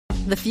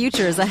The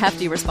future is a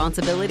hefty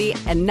responsibility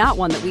and not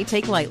one that we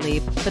take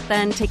lightly. But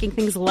then taking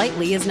things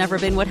lightly has never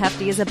been what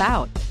Hefty is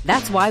about.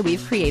 That's why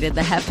we've created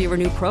the Hefty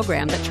Renew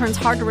program that turns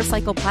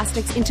hard-to-recycle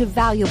plastics into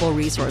valuable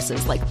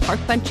resources like park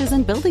benches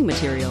and building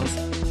materials.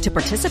 To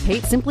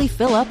participate, simply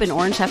fill up an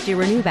orange Hefty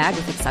Renew bag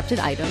with accepted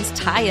items,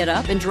 tie it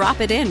up, and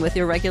drop it in with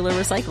your regular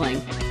recycling.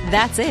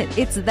 That's it.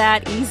 It's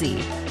that easy.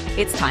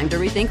 It's time to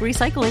rethink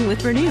recycling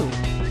with Renew.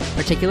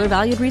 Particular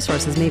valued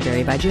resources may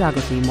vary by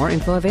geography. More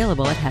info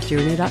available at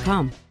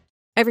heftyrenew.com.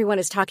 Everyone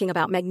is talking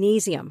about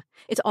magnesium.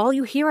 It's all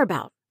you hear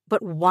about.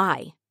 But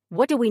why?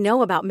 What do we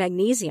know about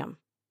magnesium?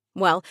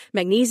 Well,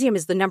 magnesium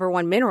is the number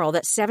one mineral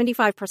that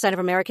 75% of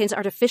Americans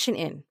are deficient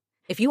in.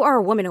 If you are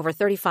a woman over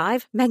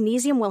 35,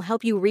 magnesium will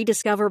help you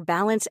rediscover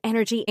balance,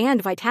 energy, and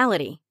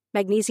vitality.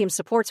 Magnesium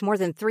supports more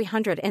than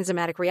 300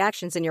 enzymatic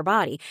reactions in your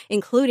body,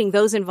 including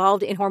those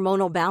involved in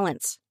hormonal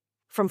balance.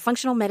 From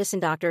functional medicine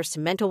doctors to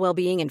mental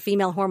well-being and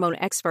female hormone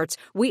experts,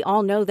 we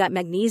all know that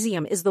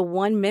magnesium is the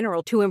one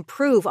mineral to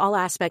improve all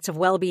aspects of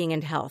well-being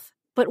and health.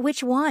 But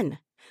which one?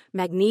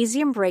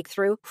 Magnesium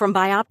Breakthrough from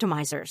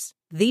Bioptimizers,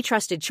 the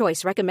trusted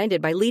choice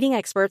recommended by leading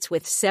experts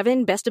with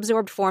 7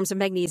 best-absorbed forms of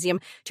magnesium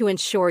to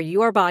ensure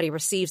your body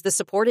receives the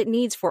support it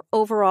needs for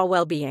overall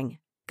well-being.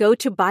 Go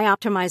to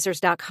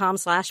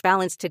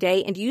bioptimizers.com/balance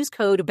today and use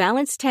code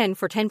BALANCE10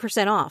 for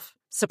 10% off.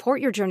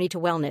 Support your journey to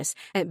wellness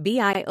at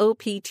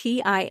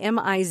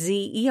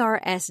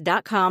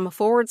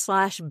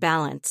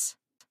bioptimizers.com/balance.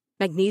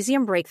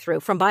 Magnesium Breakthrough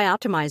from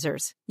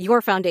Bioptimizers,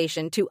 your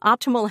foundation to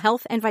optimal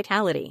health and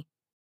vitality.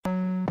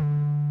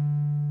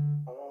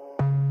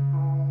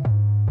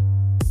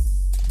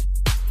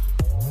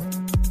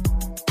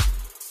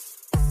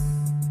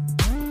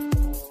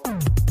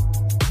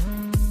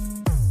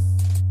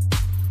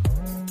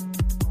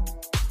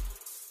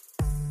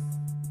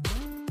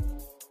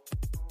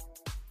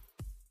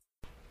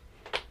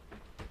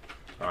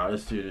 Alright,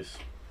 let's do this.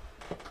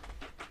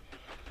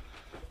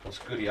 What's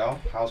good, y'all?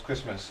 How's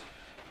Christmas?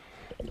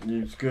 It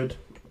was good.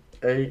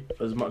 Ate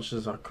as much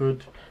as I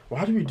could. Well,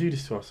 how do we do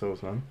this to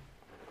ourselves, man?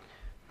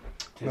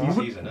 Tis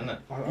season, isn't it?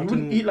 You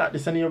wouldn't eat like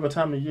this any other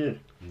time of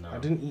year. No. I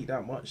didn't eat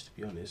that much, to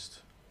be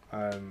honest.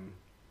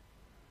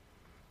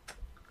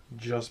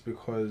 Just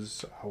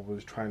because I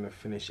was trying to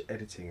finish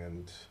editing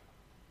and...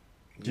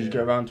 Did you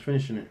get around to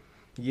finishing it?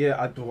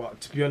 Yeah,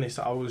 to be honest,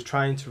 I was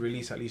trying to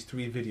release at least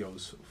 3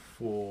 videos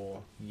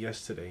for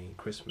yesterday,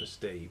 Christmas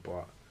Day,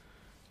 but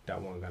that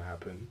wasn't going to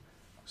happen.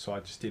 So I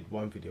just did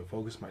 1 video,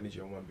 focus my energy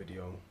on 1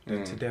 video.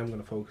 Then today I'm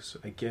going to focus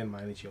again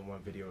my energy on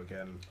 1 video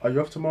again. Are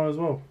you off tomorrow as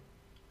well?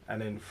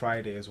 And then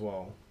Friday as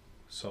well.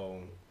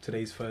 So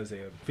today's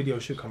Thursday, a video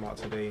should come out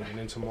today, and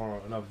then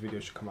tomorrow another video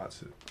should come out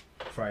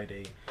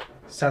Friday.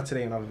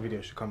 Saturday another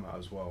video should come out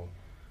as well.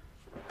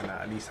 And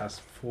that at least has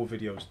 4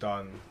 videos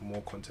done,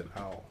 more content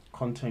out.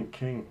 Content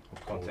king.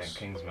 Of Content course.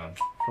 kings, man.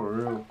 For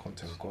real.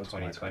 Content gods.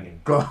 2020.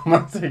 God,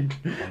 man, think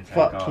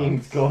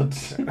fucking God.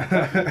 Guards,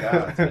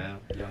 man.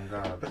 Young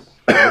guards.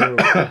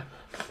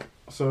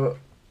 So,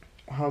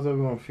 how's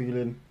everyone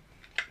feeling?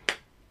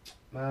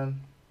 Man,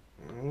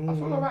 I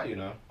feel alright, you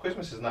know.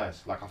 Christmas is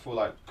nice. Like, I feel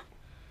like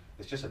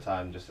it's just a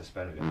time just to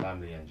spend with your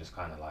family and just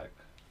kind of like...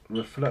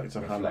 Reflect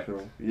on how you Reflect.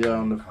 feel. Yeah,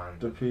 on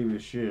Kind the of.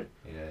 previous year.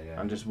 Yeah.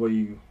 And just where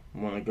you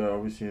want to go,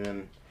 obviously. And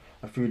then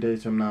a few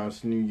days from now,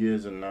 it's New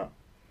Year's and that.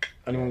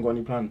 Anyone got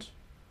any plans?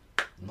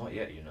 Not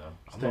yet, you know.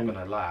 Staying- I'm not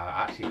gonna lie.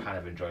 I actually kind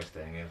of enjoy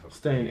staying in for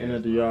Staying in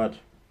at the yard.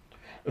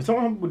 If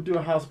someone would do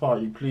a house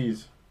party,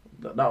 please,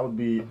 that would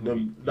be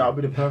the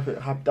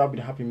perfect. That would be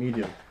the happy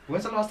medium.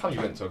 When's the last time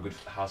you went to a good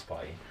house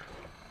party?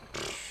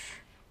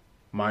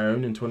 My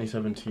own in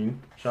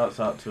 2017. Shouts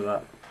out to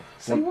that.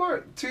 See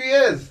what? 2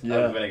 years?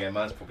 Yeah. Then again,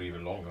 mine's probably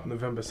even longer.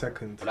 November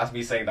 2nd. But that's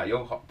me saying that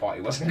your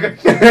party wasn't good.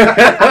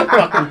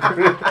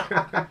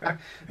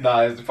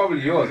 Nah, it's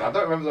probably yours. I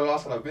don't remember the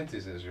last one I've been to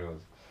since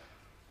yours.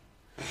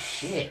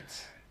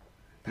 Shit.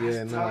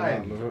 That's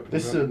time.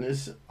 Listen,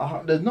 it's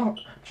there's not.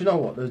 Do you know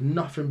what? There's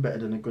nothing better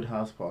than a good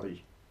house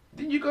party.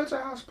 Didn't you go to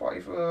a house party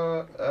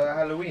for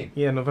Halloween?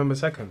 Yeah, November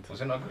 2nd.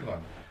 Was it not a good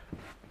one?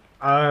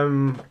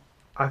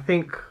 I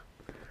think...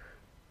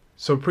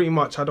 So pretty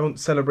much I don't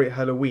celebrate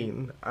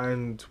Halloween,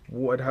 and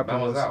what had happened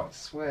Man was was... out,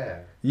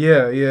 swear.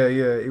 Yeah.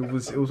 It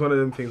was one of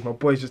them things. My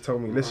boys just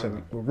told me,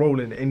 listen, we're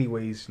rolling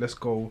anyways, let's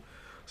go.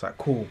 It's like,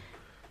 cool.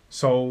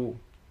 So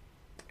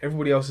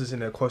everybody else is in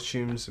their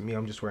costumes, and me,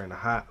 I'm just wearing a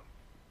hat.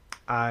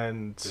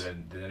 And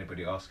Did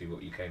anybody ask you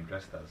what you came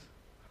dressed as?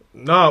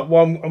 no,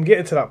 well, I'm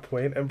getting to that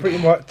point, and pretty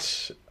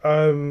much,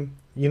 you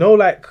know,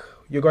 like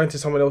you're going to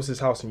someone else's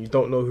house and you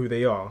don't know who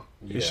they are.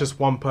 Yeah. It's just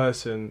one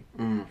person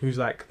who's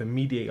like the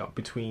mediator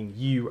between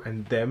you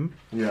and them.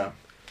 Yeah.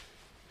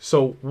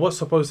 So what's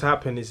supposed to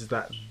happen is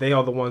that they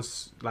are the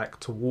ones like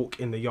to walk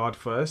in the yard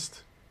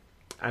first,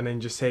 and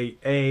then just say,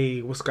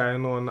 "Hey, what's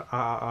going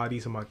on?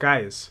 These are my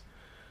guys."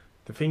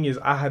 The thing is,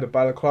 I had a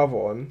balaclava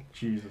on,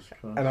 Jesus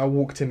Christ. and I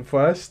walked in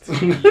first.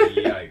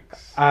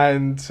 Yikes.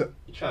 And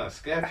You trying to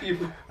scare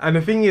people? And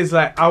the thing is,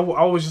 like, I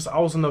was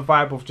on the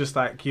vibe of just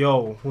like,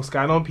 yo, what's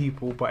going on,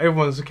 people? But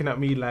everyone's looking at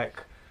me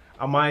like,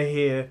 am I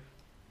here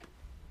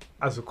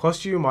as a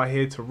costume or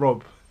here to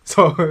rob.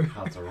 So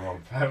How to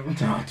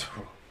rob.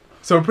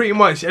 so pretty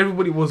much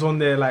everybody was on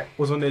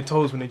their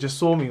toes when they just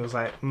saw me. It was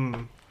like,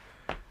 And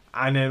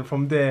then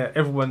from there,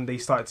 everyone, they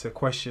started to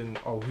question,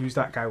 oh, who's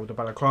that guy with the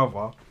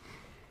balaclava?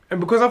 And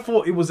because I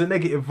thought it was a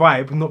negative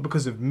vibe, not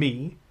because of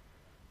me,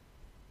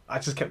 I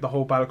just kept the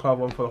whole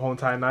balaclava on for the whole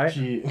entire night.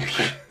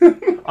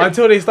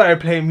 Until they started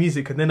playing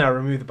music, and then I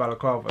removed the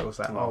balaclava. It was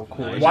like, oh,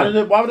 cool. Why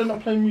were they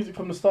not playing music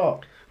from the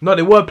start? No,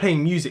 they were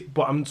playing music,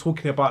 but I'm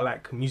talking about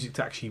like music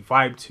to actually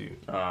vibe to.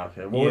 Ah,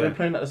 okay. What were they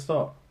playing at the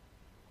start?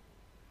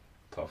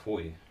 Top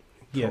 40.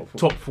 Yeah,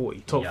 top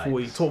 40,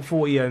 top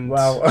 40 and...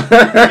 Wow.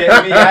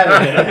 Get me out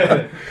of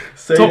here.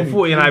 Top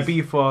 40 and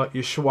Ibiza,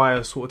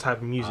 Ushuaia sort of type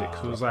of music.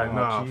 So it was like,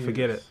 nah, geez.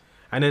 forget it.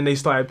 And then they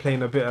started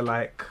playing a bit of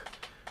like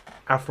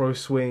Afro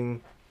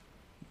swing.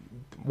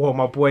 Well,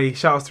 my boy,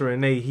 shout out to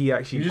Renee, he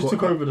actually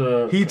took over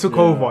the... He took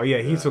over, he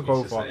took It's just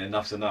over. like,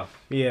 enough's enough.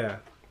 Yeah.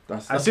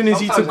 That's As soon as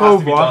he sometimes took it has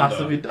to be over, done, has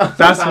to be done.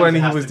 that's Sometimes when it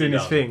he has was to be doing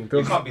his done. thing.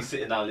 You can't be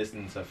sitting down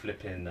listening to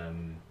flipping...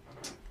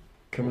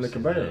 Camila what's his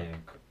Cabello. name?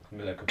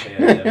 Camila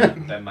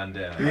Cabello, them man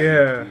there.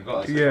 Yeah, You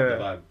gotta switch yeah. up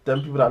the vibe. Them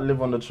people that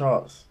live on the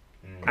charts.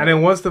 And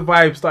then once the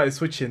vibe started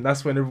switching,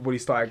 that's when everybody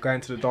started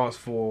going to the dance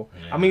floor.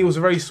 Yeah. I mean, it was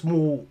a very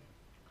small...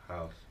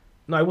 House.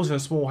 No, it wasn't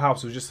a small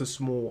house. It was just a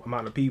small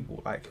amount of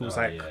people. Like, it was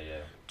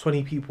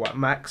 20 people at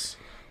max.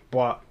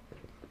 But...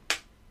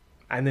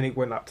 And then it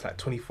went up to like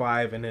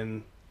 25. And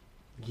then...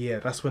 Yeah,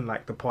 that's when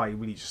like the party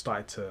really just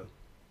started to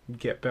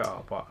get better.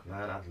 But...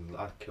 Man,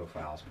 I'd kill for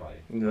a house party.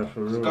 Yeah,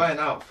 for Just real. going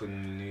out for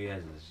New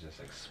Year's is just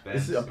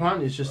expensive.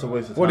 Apparently it's just a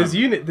waste of time. Well, there's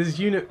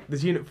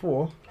unit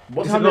 4.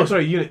 What Is time it, no, they-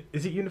 sorry,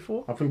 is it unit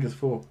 4? I think it's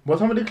 4. What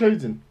time are they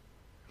closing?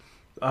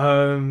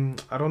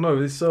 I don't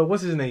know. It's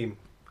what's his name?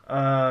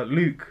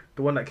 Luke,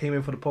 the one that came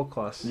in for the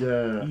podcast.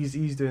 Yeah.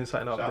 He's doing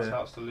something up there.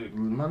 Shouts to Luke.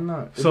 Man,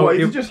 no. So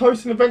Is if- he just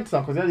hosting events now?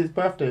 Because he had his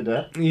birthday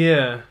there.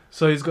 Yeah.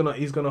 So he's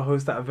gonna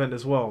host that event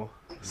as well.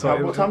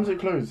 So What time does it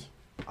close?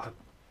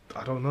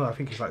 I don't know. I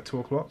think it's like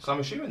 2:00. So I'm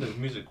assuming the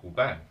music will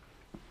bang.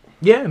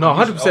 Yeah. No,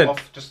 Just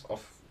 100%. Just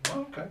off.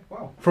 Oh, okay.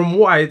 Wow. From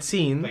what I had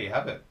seen, There you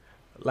have it.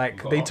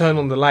 like Got they off. turned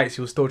on the lights.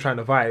 He was still trying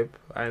to vibe,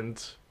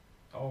 and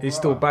Oh, it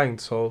still wow.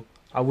 banged. So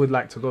I would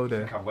like to go I there.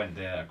 think I went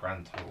there a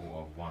grand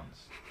total of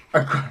once.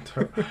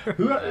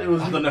 Who? It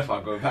was I don't know if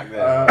I'll go back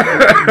there.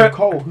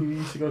 Nicole, who we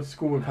used to go to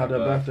school with, had her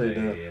birthday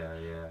there.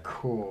 Yeah.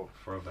 Cool.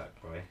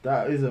 Throwback, boy.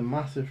 That is a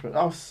massive.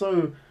 I was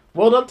so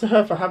well done to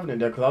her for having it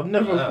there because I've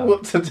never Yeah.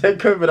 thought to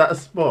take over that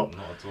spot.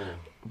 Not at all.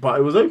 But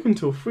it was open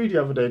till 3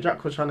 the other day.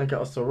 Jack was trying to get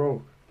us to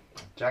roll.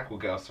 Jack will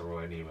get us to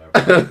Roy anywhere.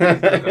 Bro.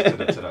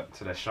 Take us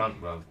to the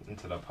shunt, bro,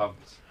 into the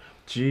pubs.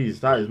 Jeez,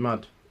 that is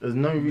mad. There's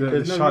no. The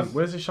There's no. shunt.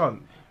 Where's the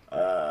shunt?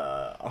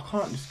 I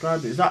can't describe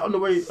it. Is that on the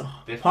way?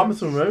 Stifford?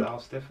 Palmerston Road?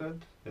 South Stifford?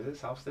 Is it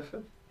South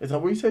Stifford? Is that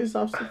what you say,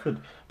 South Stifford?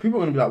 People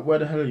are gonna be like, "Where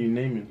the hell are you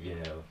naming?" Yeah.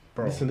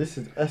 Bro. Listen, this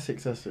is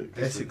Essex. This is-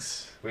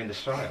 Essex. We're in the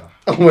Shire.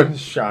 I went Or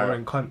shy.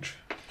 in country.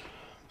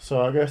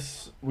 So I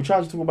guess we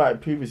tried to talk about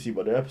it previously,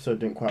 but the episode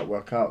didn't quite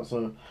work out.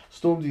 So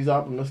Stormzy's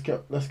album. Let's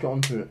get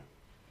onto it.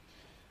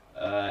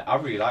 I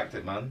really liked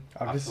it, man.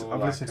 I've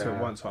listened to it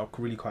once, so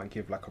I really can't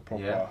give like a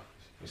proper. Yeah.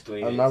 We still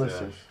need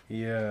Analysis.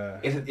 Yeah.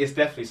 It's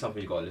definitely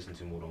something you got to listen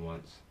to more than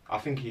once. I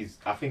think it's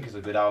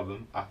a good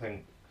album. I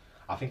think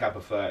I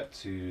prefer it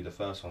to the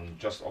first one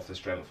just off the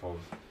strength of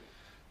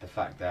the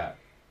fact that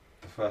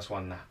the first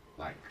one,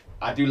 like,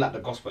 I do like the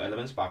gospel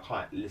elements, but I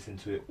can't listen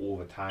to it all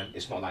the time.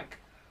 It's not like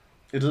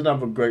It doesn't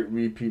have a great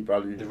repeat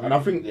value, and I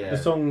think the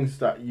songs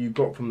that you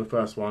got from the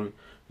first one,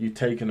 you've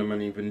taken them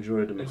and you've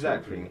enjoyed them.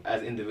 exactly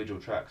as individual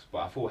tracks. But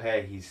I thought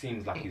here he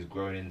seems like he's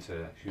grown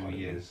into who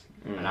he is,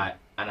 and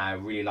I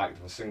really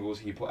liked the singles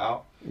he put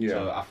out. Yeah.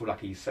 So I feel like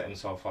he set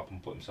himself up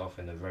and put himself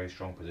in a very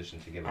strong position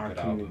to give a I good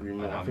couldn't album, agree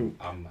more. and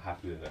I'm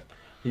happy with it.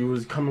 He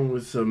was coming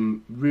with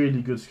some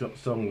really good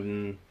songs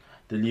in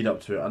the lead up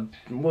to it.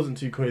 I wasn't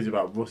too crazy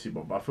about Rossi,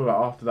 but I feel like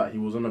after that he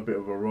was on a bit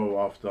of a roll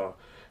after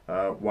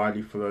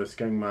Wiley for those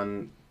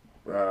Skengman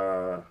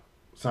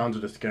Sounds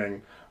of the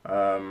Skeng,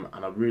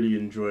 and I really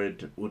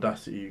enjoyed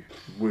Audacity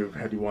with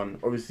Heady One.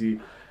 Obviously,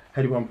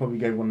 Heady One probably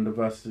gave one of the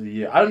verses of the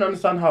year. I don't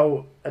understand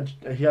how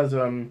he has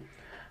one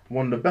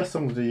of the best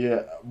songs of the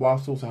year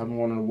whilst also having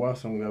one of the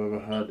worst songs I've ever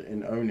heard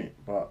in Own It,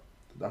 but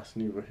that's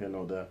neither here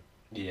nor there.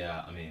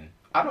 Yeah, I mean,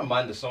 I don't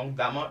mind the song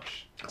that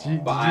much,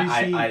 Did but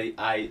you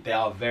there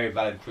are very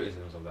valid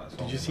criticisms of that song.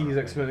 Did you see his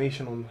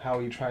explanation on how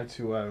he tried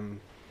to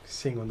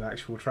sing on the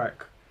actual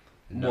track?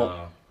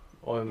 No.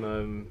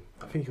 On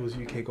I think it was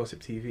UK Gossip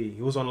TV.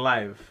 He was on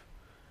live,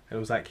 and it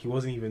was like he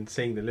wasn't even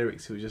saying the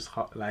lyrics. He was just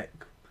like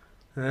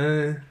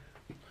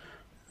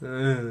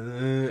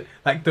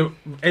the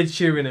Ed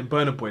Sheeran and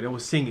Burna Boy. They were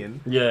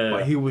singing, Yeah.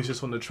 but he was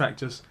just on the track,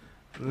 just.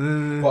 But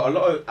a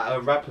lot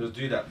of rappers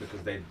do that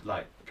because they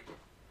like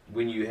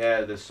when you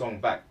hear the song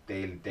back,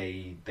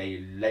 they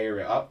layer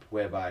it up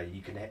whereby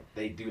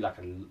they do like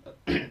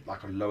a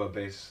like a lower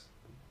bass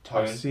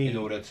tone in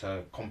order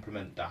to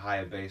complement the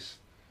higher bass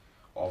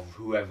of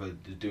whoever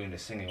is doing the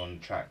singing on the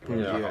track. Like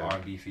an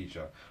R&B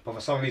feature, but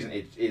for some reason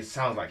it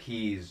sounds like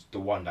he's the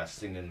one that's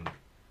singing.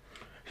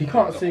 He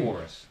can't the sing.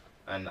 chorus.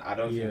 and I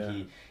don't Yeah.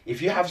 think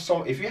if you have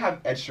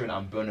Ed Sheeran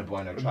and Burna Boy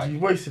on a track, You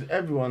wasted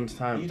everyone's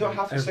time. you don't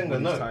have to sing a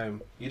Everyone's note.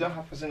 time. You don't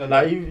have to sing a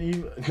Like note.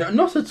 you,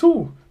 not at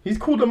all. He's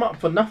called them up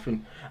for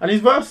nothing, and his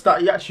verse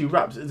that he actually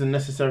raps isn't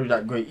necessarily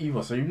that great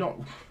either. So you've not,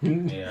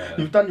 Yeah.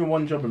 you've done your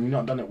one job and you've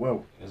not done it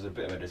well. It was a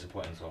bit of a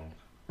disappointing song.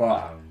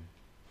 But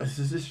it's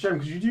a shame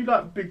because you do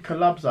like big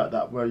collabs like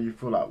that where you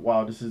feel like,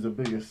 wow, this is the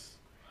biggest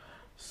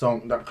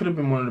song that could have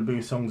been one of the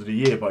biggest songs of the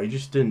year, but he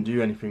just didn't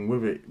do anything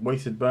with it.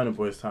 Wasted Burna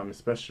Boy's time,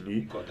 especially.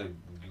 You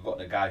got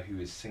the guy who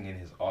is singing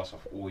his ass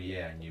off all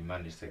year, and you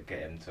managed to get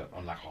him to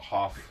on like a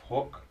half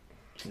hook.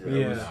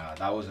 Yeah.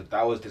 That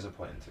was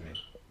disappointing to me.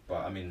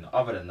 But I mean,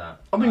 other than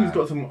that, I think he's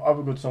got some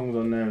other good songs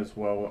on there as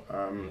well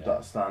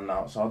that stand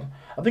out. So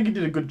I think he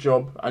did a good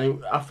job,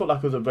 and I felt like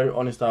it was a very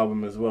honest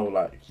album as well.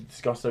 Like he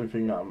discussed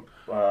everything that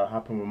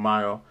happened with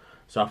Maya,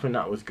 so I think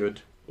that was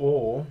good.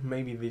 Or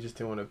maybe they just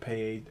didn't want to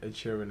pay Ed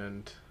Sheeran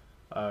and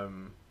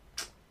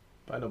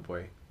Burna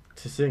Boy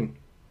To sing,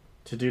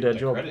 to do their they're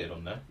job. credited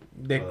on there.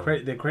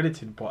 they're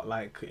credited, but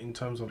like in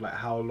terms of like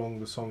how long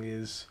the song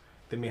is,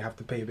 they may have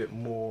to pay a bit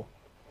more.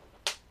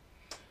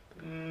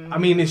 I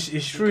mean, it's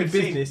shrewd could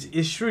see- business.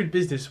 It's shrewd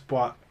business,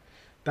 but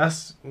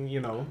that's You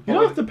don't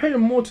have to pay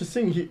him more to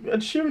sing. Ed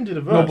Sheeran did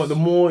a verse. no. But the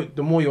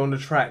more you're on the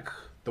track,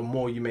 the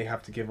more you may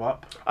have to give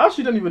up. I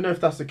actually don't even know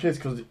if that's the case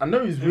because I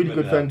know he's really Him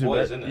good and, friends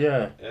Boys, with isn't it?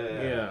 yeah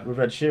Yeah. with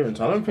Ed Sheeran.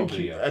 So I don't That's think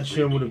probably, Ed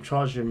Sheeran would have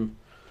charged him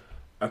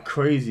a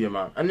crazy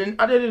amount. And then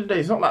at the end of the day,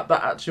 it's not like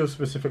that actual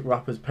specific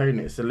rapper's paying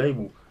it. It's the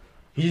label.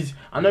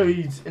 I know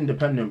he's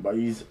independent, but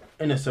he's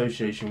in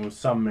association with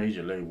some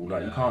major label.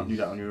 Like you Yeah, can't do he's-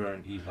 that on your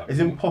own. He's like It's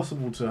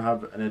impossible to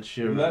have an Ed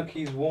Sheeran.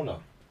 Murky's Warner,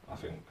 I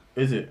think.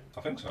 Is it?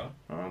 I think so.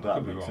 Oh, Could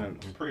that be makes wrong.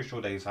 sense. I'm pretty sure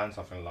they signed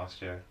something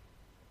last year.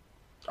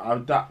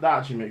 That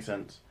actually makes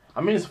sense.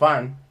 I mean, it's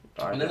fine.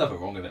 And there's nothing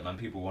wrong with it, man.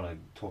 People want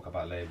to talk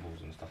about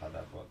labels and stuff like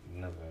that, but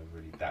never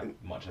really that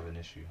much of an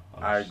issue.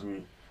 I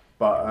agree.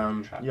 But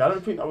yeah, I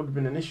don't think that would have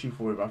been an issue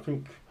for him. I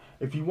think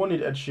if he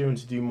wanted Ed Sheeran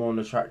to do more on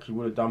the track, he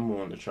would have done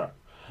more on the track.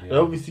 Yeah.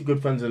 They're obviously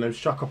good friends and they've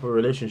struck up a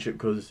relationship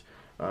because,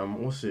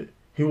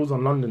 he was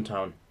on London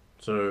Town.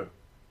 So,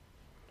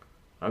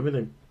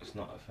 everything. It's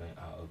not a thing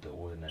out of the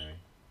ordinary,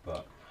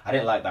 but I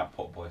didn't like that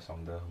Pop Boy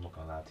song though. I'm not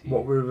gonna lie to you.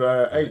 What with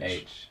With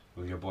H?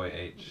 with your boy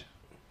H.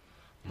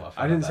 I'm not a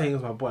fan I didn't of say he that.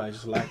 was my boy. I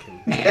just like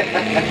him.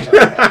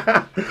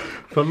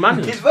 For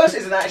money. His verse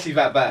isn't actually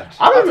that bad.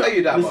 I don't I'll tell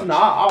you that listen, much.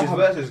 I'll His have-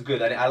 verse is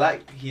good, and I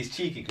like he's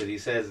cheeky because he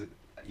says,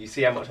 "You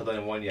see how much I've done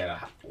in 1 year.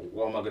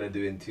 What am I gonna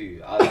do in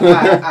 2?" I was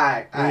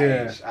like,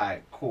 Yeah.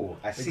 alright, cool.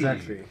 I see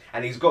Exactly. you.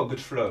 And he's got good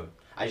flow.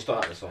 I just don't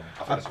like the song.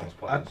 I think the song's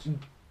pointless.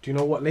 Do you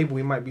know what label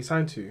he might be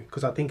signed to?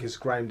 Because I think it's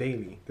Grime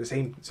Daily, the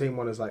same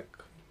one as like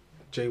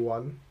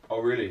J1. Oh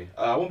really?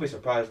 I won't be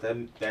surprised.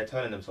 They're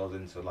turning themselves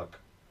into like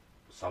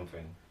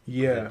something. They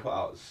Yeah. put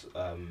out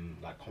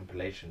like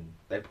compilation.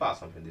 They put out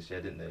something this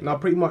year, didn't they? Now,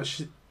 pretty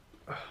much.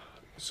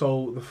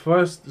 So the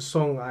first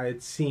song I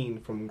had seen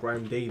from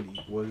Grime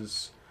Daily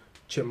was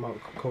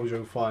Chipmunk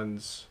Kojo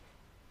Fun's.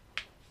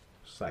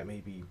 It's like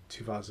maybe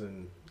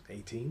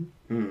 2018.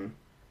 Mm.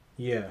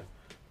 Yeah.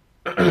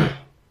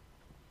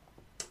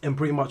 And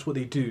pretty much what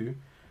they do,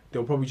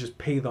 they'll probably just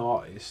pay the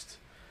artist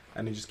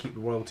and then just keep the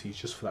royalties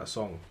just for that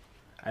song.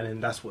 And then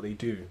that's what they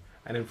do.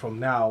 And then from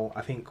now,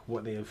 I think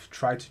what they have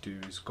tried to do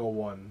is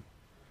go on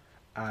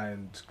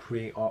and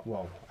create art.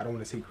 Well, I don't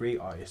want to say create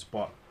artists,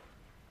 but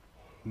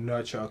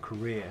nurture a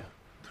career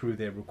through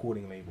their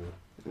recording label.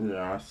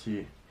 Yeah, I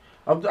see.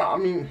 I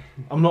mean,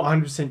 I'm not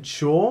 100%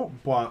 sure,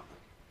 but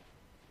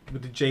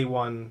with the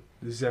J1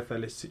 Zeph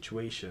Ellis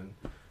situation,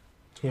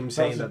 him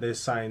saying that they're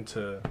signed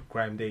to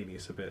Grime Daily,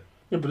 it's a bit...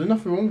 yeah, but there's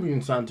nothing wrong with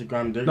being signed to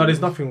Grime Daily. No,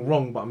 there's nothing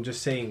wrong, but I'm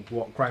just saying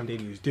what Grime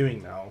Daily is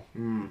doing now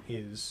Mm.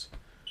 is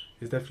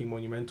definitely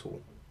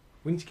monumental.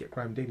 We need to get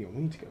Grime Daily on.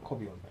 We need to get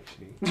Kobe on,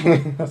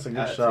 actually. That's a good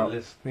Add it to the shout.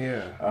 list.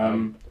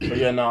 Yeah. But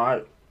yeah,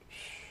 no,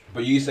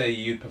 But you say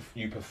you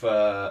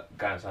prefer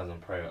Gang Signs and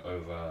Prayer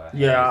over.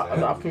 Yeah, Hell's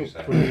Day, I would you think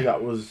say? for me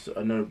that was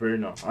a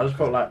no-brainer. I just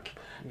felt like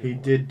he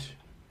did.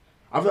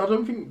 I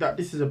don't think that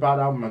this is a bad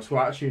album at all.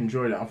 I actually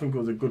enjoyed it. I think it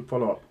was a good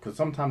follow-up because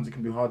sometimes it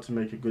can be hard to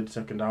make a good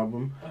second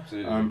album,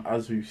 Absolutely.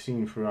 as we've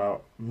seen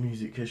throughout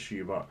music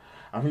history. But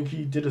I think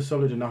he did a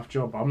solid enough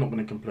job. I'm not going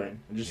to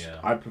complain. I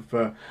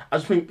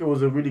just think it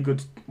was a really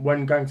good.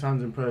 When Gang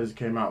Signs and Prayers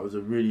came out, it was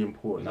a really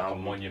important like a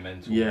album.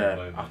 monumental Yeah,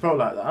 moment. I felt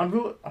like that.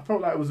 I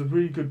felt like it was a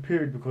really good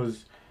period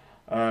because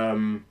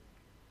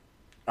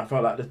I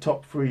felt like the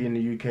top three in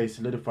the UK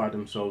solidified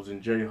themselves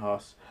in J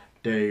Hus,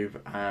 Dave,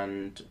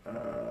 and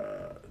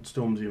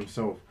Stormzy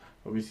himself.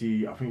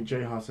 Obviously, I think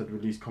J Hus had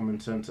released Common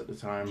Sense at the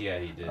time. Yeah,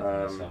 he did in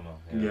the summer.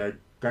 Yeah,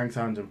 Gang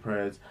Signs and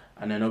Prayers,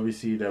 and then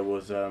obviously there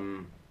was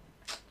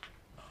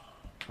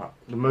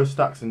the Mo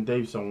Stacks and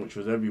Dave song, which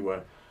was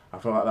everywhere. I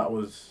felt like that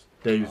was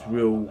Dave's Oh, I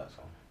real love that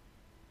song.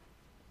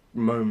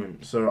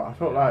 moment. So I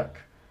felt like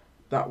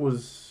that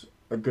was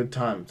a good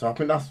time. So I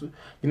think that's,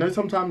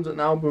 sometimes an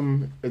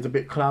album is a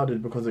bit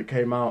clouded because it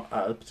came out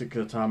at a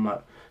particular time.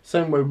 Like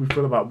same way we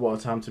feel about What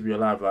a Time to Be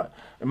Alive. Like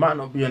it might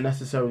not be a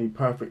necessarily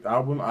perfect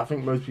album. I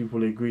think most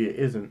people agree it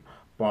isn't,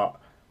 but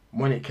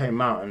when it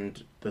came out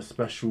and the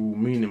special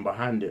meaning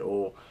behind it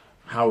or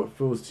how it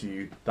feels to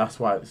you, that's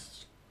why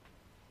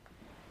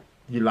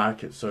you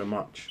like it so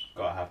much.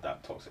 Gotta have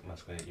that toxic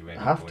masculinity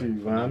rating. I have to, for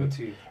man. Number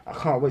 2. I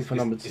can't wait for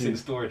number It's 2. in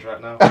storage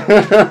right now.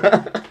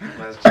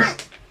 Man's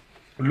just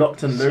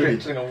Locked and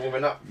loaded. stretching and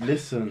warming up.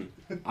 Listen,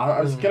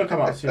 it's gonna come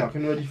out soon. I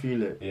can already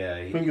feel it.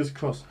 Yeah, Fingers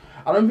crossed.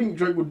 I don't think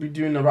Drake would be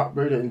doing a Rap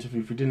Radar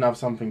interview if he didn't have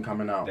something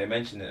coming out. they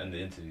mentioned it in the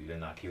interview,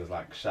 and like he was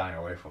like shying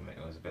away from it.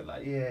 It was a bit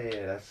like,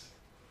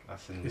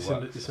 that's in the It's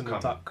works. in the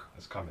coming. tuck.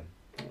 It's coming.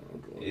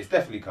 It's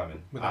definitely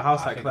coming. With a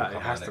house I like think that,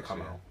 it'll it has to next come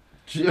year.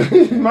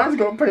 out. Man's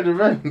got to pay the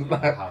rent. The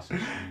Like, house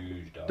is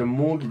huge, though. the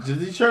mortgage. Does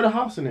he show the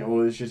house in it,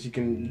 or it's just you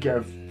can get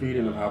a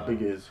feeling of how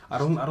big it is? I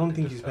don't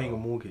think he's paying a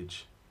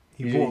mortgage.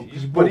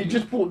 But he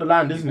just bought the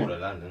land, He isn't bought it? the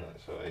land, isn't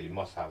it? So he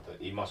must have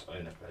he must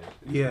own the place.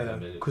 Yeah,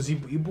 because he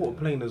bought a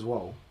plane as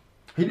well.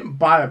 He didn't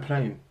buy a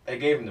plane. They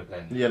gave him the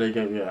plane. Yeah, they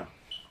gave. Yeah.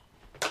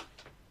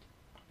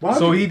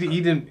 So he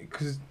he didn't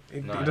because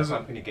it No, the doesn't.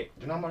 company do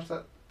you know how much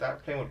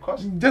that plane would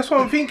cost? That's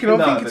what I'm thinking. I'm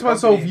No, thinking the to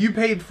myself, company- you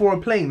paid for a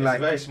plane, It's like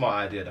a very smart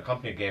idea. The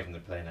company gave him the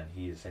plane, and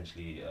he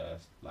essentially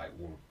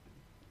will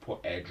put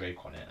Air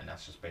Drake on it, and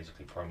that's just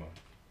basically promo.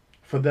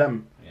 for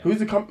them. Yeah. Who's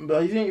the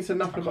company? He didn't say I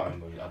nothing can't about.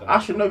 remember. I don't I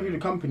should know who the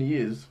company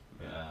is.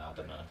 Yeah, I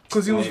don't know.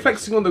 because he was Maybe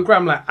flexing it's on the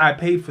gram like I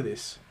paid for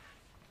this,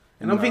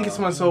 and I'm thinking to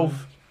No.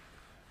 myself,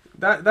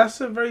 that's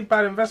a very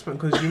bad investment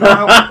because you know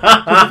how.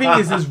 Cause the thing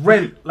is,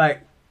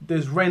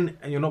 there's rent,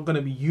 and you're not going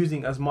to be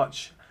using as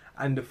much,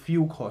 and the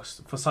fuel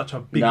cost for such a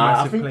big I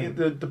massive think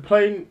plane. the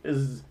plane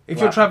is. If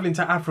you're traveling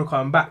to Africa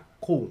and back,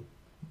 cool,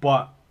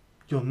 but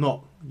you're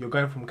not. You're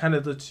going from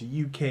Canada to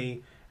UK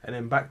and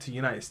then back to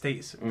United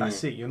States.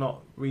 That's it. You're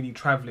not really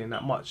traveling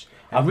that much.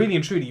 And really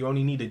and truly, you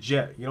only need a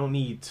jet. You don't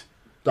need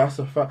That's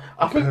a fact.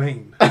 a I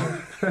think. plane.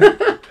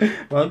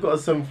 Well, I've got a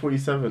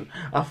 747.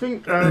 I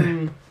think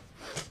the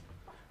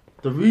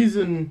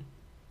reason,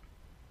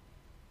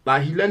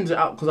 like, he lends it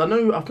out because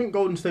I think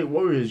Golden State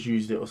Warriors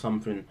used it or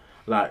something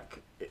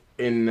like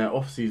in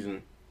off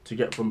season to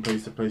get from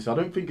place to place. I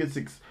don't think it's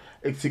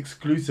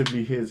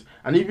exclusively his,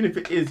 and even if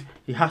it is,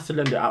 he has to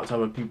lend it out to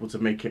other people to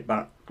make it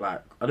back.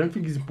 Like, I don't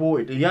think he's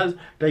bought it.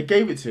 They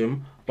gave it to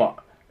him, but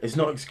it's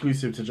not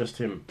exclusive to just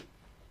him.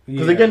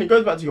 Because again, it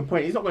goes back to your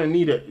point. He's not going to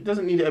need it. He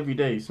doesn't need it every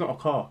day. It's not a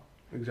car.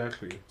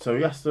 Exactly. So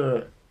it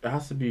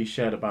has to be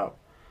shared about.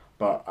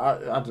 But I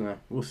don't know.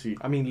 We'll see.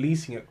 I mean,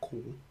 leasing it,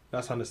 cool.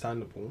 That's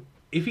understandable.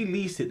 If he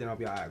leased it, then I'll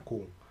be alright,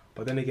 cool.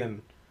 But then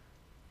again,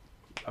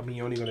 I mean,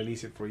 you're only going to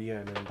lease it for a year,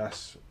 and then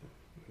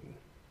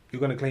you're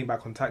going to claim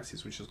back on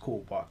taxes, which is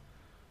cool, but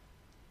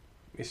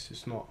it's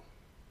just not.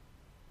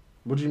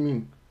 What do you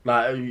mean?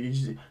 Like, do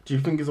you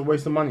think it's a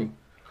waste of money?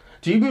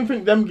 Do you even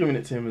think them giving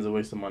it to him is a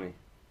waste of money?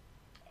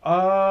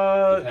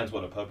 Depends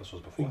what the purpose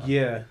was before.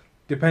 Yeah,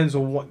 depends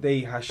on what they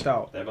hashed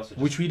out, They must have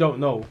which we don't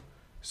know.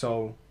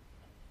 So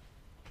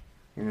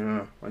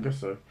Yeah, I guess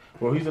so.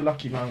 Well, he's a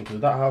lucky man because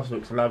that house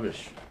looks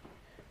lavish.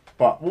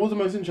 But what was the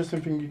most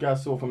interesting thing you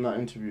guys saw from that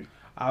interview?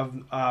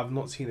 I've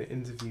not seen an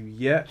interview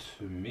yet.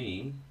 To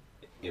me,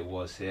 it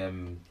was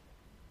him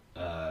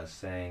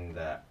saying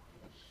that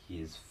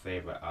his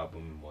favorite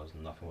album was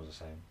Nothing Was the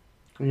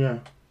Same. Yeah,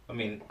 I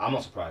mean, I'm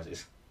not surprised.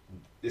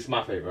 It's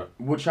my favorite.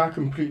 which I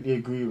completely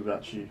agree with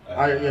actually. Uh,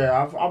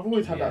 I've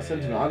always had that yeah,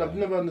 sentiment. yeah. I've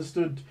never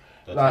understood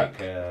The Like,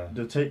 Take,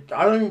 the take.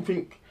 I don't even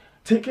think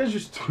Take Care's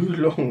just too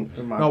long.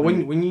 In my No,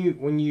 opinion.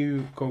 when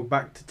you go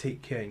back to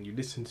Take Care and you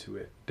listen to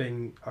it,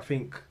 then I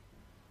think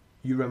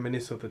you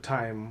reminisce of the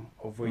time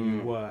of where you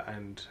were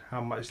and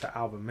how much that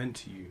album meant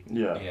to you.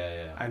 Yeah.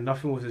 yeah. And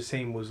Nothing Was the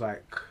Same was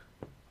like,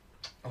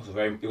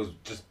 It was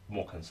just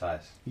more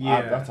concise,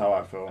 yeah, That's how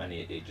I feel. and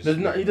it just.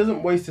 He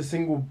doesn't waste a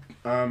single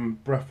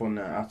breath on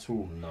there at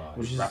all. No,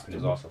 Which he's is rapping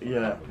his ass off. on the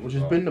yeah, album which as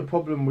has well. been the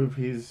problem with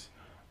his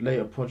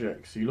later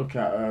projects. You look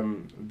at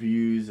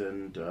Views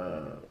and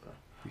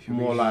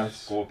more like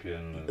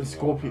Scorpion. and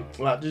Scorpion.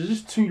 Like, they're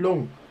just too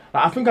long.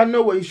 Like, I think I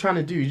know what he's trying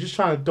to do. He's just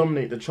trying to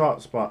dominate the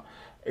charts, but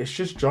it's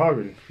just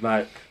jarring.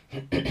 Like,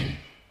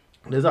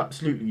 there's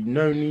absolutely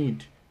no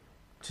need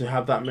to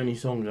have that many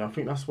songs. I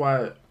think that's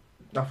why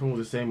Nothing Was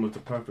the Same was the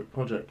perfect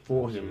project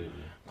for him.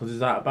 Because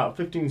it's at about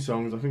 15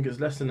 songs. I think it's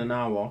less than an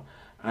hour,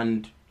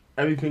 and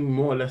everything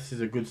more or less is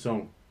a good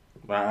song.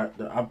 Like,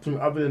 I think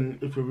other than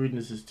If You're Reading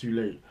This Is Too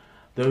Late,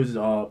 those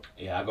are.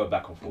 Yeah, I go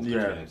back and forth Yeah.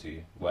 between the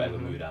two. Whatever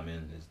mood I'm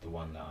in is the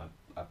one that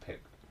I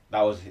pick.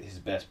 That was his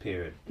best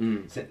period.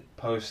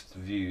 Post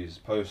Views,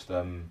 post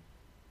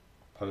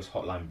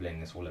Hotline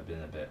Bling, it's all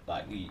been a bit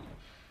like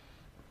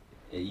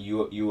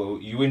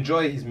you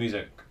enjoy his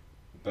music,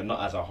 but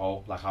not as a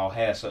whole. Like, I'll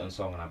hear a certain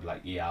song and I'll be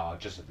like, yeah, I'll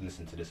just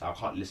listen to this. I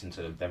can't listen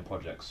to them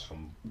projects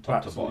from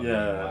top to bottom.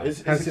 Yeah.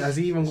 Like, has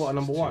he even got a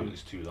number one?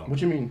 It's too long. What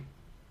do you mean?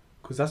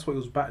 Because that's what he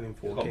was battling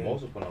for. He's got okay?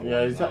 multiple number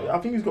Yeah, ones now. I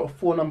think he's got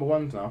 4 number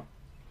ones now.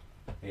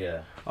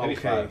 Yeah, maybe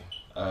Okay.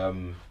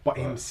 5. But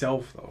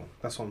himself though,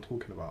 that's what I'm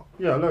talking about.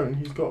 Yeah, alone.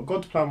 He's got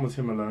God's Plan was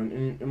him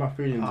alone. In My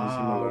Feelings is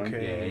him alone.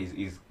 okay.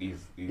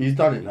 Yeah, He's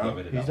done it got now.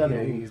 rid of He's that done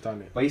one. Yeah, it. he's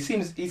done it. But he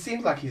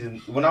seems like he's in.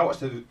 When I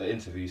watched the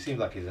interview, he seems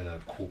like he's in a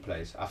cool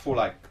place. I feel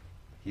like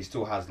he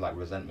still has like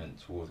resentment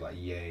towards like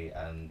Ye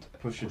and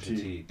Pusha T.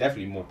 T.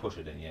 Definitely more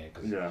Pusha than Ye,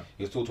 because Yeah.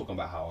 he was still talking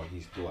about how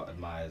he still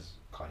admires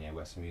Kanye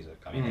West's music.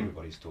 I mean,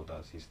 everybody still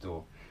does. He's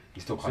still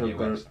Kanye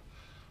West.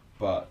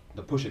 But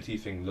the Pusha T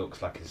thing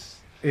looks like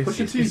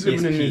Pusha T's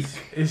living in his.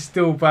 It's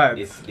still bad.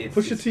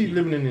 Pusha T peak.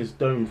 living in his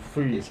dome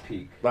free. It's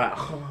peak. Like,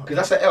 Because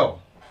that's an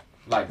L.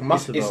 Like,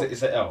 Massive L.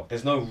 it's an L.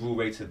 There's no rule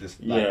way to this.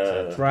 Like, Yeah.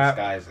 to Rap.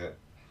 disguise it.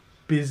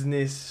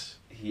 Business,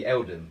 He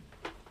L'd him.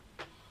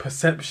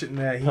 perception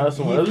there. He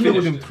Personal.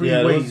 killed him three Yeah,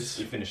 there was- ways.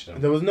 He finished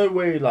him. there was no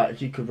way like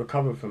he could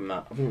recover from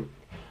that. I think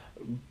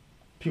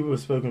people have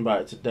spoken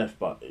about it to death,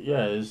 but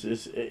yeah, it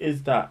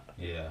is that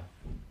Yeah.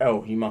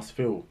 L he must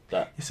feel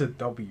that. It's a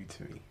W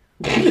to me.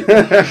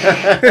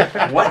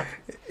 What?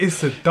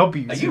 It's a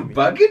W Are to you me.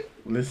 bugging?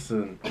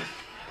 Listen,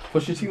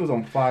 Pusha T was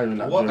on fire in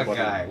that. What Joe a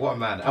Budden. guy. What a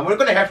man. And we're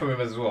going to hear from him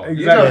as well.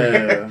 Exactly.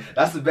 Yeah.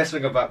 That's the best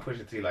thing about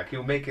Pusha T. Like,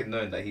 he'll make it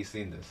known that he's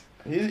seen this.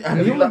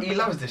 And He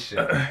loves this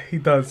shit. He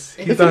does.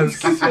 He If does.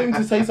 he's going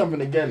to say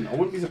something again, I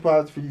wouldn't be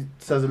surprised if he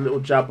says a little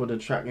jab on the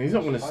track, and he's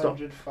not going to stop.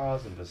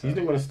 100,000%. He's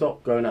not going to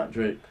stop going at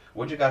Drake.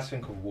 What do you guys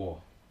think of War?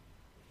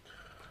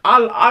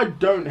 I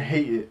don't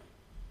hate it.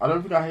 I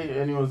don't think I hate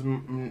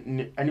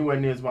it anywhere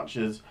near as much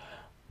as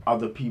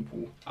other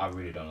people. I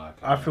really don't like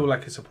it. I feel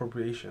like it's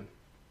appropriation.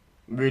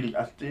 Really,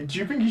 do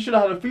you think he should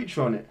have had a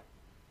feature on it?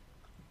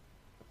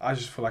 I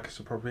just feel like it's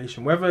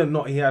appropriation. Whether or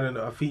not he had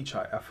a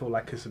feature, I feel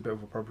like it's a bit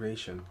of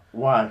appropriation.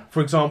 Why?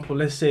 For example,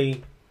 let's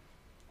say...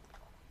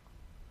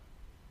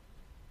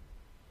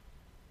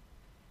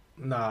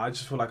 Nah, I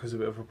just feel like it's a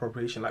bit of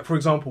appropriation. Like, for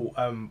example,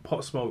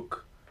 Pop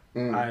Smoke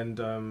and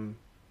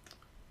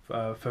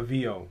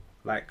Favio,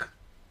 like,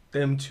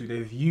 them two,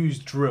 they've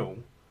used drill,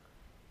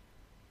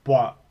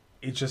 but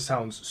it just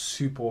sounds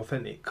super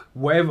authentic.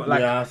 Whatever, like,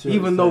 Yeah, I see what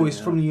even you're though saying, it's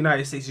yeah. from the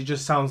United States, it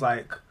just sounds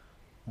like,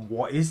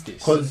 what is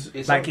this? 'Cause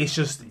It like, sounds- it's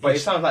just... But it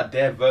it's- sounds like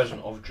their version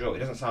of drill. It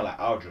doesn't sound like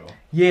our drill.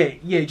 yeah, it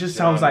just You know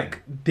sounds what I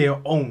like their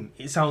own.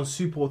 It sounds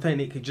super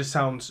authentic. It just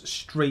sounds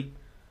straight.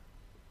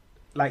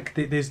 Like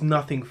there's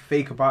nothing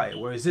fake about it.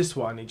 Whereas this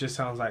one, it just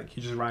sounds like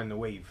you're just riding the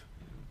wave.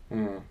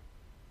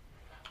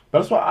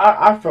 That's what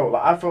I felt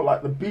like. I felt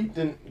like the beat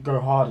didn't go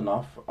hard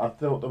enough. I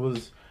felt there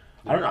was.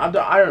 I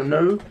don't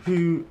know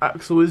who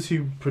Axel is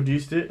who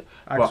produced it.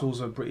 Axel's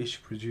a British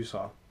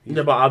producer.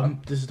 Yeah,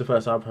 but this is the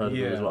first I've heard of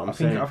it. Is what I'm I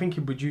think saying. I think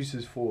he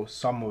produces for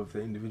some of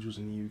the individuals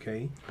in the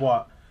UK,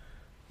 but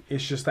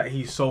it's just that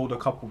he sold a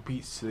couple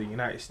beats to the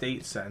United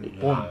States and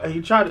boom.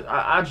 He tried.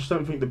 I just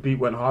don't think the beat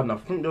went hard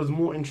enough. I think there was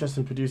more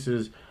interesting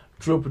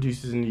drill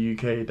producers in the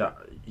UK that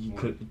he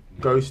could.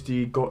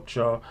 Ghosty,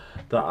 Gotcha,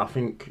 that I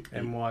think.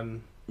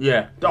 M1.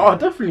 Yeah. Oh,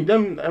 definitely.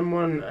 Them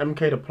M1,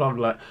 MK the plug.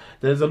 Like,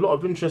 there's a lot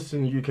of interest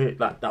in the UK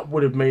that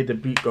would have made the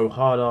beat go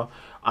harder.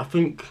 I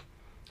think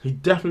he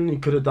definitely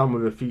could have done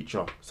with a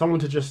feature. Someone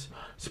to just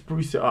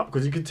spruce it up,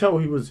 because you could tell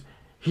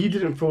he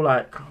didn't feel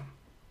like.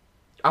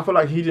 I feel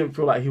like he didn't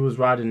feel like he was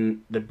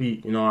riding the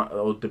beat, you know,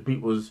 or the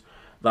beat was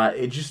like,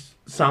 it just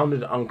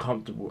sounded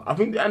uncomfortable. I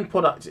think the end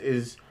product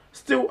is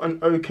still an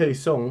okay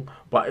song,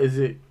 but is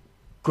it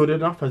good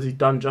enough? Has he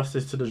done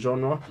justice to the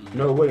genre?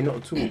 No way, not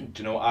at all. Do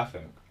you know what I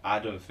think? I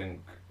don't think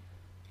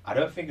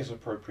it's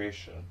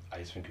appropriation. I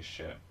just think it's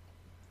shit.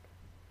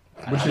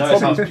 Which I is know it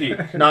sounds probably-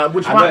 peak. Nah,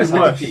 which I know might it be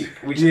sounds worse. peak.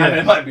 Which Yeah. I know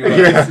it might be worse.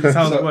 Yeah. It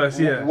sounds worse,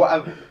 yeah.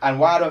 Why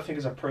I don't think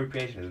it's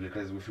appropriation is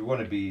because if we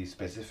want to be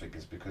specific,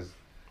 it's because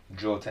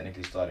drill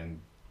technically started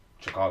in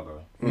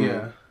Chicago,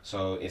 Yeah.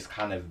 so it's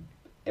kind of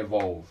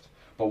evolved.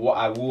 But what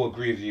I will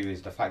agree with you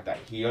is the fact that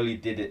he only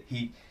did it.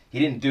 He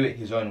didn't do it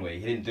his own way.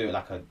 He didn't do it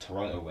like a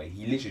Toronto way.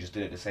 He literally just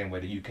did it the same way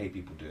the UK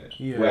people do it.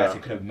 Yeah. Whereas he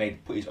could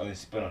have put his own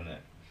spin on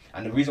it.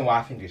 And the reason why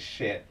I think it's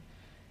shit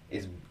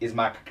is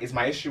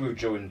my issue with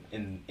drill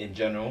in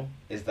general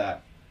is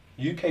that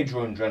UK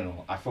drill in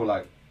general. I feel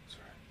like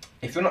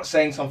if you're not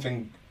saying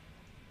something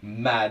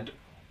mad,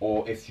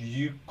 or if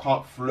you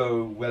can't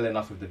flow well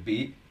enough with the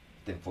beat,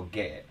 then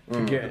forget it.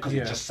 Forget it, Because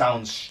yeah. it just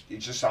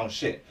sounds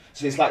shit.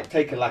 So it's like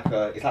taking like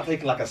a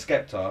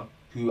Skepta,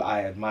 who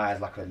I admire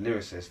as like a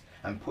lyricist,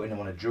 and putting him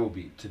on a drill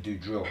beat to do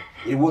drill.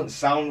 It wouldn't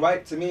sound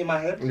right to me in my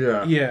head.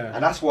 Yeah. Yeah.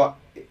 And that's what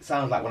it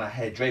sounds like when I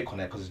hear Drake on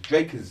it, because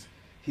Drake is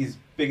his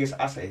biggest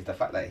asset is the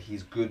fact that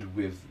he's good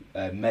with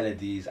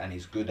melodies, and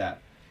he's good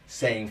at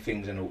saying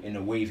things in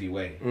a wavy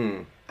way.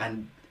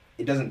 And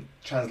it doesn't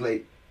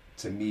translate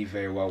to me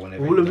very well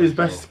whenever All he of his does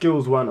best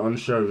drill. skills weren't on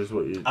show, is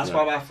what you. That's yeah.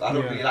 why I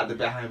don't Yeah. really like the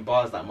behind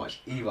bars that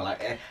much either. Like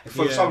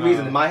for Yeah, some nah.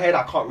 reason in my head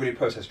I can't really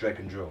process Drake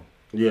and drill.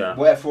 Yeah.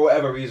 For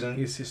whatever reason,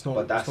 It's not.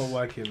 But It's that's- not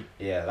working.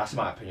 yeah, that's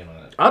my opinion on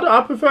it.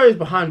 I prefer his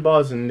behind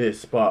bars in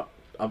this, but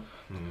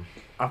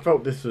I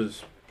felt this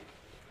was.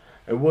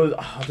 It was.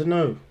 I don't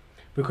know.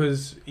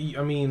 Because he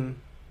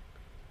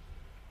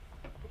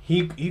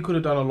could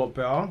have done a lot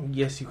better.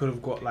 Yes, he could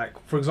have got, like,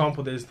 for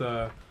example, there's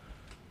the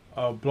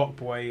Block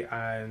Boy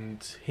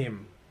and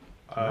him.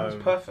 That was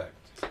perfect.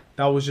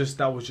 That was just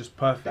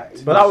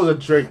perfect. But that was a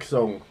Drake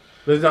song.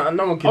 There's no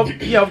one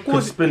could. Yeah, of could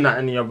course. spin that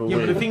any other Yeah,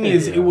 way. but the thing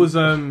is, it was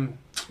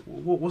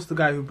what's the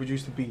guy who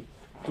produced the beat?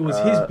 It was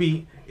his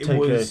beat. It TK.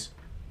 was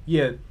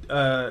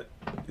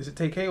Is it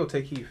Take K or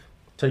Take Keith?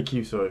 Take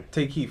Keith, sorry.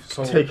 Take Keith.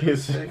 So Take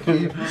his.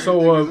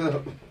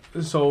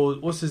 So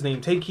what's his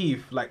name? Take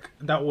Keith. Like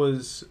that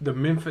was the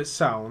Memphis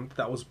sound.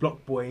 That was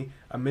Block Boy,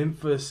 a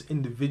Memphis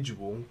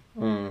individual,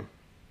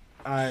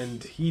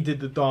 and he did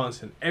the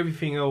dance and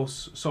everything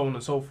else, so on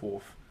and so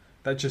forth.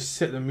 That just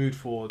set the mood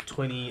for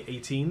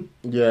 2018.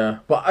 Yeah,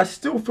 but I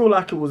still feel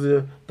like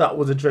that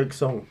was a Drake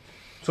song.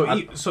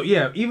 So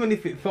yeah, even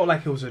if it felt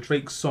like it was a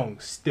Drake song,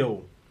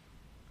 still,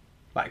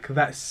 like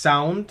that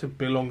sound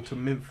belonged to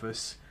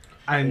Memphis,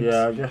 and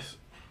yeah, I guess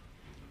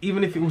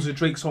even if it was a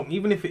Drake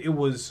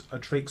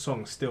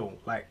song, still,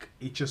 like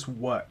it just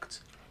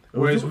worked.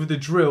 Whereas with the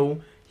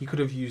drill, he could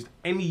have used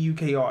any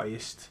UK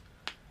artist,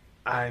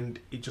 and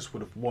it just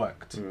would have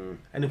worked.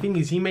 And the thing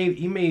is, he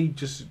may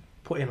just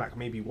put in like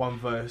maybe one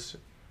verse,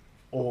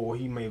 or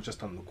he may have just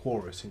done the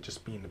chorus and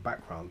just be in the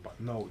background. But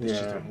no, this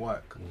just didn't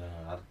work.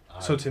 No,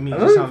 so to me, I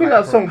don't think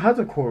that song has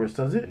a chorus,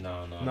 does it?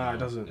 No, it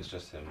doesn't. It's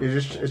just him.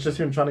 It's just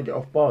him trying to get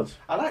off bars.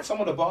 I like some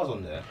of the bars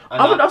on there.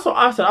 That's what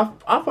I said.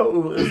 I thought it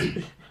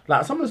was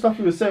like some of the stuff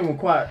he was saying were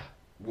quite.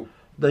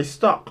 They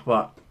stuck,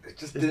 but it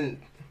just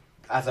didn't.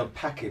 As a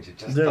package, it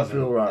just didn't doesn't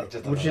feel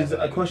right. Which is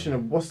a question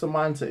of what's the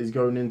mindset he's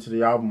going into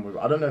the album with.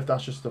 I don't know if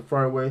that's just a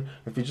throwaway.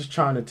 If he's just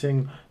trying to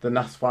ting, then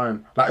that's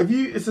fine. Like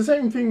it's the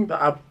same thing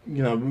that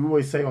we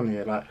always say on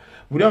here. Like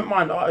we don't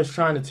mind artists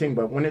trying to ting,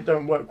 but when it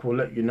don't work, we'll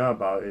let you know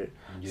about it.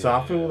 Yeah, so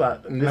I feel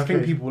that. In this I think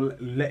case, people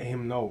let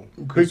him know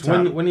because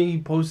when he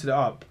posted it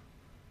up,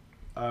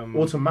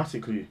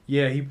 automatically.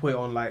 Yeah, he put it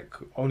on like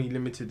only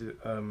limited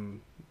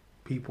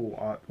people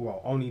are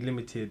only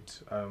limited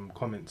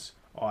comments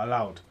are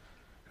allowed.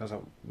 I was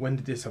like, when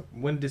did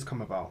this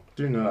come about?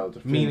 Do you know that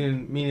was the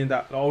meaning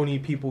that only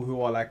people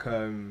who are like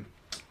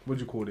what do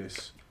you call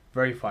this,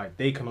 verified,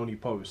 they can only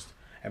post,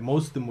 and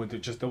most of them were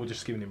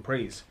just giving him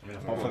praise.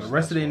 But for the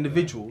rest of the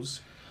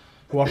individuals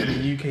who are from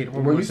the UK, the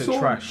one said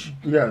trash.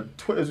 Yeah,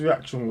 Twitter's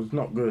reaction was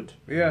not good.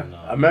 Yeah,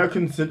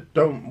 Americans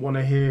don't want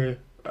to hear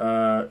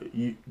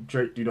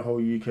Drake do the whole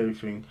UK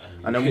thing,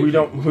 and then we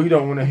don't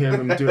want to hear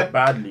him do it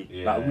badly.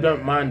 Like we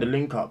don't mind the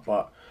link up,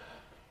 but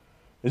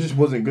it just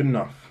wasn't good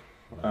enough.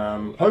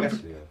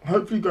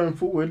 Hopefully going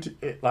forward,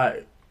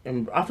 I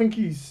think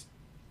he's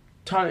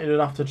talented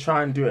enough to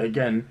try and do it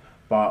again,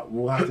 but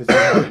we'll have to see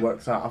how it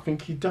works out. I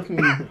think he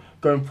definitely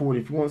going forward,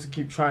 if he wants to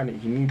keep trying it,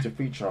 he needs a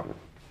feature.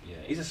 Yeah,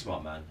 he's a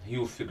smart man.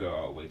 He'll figure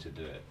out a way to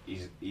do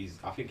it.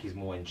 I think he's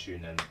more in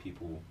tune than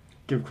people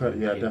give credit.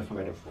 Yeah, give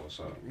definitely. Credit for.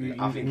 So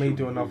I think he may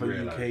do another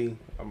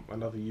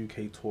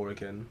UK tour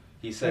again.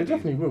 He said he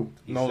definitely will.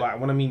 No, like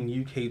when I mean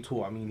UK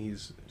tour, I mean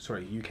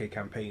UK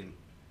campaign.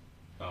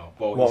 Oh,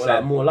 well, what,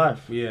 like More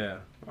Life? Yeah.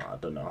 I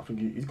don't know. I think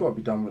he's got to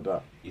be done with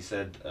that. He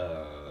said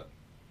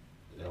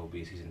there will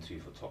be season 2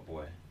 for Top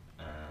Boy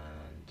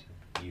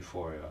and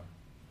Euphoria.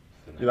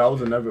 Yeah, that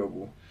was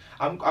inevitable.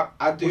 I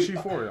do. What's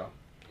Euphoria?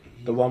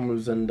 The one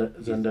with Zendaya.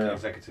 He's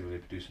executively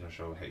producing a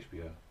show on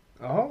HBO.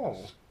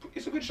 Oh.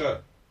 It's a good show.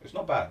 It's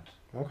not bad.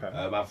 Okay.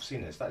 I've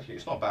seen it.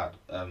 It's not bad.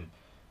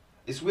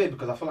 It's weird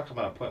because I feel like I'm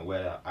at a point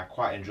where I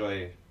quite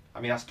enjoy. I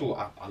mean,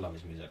 I love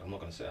his music. I'm not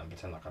gonna sit there and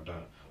pretend like I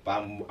don't.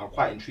 But I'm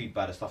quite intrigued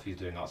by the stuff he's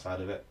doing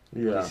outside of it.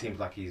 Yeah. It seems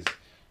like he's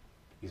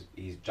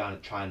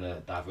trying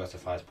to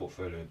diversify his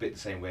portfolio a bit the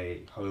same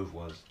way Hove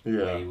was.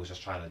 Yeah. Where he was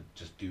just trying to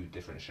just do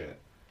different shit.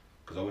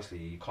 Because obviously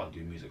you can't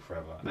do music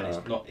forever,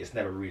 and it's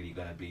never really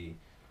gonna be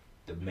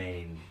the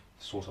main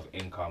source of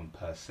income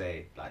per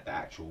se, like the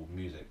actual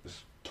music, just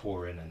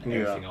touring and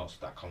everything else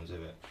that comes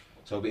with it.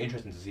 So it'll be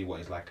interesting to see what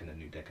he's like in the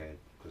new decade.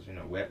 Because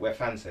we're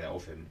fans here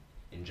of him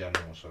in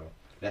general. So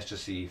let's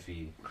just see if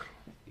he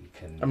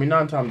can. I mean,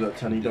 9 times out of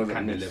 10 he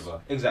doesn't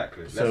deliver.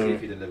 Exactly. Let's see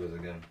if he delivers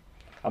again.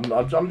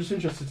 I'm just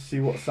interested to see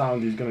what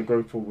sound he's going to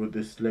go for with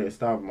this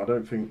latest album. I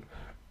don't think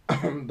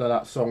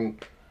that song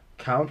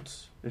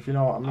counts, if you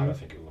know what I mean. I don't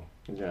think it will.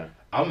 Yeah.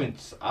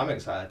 I'm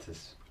excited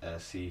to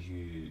see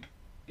who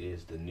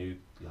is the new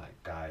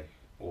guy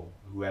or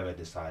whoever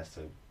decides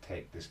to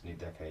take this new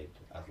decade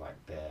as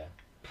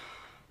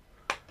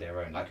their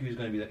own. Like who's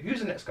going to be who's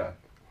the next guy?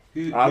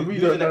 Who's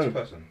the next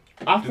person?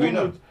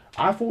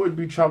 I thought it'd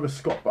be Travis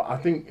Scott, but I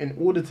think in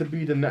order to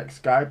be the next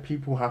guy,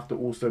 people have to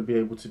also be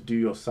able to do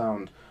your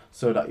sound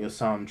so that your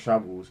sound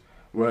travels.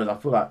 Whereas I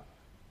feel like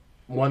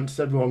once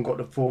everyone got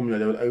the formula,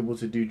 they were able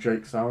to do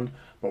Drake's sound.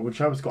 But with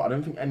Travis Scott, I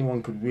don't think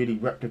anyone could really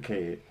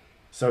replicate it.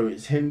 So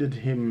it's hindered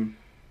him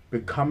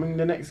becoming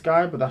the next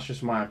guy, but that's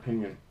just my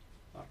opinion.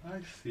 I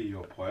see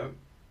your point.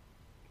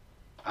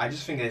 I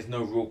just think there's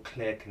no real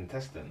clear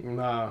contestant.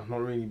 Nah,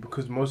 not really,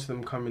 because most of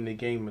them come in the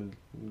game and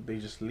they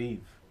just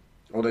leave.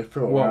 Or they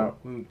fill out.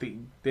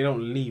 They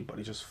don't leave, but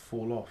they just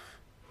fall off.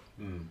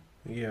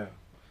 Yeah.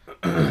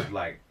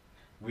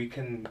 We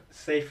can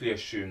safely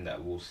assume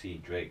that we'll see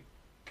Drake,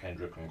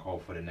 Kendrick and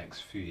Cole for the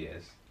next few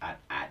years at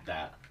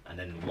that, and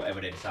then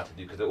whatever they decide to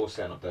do, because they're all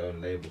setting up their own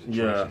labels and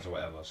or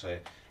whatever. So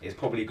it's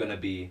probably going to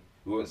be,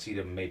 we won't see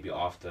them maybe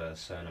after a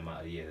certain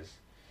amount of years.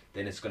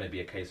 Then it's going to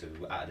be a case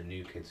of out of the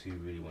new kids who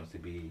really wants to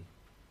be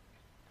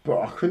but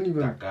I couldn't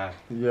even that guy.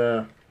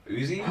 Yeah.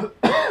 Uzi?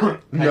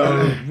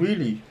 No,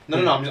 really. No.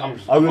 I'm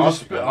just I was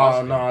asking, just. I'm Oh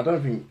asking. no, I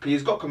don't think.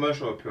 He's got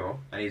commercial appeal,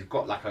 and he's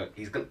got like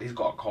he's got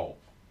a cult.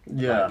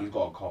 Yeah, Like, he's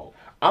got a cult.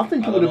 I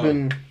think I it would have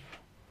don't been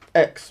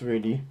X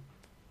really,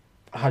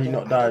 had he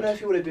not I don't know died. if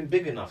he would have been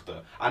big enough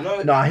though. I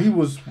know. Nah, he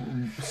was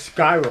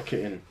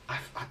skyrocketing. I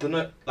don't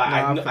know. Like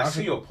Nah, I I see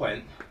think- your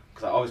point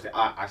because obviously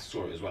I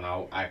saw it as when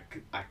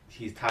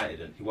he's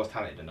talented and he was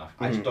talented enough.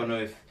 I just don't know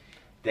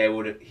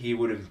if he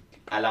would have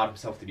allowed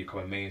himself to become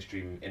a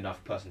mainstream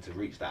enough person to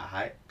reach that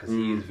height because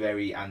he is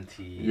very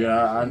anti.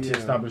 Yeah,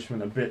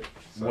 anti-establishment a bit.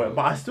 So-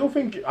 But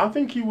I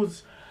think he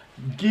was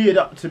geared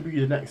up to be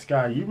the next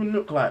guy. You even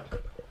look like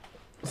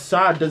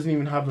Sad doesn't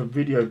even have a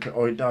video,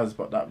 or it does,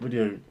 but that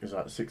video is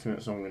like 6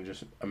 minutes long and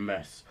just a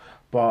mess.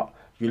 But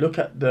you look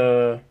at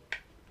the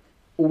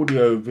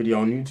audio video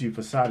on YouTube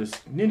for Sad,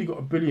 it's nearly got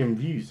 1 billion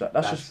views.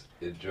 That's just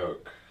a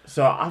joke.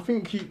 so. I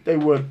think they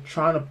were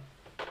trying to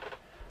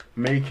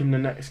make him the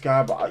next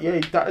guy. But yeah,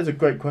 that is a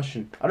great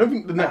question. I don't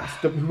think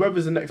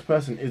whoever's the next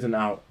person isn't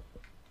out.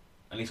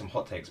 I need some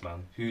hot takes,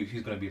 man.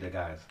 Who's gonna be the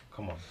guys?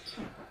 Come on,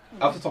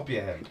 off the top of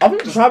your head. I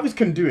think Travis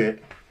can do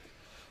it.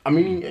 I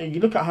mean,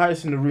 you look at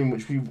Highest in the Room,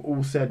 which we've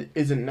all said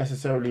isn't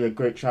necessarily a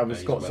great Travis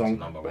No, Scott he's song.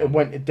 went to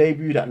But it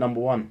debuted at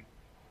 #1.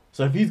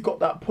 So if he's got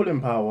that pulling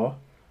power,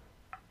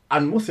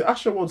 and what's it?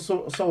 Asher World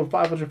sold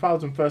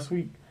 500,000 first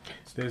week.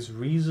 There's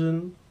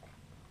Reason,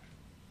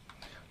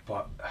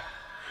 But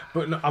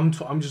but no, I'm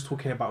just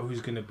talking about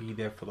who's gonna be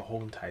there for the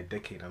whole entire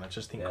decade, and I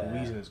just think Yeah.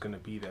 Reason is gonna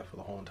be there for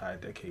the whole entire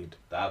decade.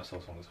 the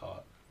Absol song is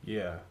hard.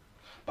 Yeah.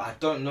 But I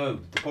don't know.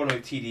 The problem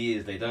with TDE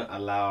is they don't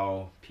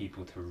allow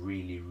people to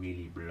really,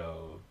 really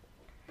blow,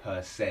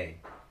 per se,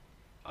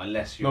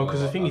 unless you. No,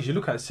 because the thing is, you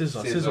look at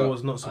SZA. SZA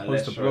was not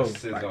supposed to blow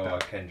SZA like or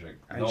that. Kendrick.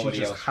 And she Nobody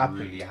just else happened.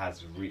 really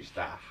has reached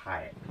that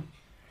height.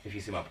 If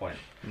you see my point,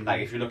 Mm-hmm.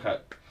 like if you look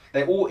at,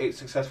 they're all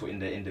successful in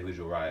their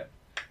individual right,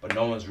 but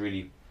no one's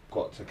really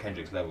got to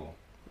Kendrick's level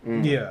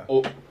Yeah.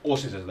 or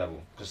SZA's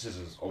level because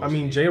SZA's. I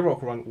mean, J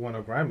Rock won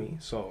a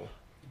Grammy, so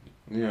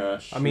Yeah.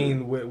 I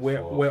mean we're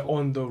For-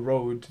 on the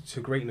road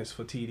to greatness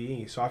for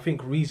TDE. So I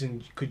think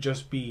Reason could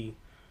just be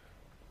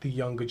the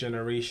younger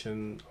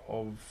generation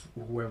of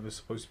whoever's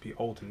supposed to be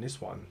old in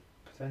this one,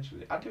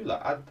 potentially, I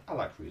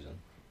like Reason.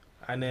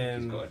 and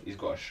then He's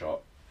got a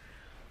shot.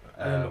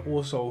 and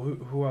also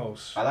who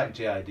else? I like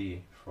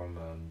JID from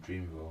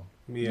Dreamville.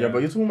 Yeah, but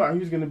you're talking about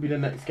who's going to be the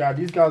next guy.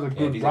 These guys are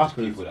good these are just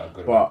rappers, people that are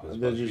good but rappers,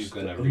 they're who's just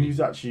gonna who's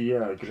really actually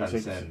going to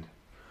transcend.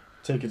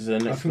 take it to the I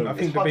next think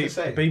level. the, hard to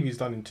say. the baby's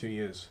done in 2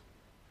 years.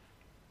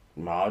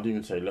 No, I'd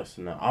even say less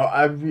than that.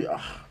 Do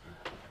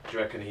you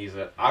reckon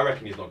I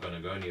reckon he's not going to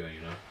go anywhere,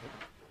 you know?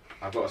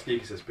 I've got a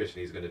sneaky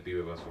suspicion he's going to be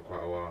with us for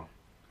quite a while.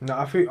 No,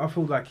 I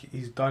feel like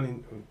he's done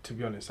in. To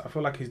be honest, I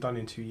feel like he's done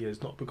in 2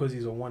 years. Not because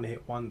he's a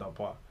one-hit wonder,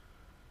 but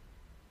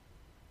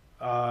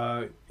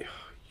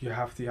you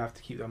have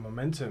to keep that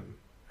momentum.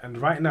 And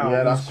right now,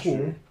 Yeah, it's that's cool.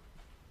 true.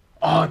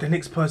 Oh, the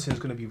next person is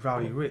gonna be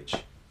Rowdy Rich. Do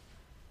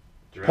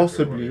you reckon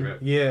Possibly. Roddy Ricch?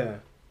 Yeah,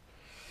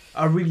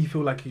 I really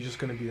feel like he's just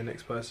gonna be the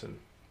next person,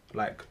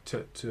 like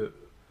to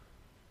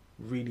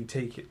really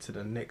take it to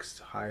the next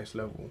highest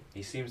level.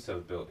 He seems to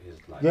have built his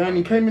life. Yeah, and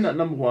he came in at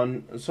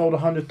 #1 and sold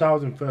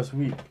 100,000 first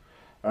week,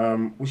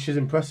 which is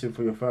impressive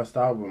for your first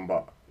album.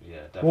 But Yeah,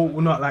 definitely.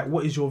 Well, not like,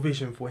 what is your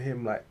vision for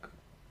him? Like,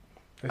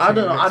 let's I say don't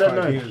the know. I next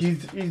don't 5 know.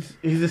 years.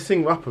 He's a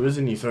sing rapper,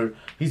 isn't he? So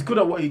he's good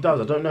at what he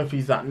does. I don't know if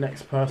he's that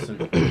next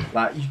person.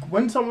 Like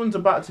when someone's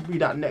about to be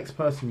that next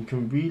person, you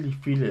can really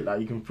feel it.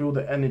 Like you can feel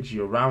the energy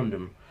around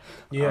him.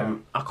 Yeah.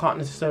 I can't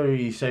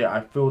necessarily say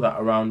I feel that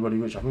around Roddy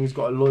Ricch. I think he's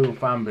got a loyal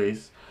fan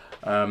base.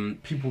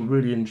 People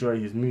really enjoy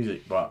his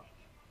music, but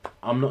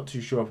I'm not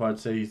too sure if I'd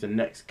say he's the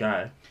next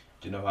guy.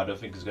 Do you know who I don't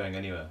think is going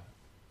anywhere?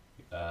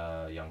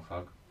 Young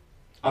Thug.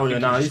 Oh, yeah,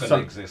 think nah, he's he's gonna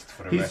some- exist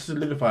for the He's rest.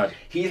 solidified.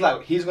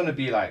 He's gonna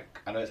be like,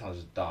 I know it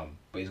sounds dumb,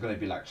 but he's gonna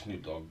be like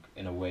Snoop Dogg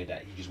in a way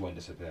that he just won't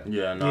disappear.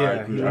 Yeah, no, I Yeah,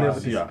 agree. he'll I never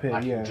see that. disappear.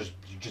 Like Yeah.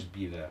 you just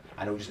be there,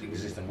 and he'll just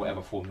exist in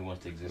whatever form he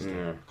wants to exist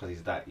Yeah. in, because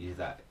he's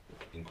that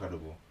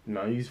incredible.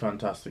 No, he's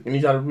fantastic, and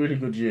he's had a really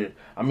good year.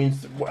 I mean,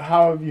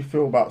 how have you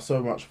feel about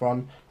So Much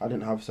Fun? I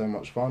didn't have so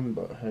much fun,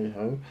 but hey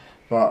ho.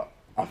 But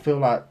I feel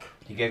like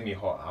He gave me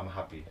hot. I'm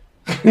happy.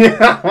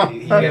 yeah, He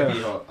gave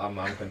me hot. I'm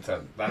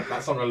content.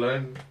 That song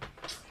alone.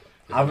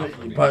 is enough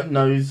for me. but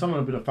no, he's someone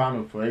I've been a fan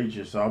of for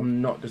ages, so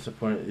I'm not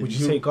disappointed. Would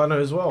you say Gunna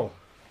as well?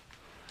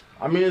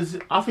 I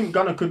mean, I think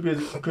Gunna could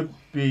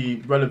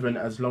be relevant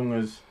as long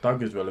as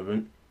Doug is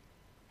relevant.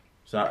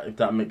 So if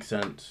that makes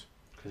sense.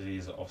 Because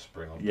he's the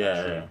offspring of Yeah,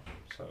 that tree. yeah.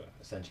 So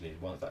essentially,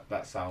 once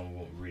that sound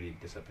won't really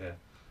disappear.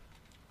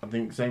 I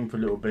think same for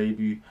Little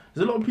Baby.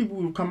 There's a lot of people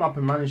who come up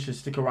and manage to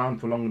stick around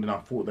for longer than I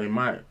thought they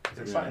might. It's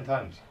exciting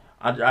times.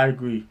 I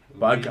agree, It'll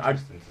but be I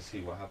interesting to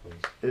see what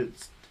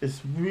happens.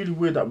 it's really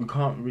weird that we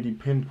can't really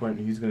pinpoint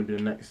who's going to be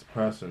the next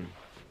person.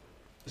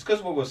 It's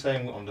because what we were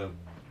saying on the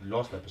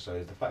last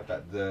episode is the fact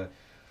that the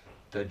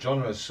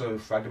genre is so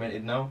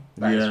fragmented now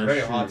that it's Yeah, very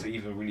true. hard to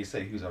even really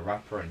say who's a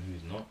rapper and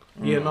who's not.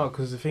 Yeah, no,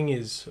 because the thing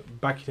is,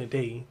 back in the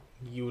day,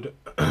 you would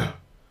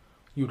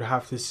you'd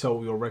have to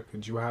sell your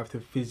records. You would have to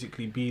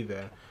physically be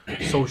there.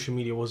 Social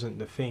media wasn't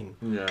the thing.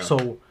 Yeah.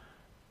 So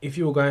if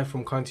you were going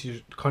from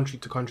country to country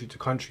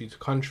to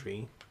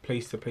country,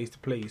 place to place to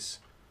place,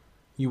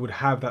 you would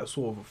have that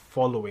sort of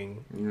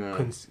following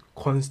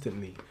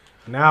constantly.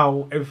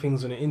 Now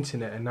everything's on the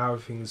internet, and now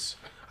everything's,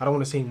 I don't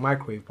want to say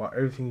microwave, but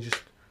everything's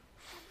just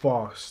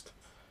fast.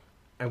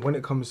 And when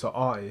it comes to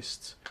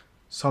artists,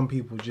 some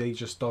people, they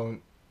just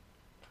don't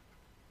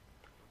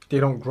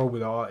grow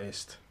with the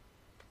artist.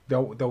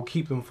 They'll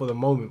keep them for the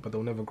moment, but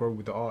they'll never grow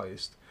with the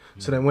artist.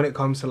 So then when it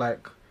comes to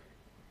like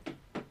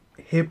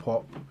hip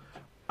hop,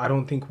 I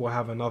don't think we'll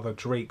have another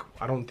Drake.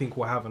 I don't think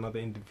we'll have another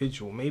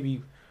individual.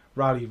 Maybe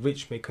Roddy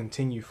Ricch may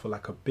continue for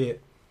like a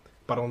bit,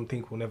 but I don't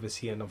think we'll never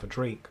see another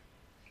Drake.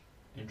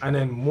 And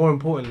then more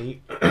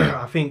importantly,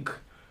 I think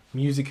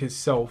music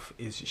itself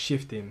is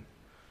shifting.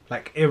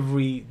 Like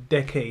every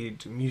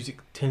decade, music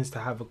tends to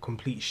have a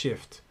complete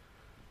shift.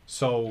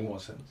 So In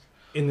what sense?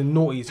 in the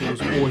noughties, it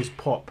was always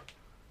pop.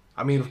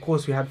 I mean, of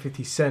course, we had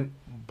 50 Cent,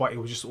 but it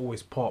was just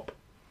always pop.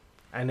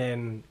 And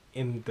then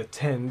in the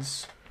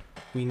 10s,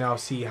 we now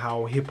see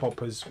how hip-hop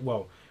has...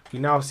 Well, we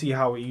now see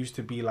how it used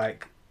to be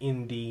like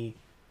indie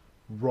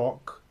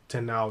rock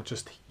to now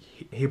just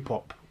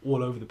hip-hop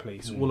all over the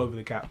place, all over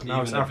the gap.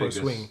 Now it's Afro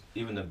swing.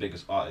 Even the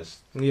biggest artists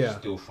Yeah.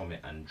 steal from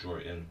it and draw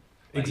it in.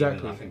 Like Exactly.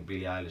 Even, I think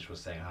Billie Eilish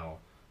was saying how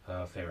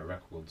her favourite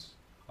records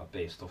are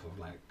based off of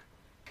like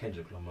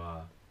Kendrick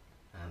Lamar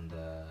and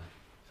I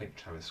think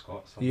Travis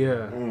Scott. Yeah.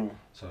 Like that.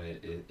 So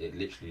it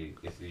literally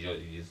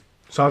is.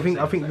 So I think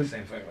the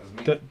same thing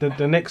as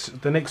me.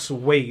 the next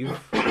wave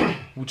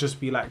will just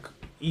be like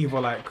either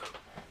like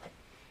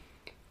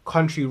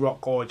country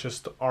rock or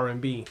just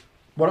R&B.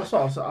 Well, that's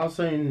what I was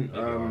saying. Maybe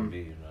R&B,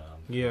 you know,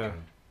 I'm yeah.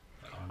 thinking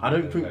I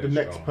don't they're think the very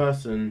next strong.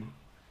 person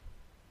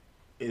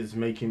is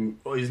making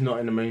or is not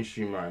in the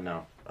mainstream right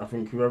now. I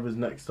think whoever's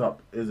next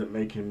up isn't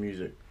making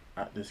music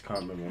at this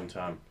current moment in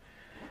time.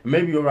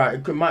 Maybe you're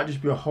right. Might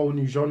just be a whole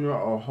new genre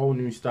or a whole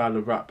new style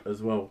of rap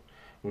as well,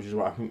 which is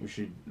what I think we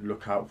should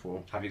look out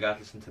for. Have you guys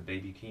listened to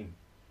Baby Keem?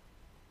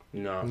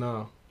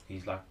 No.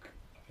 He's like,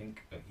 I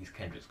think he's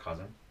Kendrick's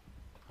cousin.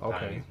 Okay.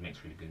 Apparently he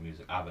makes really good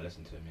music. I haven't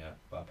listened to him yet,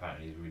 but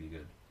apparently he's really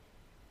good.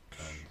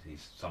 And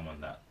he's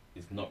someone that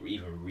is not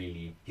even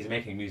really... He's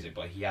making music,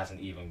 but he hasn't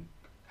even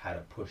had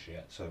a push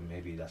yet. So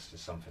maybe that's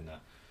just something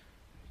that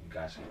you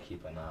guys should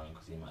keep an eye on,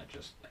 because he might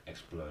just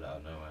explode out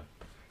of nowhere.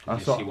 You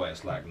see what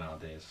it's like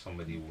nowadays.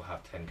 Somebody will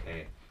have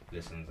 10k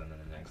listens, and then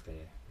the next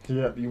day...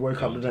 Yeah, you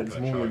wake up the next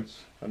morning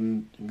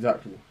and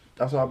exactly.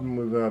 That's what happened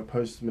with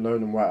Post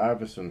Malone and White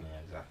Iverson. Yeah,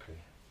 exactly.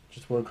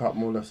 Just woke up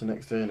more or less the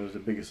next day and it was the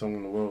biggest song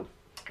in the world.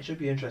 It should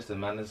be interesting,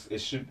 man. It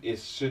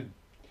should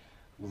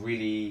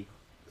really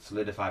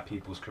solidify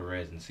people's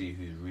careers and see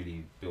who's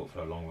really built for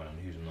the long run and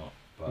who's not.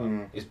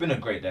 But it's been a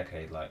great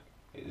decade. Like,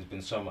 there's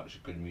been so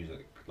much good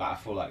music. Like, I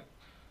feel like,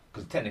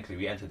 because technically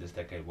we entered this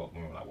decade when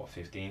we were like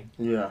 15,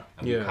 Yeah.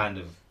 and we kind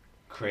of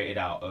created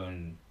our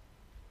own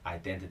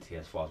identity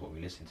as far as what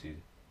we listen to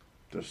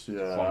Just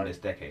from this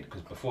decade.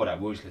 Because before that,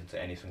 we always listened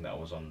to anything that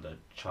was on the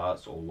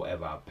charts or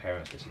whatever our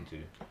parents listened to.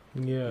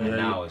 Yeah. And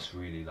now it's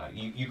really like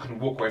you can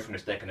walk away from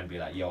this decade and be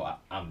like, yo,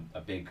 I'm a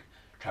big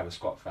Travis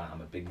Scott fan,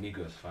 I'm a big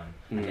Migos fan,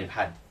 and they've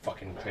had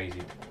fucking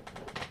crazy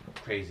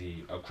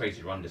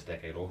run this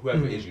decade, or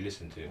whoever it is you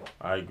listen to.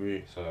 I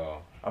agree.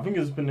 So I think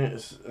it's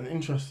an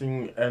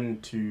interesting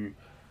end to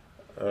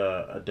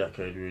a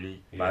decade,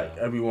 really. Like,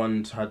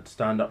 everyone's had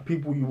stand-up...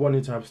 People you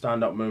wanted to have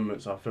stand-up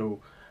moments, I feel,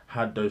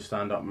 had those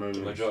stand-up moments.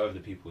 the majority of the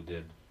people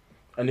did.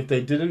 And if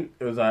they didn't,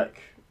 it was like...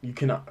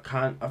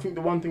 I think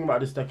the one thing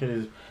about this decade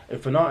is,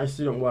 if an artist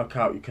didn't work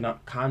out, you can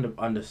kind of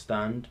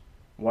understand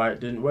why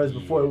it didn't. Whereas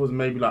before it was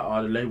maybe like,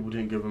 the label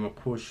didn't give them a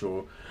push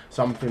or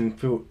something,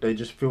 they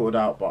just filtered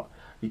out, but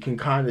you can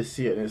kind of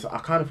see it. And I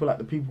kind of feel like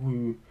the people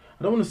who,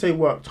 I don't want to say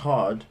worked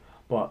hard,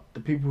 but the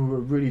people who were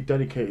really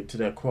dedicated to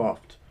their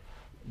craft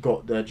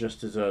got their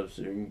just deserves.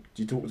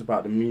 You talked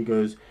about the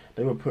Migos,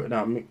 they were putting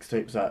out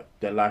mixtapes that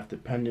their life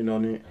depended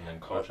on it. And then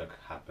culture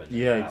happened.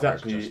 Yeah, that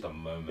exactly. Was just a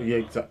moment. Yeah,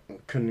 exactly.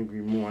 Couldn't agree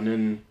more. And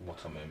then...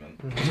 What a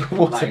moment.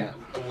 What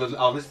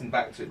I was listening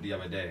back to it the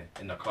other day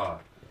in the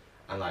car,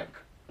 and like,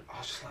 I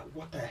was just like,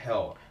 what the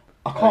hell?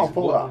 I can't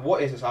fault that.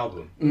 What is this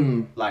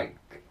album? Like,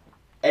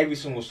 every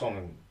single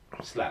song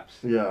slaps.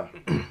 Yeah.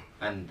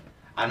 And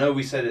I know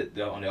we said it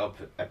on the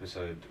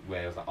episode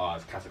where it was like,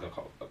 it's classic,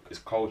 it's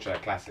culture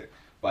classic,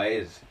 but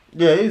it is.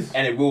 Yeah, it is.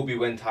 And it will be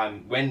when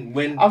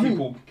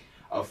people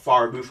are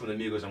far removed from the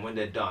Migos, and when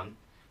they're done,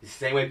 it's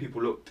the same way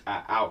people looked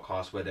at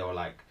Outkast, where they were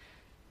like,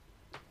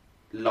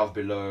 Love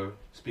Below,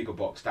 Speaker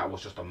Box, that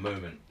was just a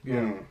moment.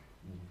 Yeah.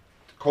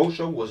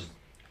 Culture was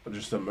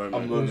just a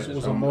moment. It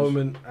was a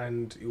moment,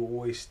 and it will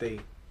always stay.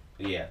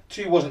 Yeah.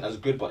 2 wasn't as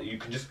good, but you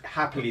can just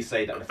happily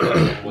say that the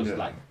first one was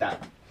like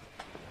that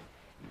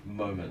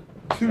moment.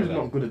 2 is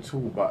not good at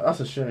all, but that's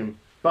a shame.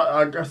 But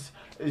I guess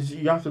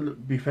you have to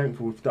be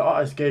thankful. If the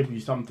artist gave you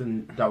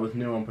something that was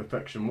near on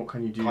perfection, what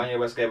can you do? Kanye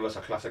West gave us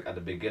a classic at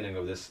the beginning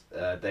of this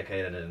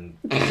decade, and then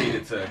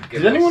proceeded to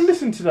give Did anyone us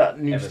listen to that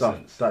new ever stuff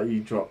since. that you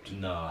dropped?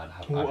 No,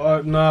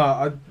 I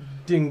Nah, I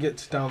didn't get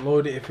to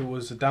download it. If it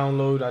was a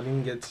download, I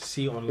didn't get to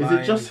see it online. Is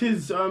it just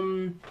his?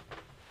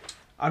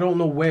 I don't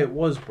know where it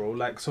was, bro.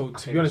 Like, so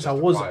to be honest, I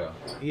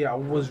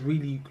was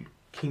really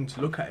keen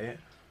to look at it,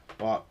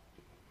 but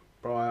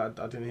bro, I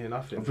didn't hear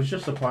nothing. If it's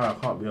just a choir, I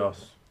can't be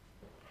asked.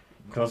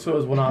 Because I saw it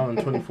was 1 hour and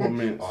 24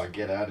 minutes. Oh,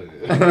 get out of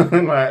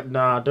it. Like,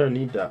 nah, I don't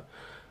need that.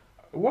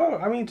 Well,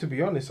 I mean, to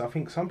be honest, I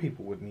think some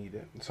people would need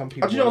it. Some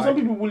people. Actually, some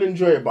people will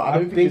enjoy it, but I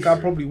don't think I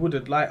probably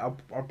would like.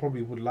 I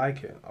probably would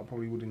like it. I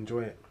probably would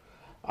enjoy it.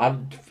 I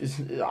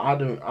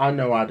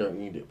know I don't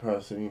need it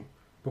personally.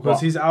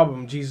 Because his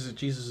album,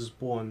 Jesus is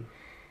Born.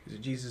 Is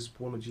it Jesus is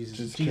Born or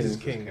Jesus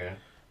King? Okay.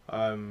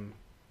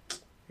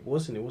 It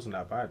wasn't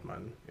that bad,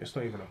 man. It's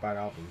not even a bad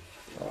album.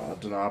 I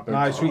don't know.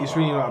 Nah, it's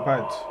really not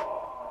bad.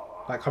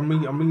 Like, I'm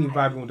really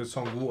vibing with the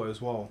song Water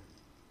as well.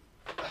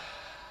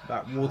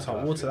 That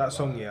Water, that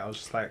song, yeah, I was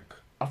just like,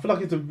 I feel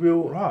like it's a real.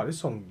 Wow, this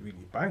song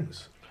really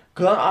bangs.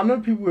 Because I know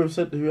people who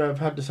have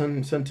had the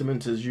same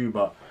sentiments as you,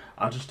 but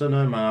I just don't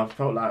know, man. I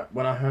felt like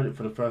when I heard it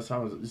for the first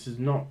time, I was like, this is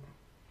not.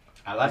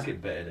 I like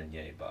it better than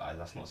Ye, but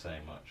that's not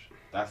saying much.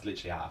 That's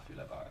literally how I feel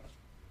about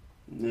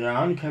it. Yeah,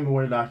 I only came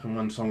away liking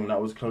one song, and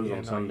that was Close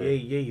on Sunday.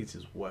 Ye is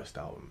his worst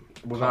album.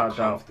 Without a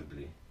doubt.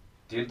 Comfortably.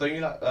 Don't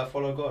you like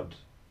Follow God?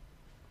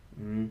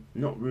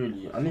 Not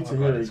really. I need to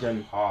hear it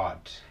again. Hard.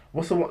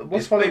 What's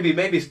maybe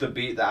it's the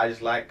beat that I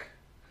just like,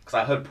 because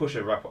I heard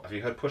Pusha rap. Have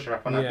you heard Pusha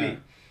rap on that beat?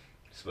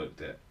 Smoked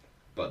it.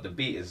 But the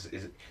beat is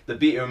the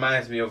beat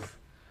reminds me of.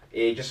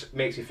 It just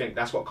makes you think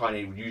that's what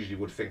Kanye usually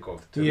would think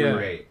of to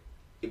create.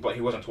 But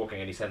he wasn't talking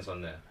any sense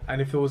on there.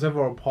 And if it was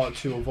ever a part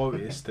 2 of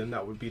Otis, then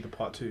that would be the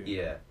part 2.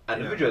 Yeah,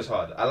 and the video is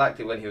hard. I liked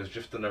it when he was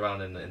drifting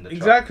around in the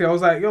exactly. truck. I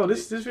was like, yo,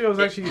 this video is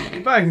actually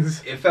it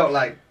bangs. It felt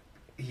like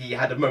he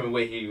had a moment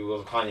where he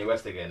was Kanye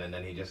West again, and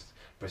then he just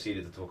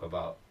proceeded to talk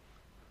about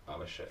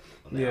other shit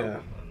on the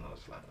album, and I was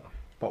like, oh.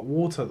 But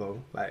Water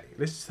though, like,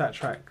 listen to that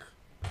track.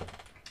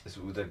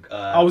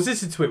 I was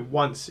listening to it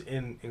once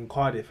in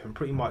Cardiff, and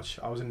pretty much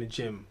I was in the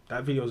gym.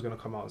 That video was gonna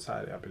come out on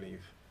Saturday, I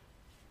believe.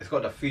 It's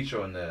got the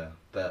feature on there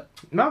that.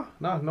 No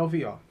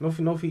feature,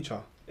 no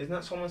feature. Isn't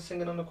that someone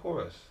singing on the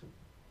chorus?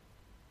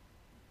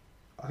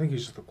 I think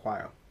it's just the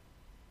choir.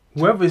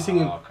 Whoever is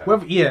singing,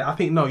 I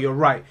think no, you're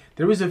right.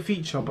 There is a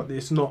feature, but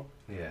it's not.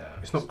 Yeah,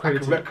 it's not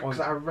credited. Because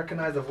I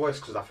recognize the voice,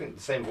 because I think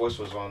the same voice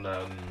was on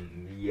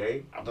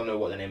Ye. I don't know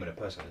what the name of the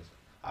person is.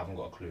 I haven't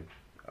got a clue.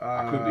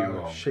 I could be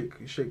wrong.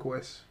 Sheik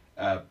West.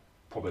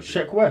 Probably.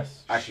 Sheik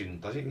West. Actually,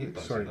 does he?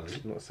 Sorry, does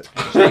he? not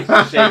Sheik.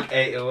 Sheik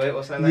 808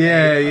 or something.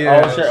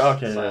 Yeah. Oh, Sheik.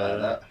 Okay.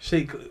 Like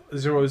Sheik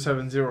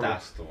 070.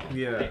 That's the one.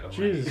 Yeah.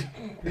 Jeez,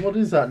 what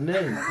is that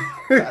name?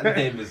 That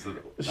name is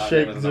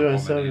Sheik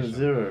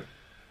 070.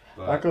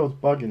 That girl's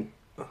bugging.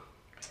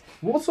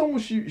 What song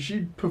was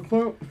she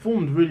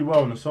performed really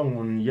well in a song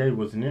on Ye,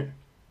 wasn't it?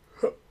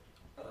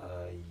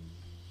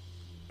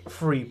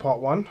 3 part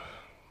 1.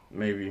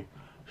 Maybe.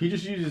 He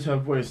just uses her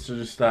voice to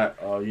just like,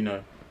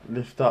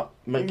 lift up,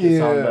 make it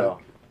sound better.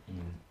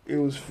 It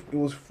was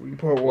 3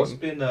 part 1.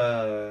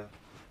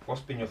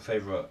 What's been your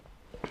favourite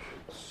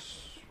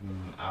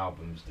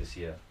albums this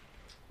year?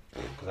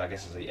 Because I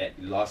guess it's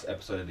the last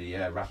episode of the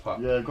year, wrap up.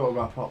 Yeah, gotta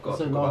wrap up.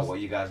 Gotta talk about what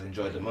you guys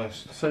enjoyed the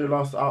most. Say your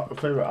last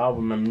favourite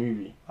album and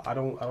movie. I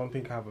don't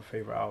think I have a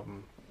favourite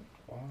album.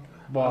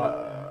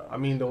 But I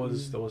mean there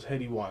was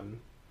Heady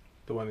One,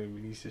 the one he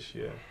released this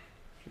year.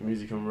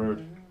 Music and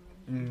Road.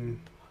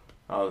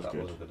 That was good.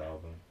 That was a good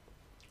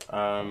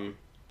album.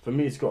 For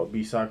me it's gotta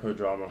be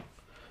Psychodrama.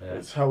 Yeah.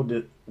 It's held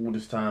it all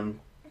this time.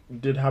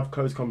 Did have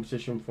close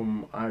competition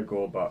from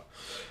Igor, but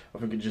I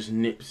think it just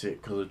nips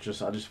it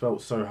because I just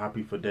felt so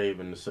happy for Dave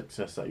and the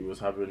success that he was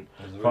having.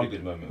 It was a really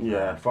good moment.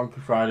 Yeah,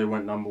 Funky Friday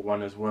went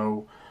 #1 as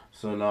well.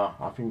 So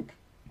I think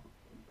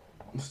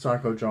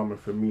Psychodrama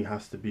for me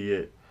has to be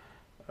it.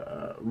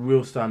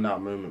 Real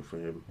standout moment for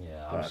him.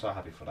 Yeah, I'm so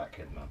happy for that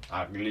kid, man.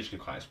 I literally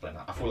can't explain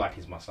that. I feel like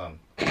he's my son.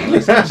 I know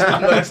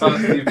it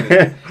sounds stupid.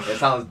 It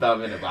sounds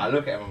dumb, innit? But I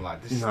look at him, I'm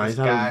like, this he's guy.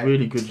 had a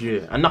really good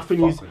year, and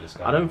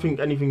I don't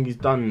think anything he's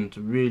done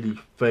really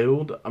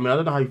failed. I mean, I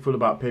don't know how you feel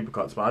about Paper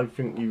Cuts, but I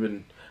think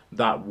even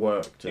that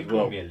worked as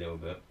well. It me a little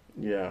bit.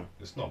 Yeah,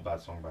 it's not a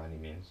bad song by any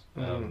means.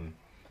 And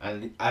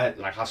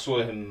I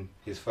saw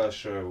his first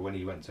show when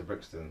he went to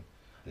Brixton.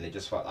 And it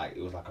just felt like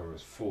it was like a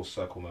full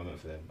circle moment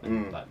for him.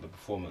 And like the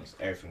performance,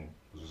 everything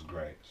was just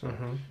great. So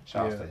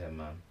shout out to him,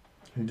 man.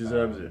 He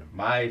deserves it.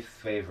 My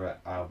favourite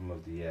album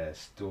of the year is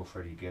still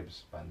Freddie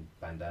Gibbs,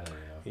 Bandana.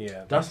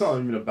 Yeah, that's not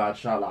even a bad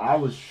shout. Like, I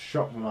was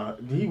shocked when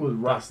he was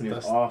rapping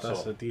his arse off.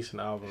 That's a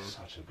decent album.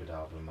 Such a good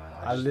album, man.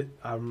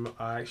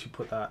 I actually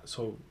put that.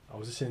 So I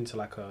was listening to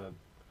like a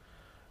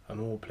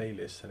normal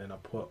playlist, and then I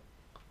put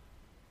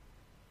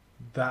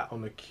that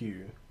on the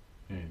queue.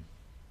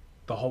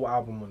 The whole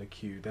album on the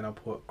queue. Then I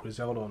put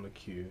Griselda on the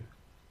queue.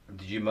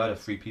 Did you murder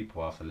 3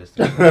 people after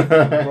listening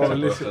to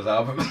both those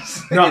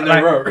albums? No, in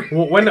like, a row?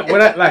 when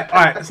I like,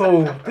 alright.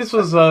 So this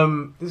was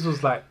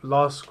like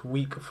last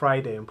week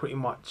Friday, and pretty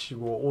much we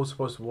were all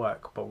supposed to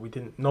work, but we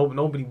didn't.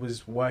 Nobody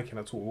was working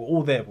at all. We were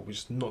all there, but we're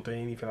just not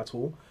doing anything at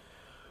all.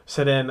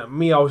 So then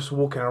me, I was just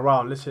walking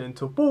around listening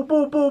to boo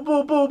boo boo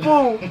boo boo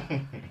boo.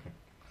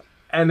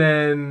 And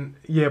then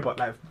but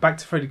like back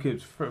to Freddie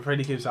Gibbs.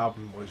 Freddie Gibbs'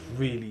 album was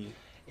really.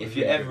 If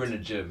you're ever in the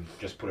gym,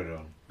 just put it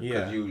on.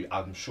 Yeah. Because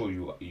I'm sure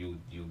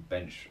you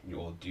bench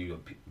or do your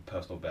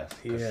personal best.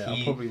 Yeah,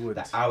 I probably would.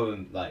 The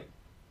album, like,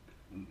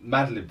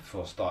 Madlib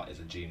for a start is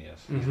a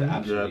genius. He's an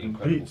absolutely the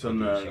incredible beats on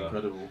there producer. are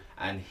incredible.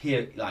 And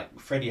here, like,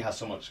 Freddie has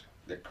so much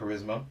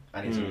charisma,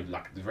 and he's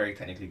like a very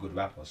technically good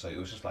rapper. So it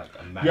was just like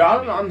a man. Yeah,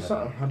 I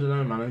don't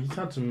know, man. He's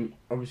had some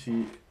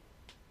obviously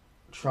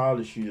trial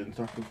issues and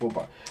stuff before,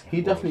 but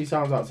he definitely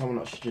sounds like someone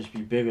that should just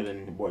be bigger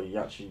than what he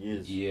actually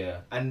is.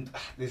 Yeah, and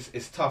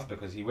it's tough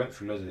because he went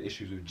through loads of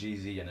issues with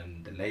Jeezy and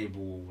then the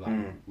label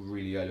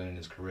really early on in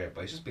his career,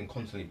 but he's just been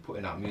constantly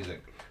putting out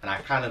music, and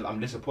I'm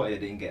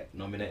disappointed he didn't get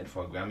nominated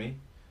for a Grammy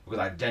because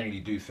I genuinely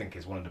do think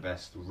it's one of the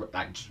best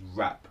like just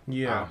rap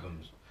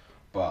albums,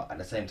 but at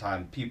the same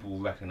time people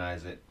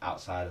recognize it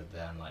outside of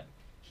there, and like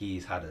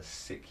he's had a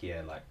sick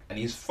year, like, and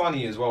he's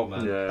funny as well,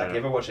 man. Yeah. Like, you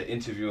ever watch an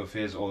interview of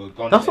his or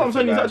gone? That's to what I'm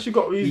saying. He's Instagram, actually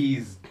got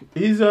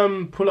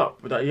his pull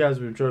up that he has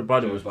with Joe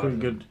Budden was pretty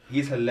good.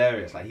 He's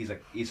hilarious. Like he's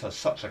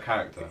such a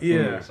character.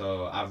 Yeah.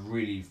 So I've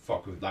really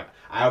fucked with, like,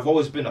 I've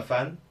always been a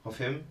fan of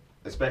him,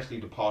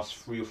 especially the past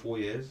 3 or 4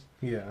 years.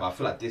 Yeah. But I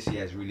feel like this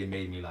year has really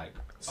made me like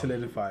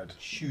solidified.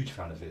 Huge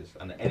fan of his,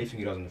 and anything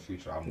he does in the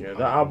future, I'm that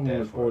album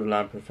was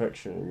borderline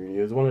perfection. Really,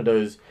 it was one of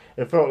those.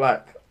 It felt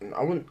like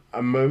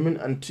a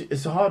moment, and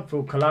it's hard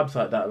for collabs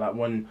like that. Like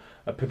when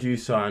a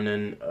producer and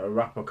then a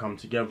rapper come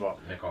together,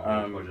 make a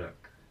whole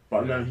project.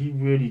 But no, he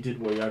really did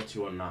what he had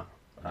to on that.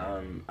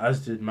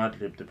 As did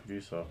Madlib, the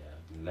producer.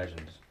 Yeah,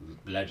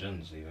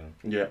 legends even.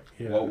 Yeah.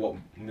 What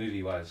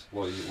movie wise?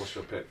 What's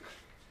your pick?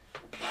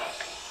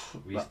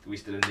 We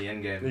still in the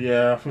end game?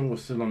 Yeah, I think we're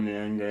still on the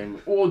end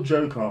game. Or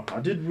Joker. I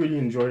did really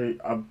enjoy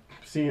it. I've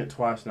seen it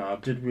twice now. I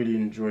did really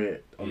enjoy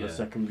it on the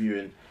second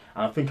viewing.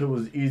 And I think it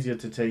was easier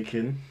to take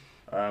in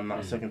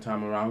that second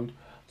time around.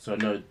 So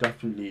no,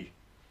 definitely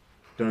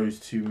those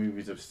two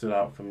movies have stood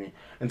out for me.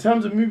 In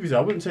terms of movies, I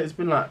wouldn't say it's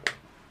been like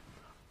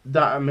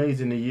that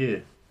amazing a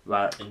year.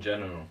 Like in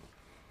general.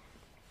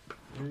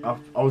 I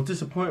was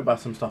disappointed by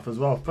some stuff as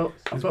well. I felt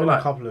been like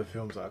a couple of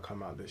films that have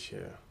come out this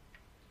year.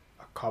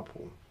 A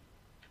couple.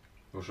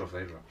 What's your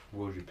favourite?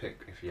 What would you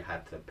pick if you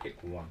had to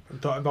pick one?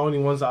 The only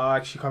ones that are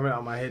actually coming out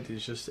of my head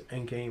is just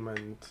Endgame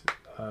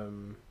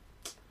and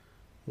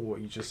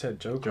what you just said,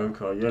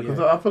 Joker. Yeah, because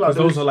I feel like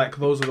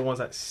those are the ones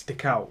that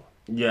stick out.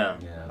 Yeah.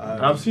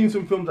 And I've seen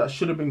some films that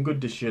should have been good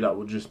this year that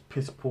were just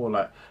piss poor.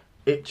 Like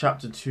It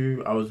Chapter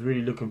 2, I was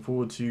really looking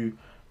forward to,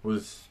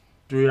 was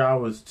 3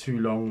 hours too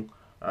long.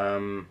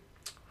 Was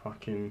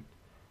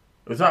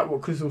that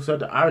what Crystal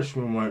said? The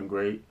Irishman weren't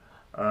great.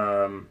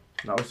 That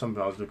was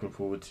something I was looking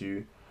forward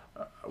to.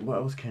 What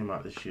else came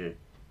out this year?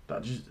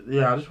 I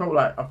feel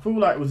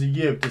like it was a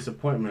year of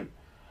disappointment.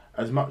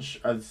 As much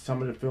as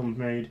some of the films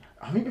made,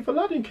 I think if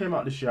Aladdin came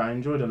out this year, I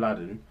enjoyed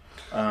Aladdin.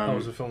 That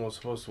was the film I was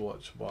supposed to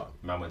watch, but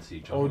man went to see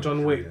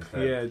John Wick.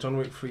 Yeah, John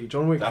Wick 3.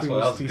 John Wick 3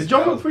 was Did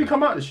John Wick 3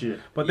 come out this year?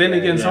 But then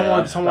again,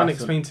 someone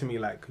explained to me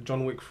like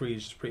John Wick 3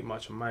 is just pretty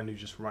much a man who's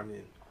just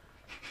running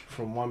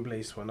from one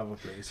place to another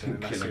place, and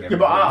then that's it. Yeah,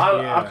 but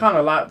I kind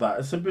of like that.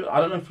 It's a bit. I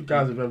don't know if you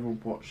guys have ever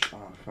watched.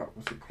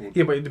 What's it called?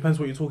 Yeah, but it depends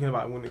what you're talking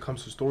about when it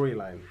comes to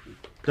storyline.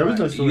 There is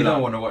no storyline. You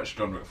don't want to watch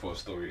John Wick for a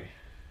story.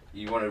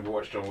 You want to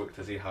watch John Wick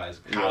to see how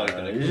he's how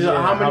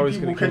many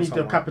people can he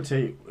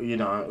decapitate? You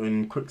know,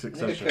 in quick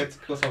succession. Yeah,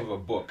 kill some of a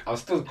book. I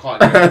still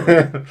can't get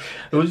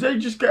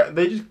it.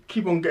 They just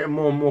keep on getting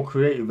more and more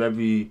creative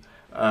every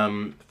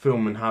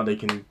film and how they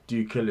can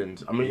do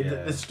killings. I mean,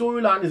 the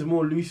storyline is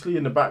more loosely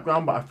in the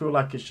background, but I feel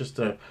like it's just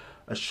a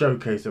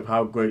showcase of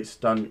how great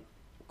stunt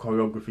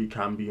choreography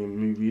can be in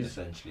movies.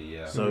 Essentially,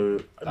 yeah. So,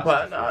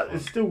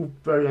 it's still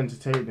very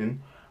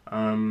entertaining.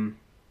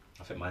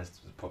 I think mine's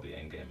probably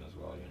Endgame as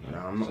well. You know?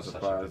 No, I'm not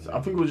surprised. I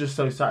think it was just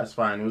so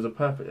satisfying. It was a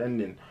perfect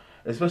ending.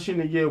 Especially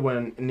in a year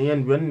when, in the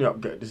end, we ended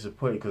up getting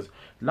disappointed because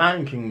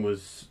Lion King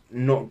was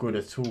not good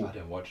at all. I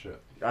didn't watch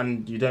it.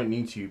 And you don't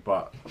need to,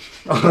 but...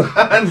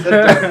 I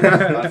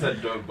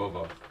said don't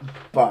bother.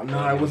 But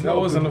no, it was that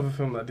was another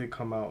film that did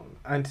come out.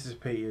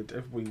 Anticipated,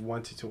 everybody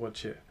wanted to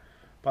watch it.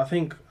 But I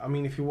think,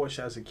 if you watch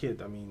it as a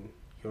kid, you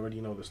already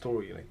know the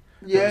story. Like,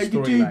 yeah,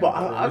 you do, but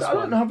I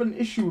don't have an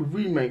issue with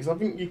remakes. I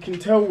think you can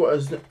tell what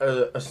is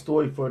a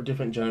story for a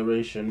different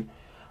generation.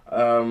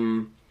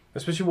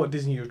 Especially what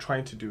Disney are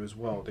trying to do as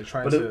well. They're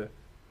trying to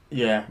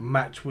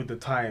match with the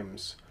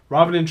times.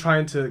 Rather than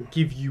trying to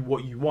give you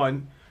what you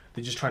want,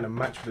 they're just trying to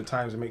match with the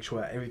times and make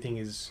sure that everything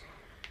is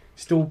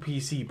still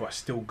PC but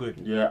still good.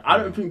 Yeah, I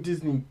don't think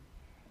Disney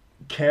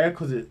care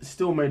because it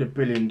still made $1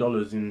 billion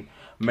and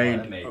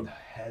made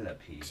hella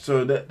peace.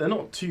 So they're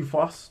not too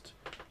fussed.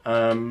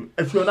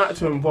 If you're an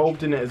actor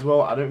involved in it as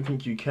well, I don't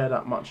think you care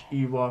that much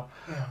either.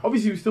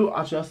 Obviously,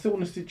 I still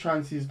want to try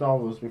and see Star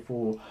Wars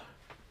before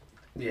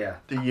the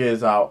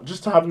year's out,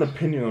 just to have an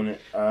opinion on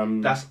it.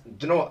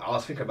 Do you know what? I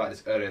was thinking about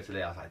this earlier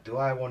today. I was like, do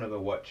I want to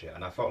go watch it?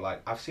 And I felt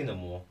like I've seen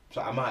them all,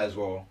 so I might as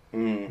well. Do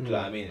you know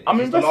what I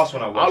mean? The last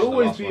one I watched. I'll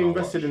always be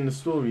invested in the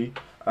story,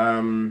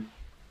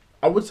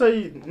 I would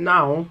say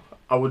now,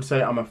 I would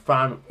say I'm a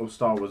fan of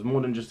Star Wars,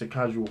 more than just a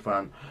casual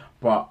fan.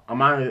 But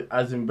am I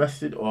as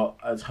invested or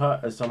as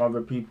hurt as some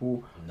other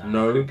people? Nah,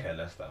 No. I couldn't care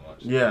less that much.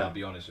 Yeah. I'll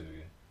be honest with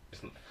you.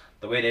 It's not,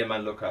 the way they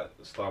man look at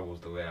Star Wars,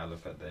 the way I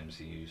look at the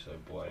MCU. So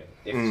boy,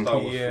 if Star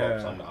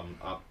Wars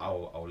flops,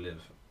 I'll live.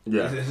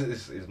 Yeah.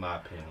 This is my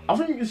opinion. I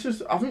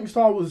think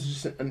Star Wars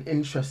is just an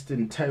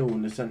interesting tale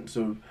in the sense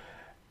of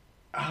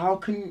how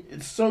can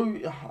it's so.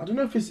 I don't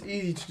know if it's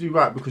easy to do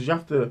right because you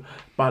have to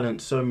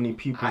balance so many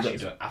people. I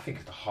think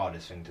it's the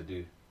hardest thing to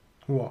do.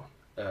 What?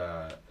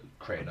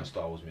 Creating a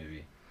Star Wars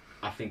movie.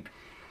 I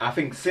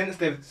think since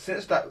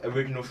that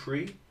original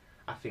 3,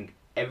 I think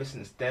ever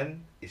since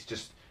then it's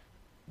just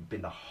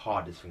been the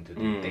hardest thing to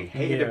do. They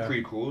hated the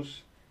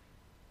prequels.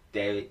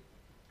 They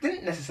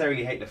didn't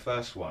necessarily hate the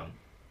first one,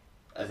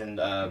 as in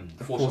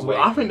Force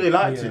Awakens. I think they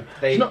liked it.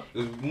 It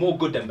was more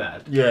good than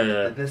bad.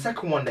 Yeah. The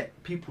second one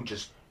that people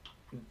just,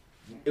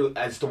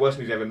 it's the worst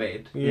movie ever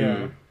made.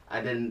 Yeah.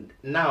 And then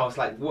now it's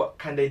like, what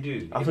can they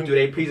do? Do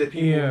they please the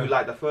people who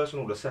like the first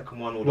one or the second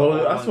one or the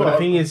other that's one? what the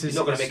thing is, you're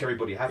not going to make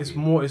everybody happy. It's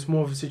more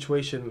of a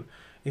situation.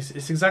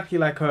 It's exactly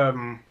like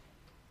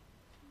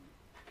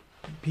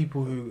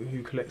people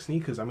who collect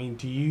sneakers. I mean,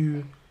 do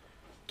you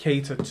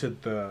cater to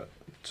the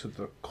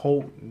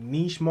cult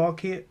niche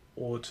market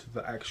or to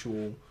the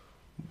actual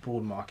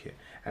broad market?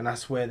 And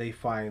that's where they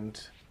find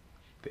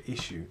the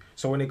issue.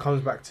 So when it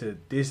comes back to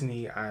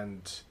Disney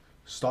and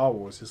Star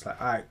Wars, it's like,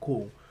 alright,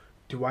 cool.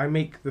 Do I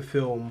make the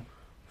film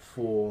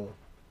for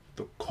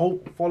the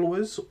cult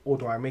followers or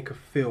do I make a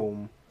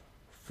film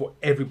for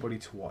everybody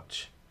to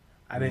watch?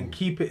 And then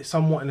keep it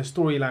somewhat in a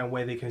storyline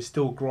where they can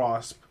still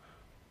grasp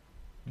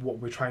what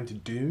we're trying to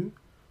do?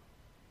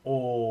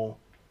 Or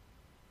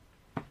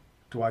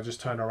do I just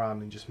turn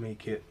around and just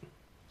make it?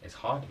 It's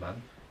hard,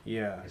 man.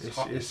 Yeah. It's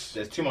hard.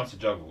 There's too much to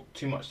juggle.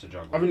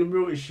 I mean, the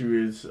real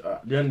issue is,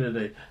 at the end of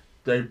the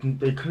day,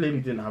 they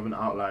clearly didn't have an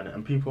outline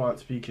and people aren't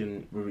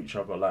speaking with each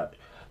other. Like,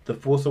 The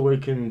Force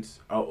Awakens,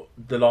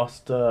 the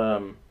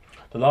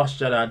Last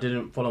Jedi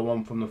didn't follow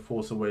on from The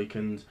Force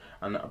Awakens,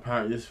 and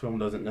apparently this film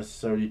doesn't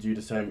necessarily do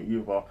the same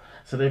either.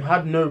 So they've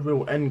had no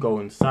real end goal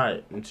in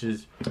sight, which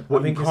is what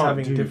I think you it's can't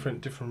having do.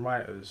 different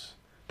writers.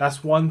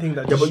 That's one thing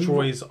that Yeah, but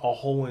destroys a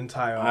whole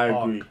entire I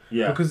arc. agree,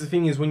 yeah. Because the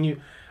thing is,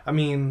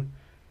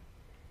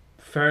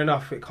 fair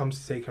enough, it comes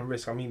to taking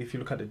risk. I mean, if you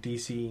look at the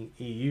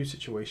DCEU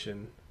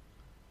situation,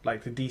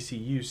 like the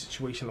DCU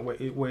situation,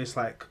 where it's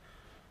like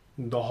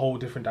the whole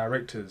different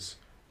directors.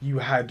 You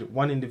had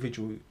one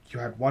individual, you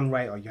had one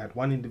writer, you had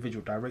one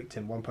individual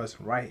directing, one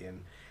person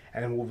writing,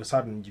 and then all of a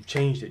sudden you've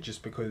changed it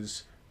just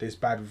because there's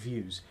bad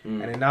reviews.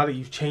 And then now that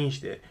you've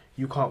changed it,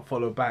 you can't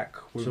follow back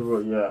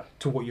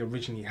to what you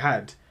originally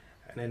had.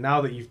 And then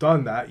now that you've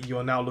done that,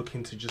 you're now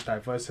looking to just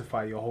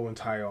diversify your whole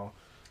entire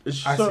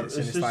It's assets.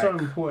 just so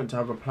important to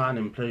have a plan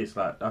in place.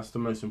 Like, that's the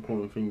most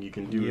important thing you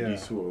can do with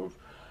these sort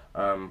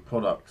of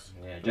products.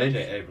 Yeah,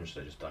 J.J. Abrams should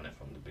have just done it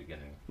from the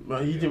beginning.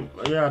 But he didn't.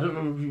 Yeah, I don't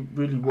know if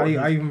he really.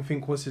 I even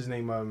think, what's his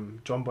name,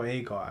 John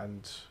Boyega,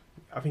 and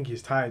I think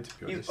he's tired, to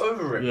be honest. He's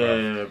over it,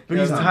 Yeah, But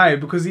he's tired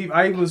because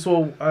I even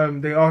saw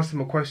they asked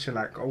him a question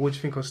like, "Oh, what do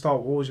you think of Star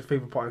Wars? What was your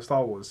favorite part of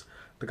Star Wars?"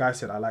 The guy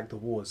said, "I like the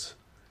wars."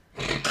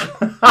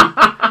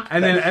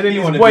 and then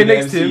his boy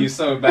next to him,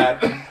 so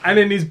bad. and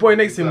then his boy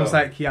next to him was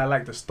like, "Yeah, I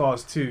like the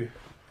stars too."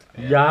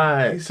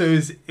 Yeah. So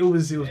it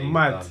was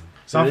mad. done.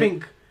 So I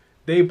think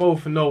they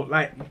both know,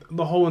 like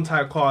the whole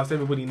entire cast,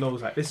 everybody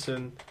knows. Like,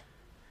 listen,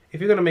 if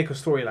you're gonna make a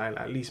storyline,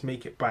 at least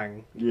make it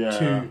bang. Yeah.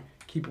 To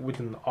keep it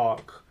within the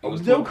arc.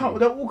 They'll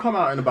all come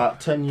out in about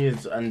 10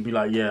 years and be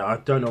like, yeah, I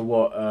don't know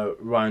what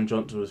Rian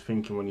Johnson was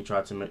thinking when he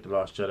tried to make The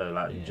Last Jedi.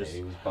 Like,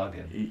 he was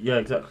bugging. Yeah,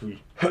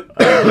 exactly.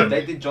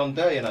 They did John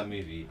dirty in that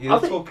movie. He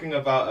was talking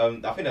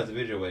about. I think there's a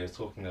video where he was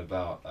talking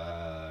about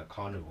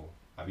Carnival.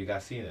 Have you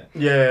guys seen it?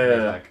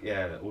 Yeah.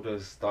 Like, all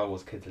those Star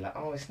Wars kids are like,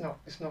 oh, it's not.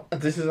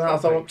 This is how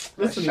someone.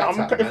 Listen, Shut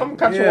up, if I'm man.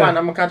 catching wine,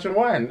 I'm catching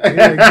wine.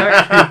 Yeah,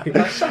 exactly.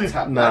 Like, shut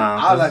up, man.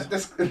 Nah, I was like,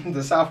 this.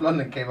 The South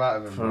London came out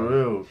of him. For bro.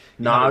 real.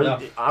 Nah,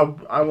 enough.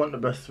 I want the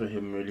best for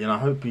him, really, and I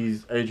hope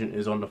his agent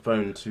is on the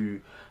phone to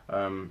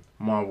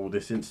Marvel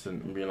this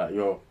instant and be like,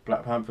 yo,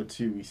 Black Panther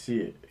 2, we see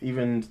it.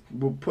 Even,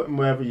 we'll put him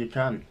wherever you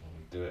can.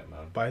 Do it,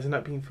 man. But isn't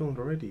that being filmed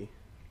already?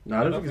 No,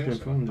 I don't think it's been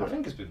so. filmed I yet.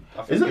 think it's been.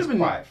 I Isn't think it it's been-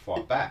 quite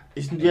far back.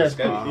 It's in yeah, the it's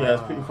pretty, schedule. yeah,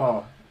 it's pretty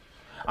far.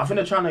 I think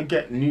they're trying to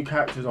get new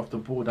characters off the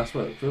board. That's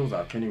what it feels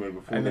like, anyway.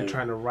 Before And they they're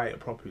trying to write it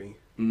properly.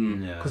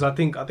 Yeah. Because I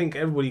think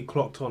everybody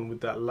clocked on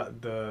with that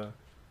the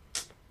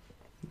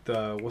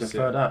the what's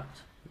third it?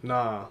 act.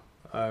 Nah,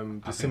 the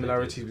think they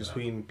similarities did do that.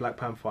 between Black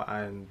Panther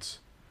and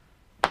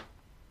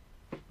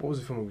what was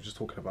the film we were just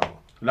talking about?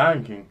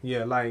 Lion King.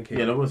 Yeah, Lion King.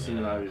 Yeah, there was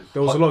similarities.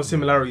 There was a lot of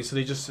similarities, so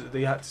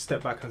they had to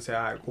step back and say,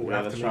 alright, cool, we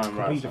Yeah, have to let's make try a and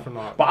write completely something. different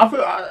art. But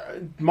I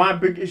feel my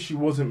big issue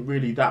wasn't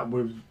really that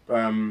with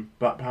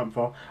Black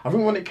Panther. I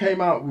think when it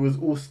came out, it was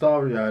all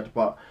starry-eyed,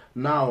 but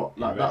now,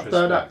 like, that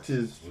third act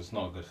is was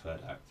not a good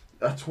third act.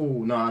 at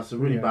all. No, it's a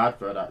really Yeah. bad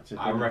third act. if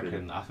I anything.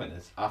 reckon.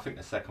 I think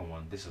the second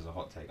one. This is a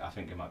hot take. I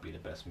think it might be the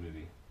best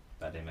movie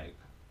that they make.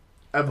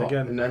 ever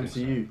Again. in the I think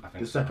MCU. so. I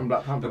think The so. second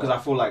Black Panther. Because I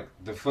feel like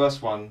the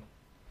first one,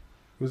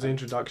 It was the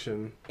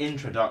introduction.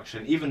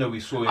 even though we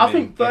saw him I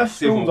think in first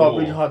Civil films War, are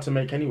really hard to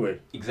make anyway.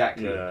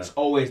 Exactly. Yeah. It's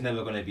always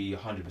never going to be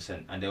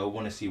 100%, and they'll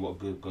want to see what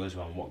good goes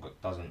well and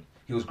what doesn't.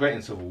 He was great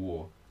in Civil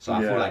War, so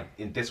I Yeah. feel like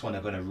in this one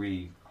they're going to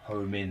really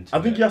home into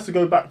I think it. he has to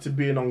go back to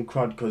being on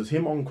crud because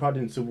him on crud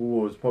in Civil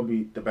War is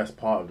probably the best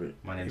part of it.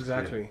 My name's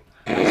Exactly.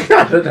 I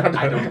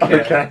don't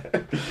care.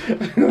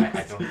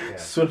 I don't care.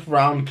 Swift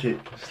round kick.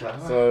 It's like,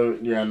 So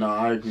yeah, no,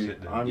 I agree.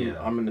 Shit, then, I'm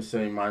yeah. I'm in the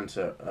same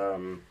mindset.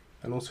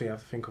 And also, you have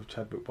to think of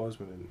Chadwick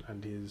Boseman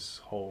and his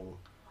whole.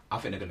 I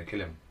think they're going to kill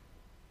him.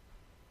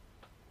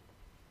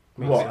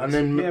 Makes What? sense. And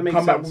then Yeah, makes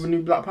come back sense. with a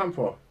new Black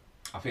Panther.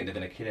 I think they're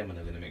going to kill him and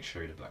they're going to make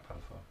sure he's the Black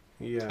Panther.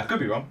 I Yeah, could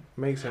be wrong.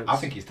 makes sense. I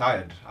think he's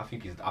tired. I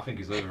think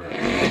he's over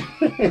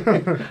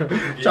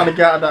it. Trying to get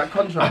out of that I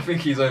contract. think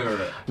he's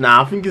over it.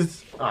 Nah, I think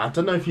it's. I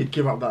don't know if he'd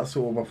give up that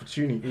sort of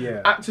opportunity.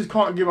 Yeah. Actors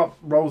can't give up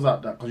roles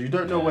like that because you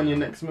don't know when your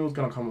next meal's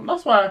gonna come.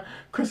 That's why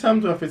Chris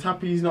Hemsworth is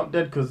happy he's not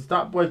dead because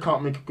that boy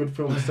can't make a good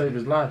film to save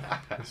his life.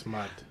 It's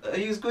mad.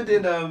 He was good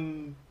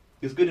in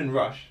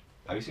Rush.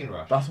 Have you seen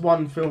Rush? That's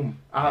one film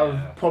out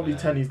Yeah, of probably yeah.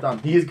 10 he's done.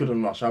 He is good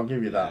in Rush. I'll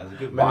give you that. Yeah, it's a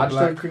good But I Men in just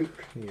Black. don't think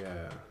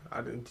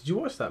Yeah. Did you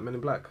watch that Men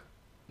in Black?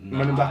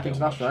 Men in Black I didn't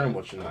International, I ain't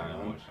watch watching it. that, I didn't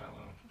man. watch that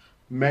one.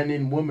 Men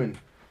in Woman.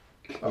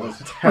 That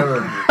was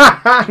terrible.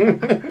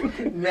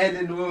 Men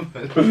and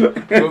women.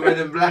 Women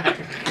in black.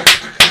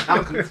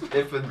 I'm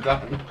stiff and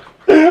done.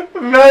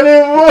 Men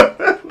in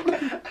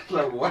Woman.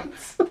 Like, what?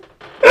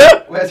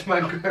 Where's my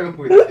going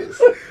with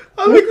this?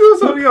 I think it was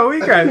something on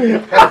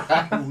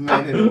weekend.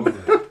 Men and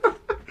women.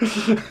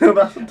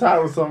 That's the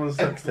title of someone's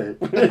sex tape.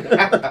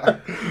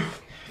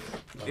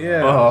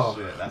 Yeah. Oh.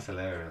 Shit, that's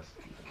hilarious.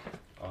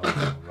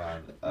 Oh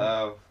man.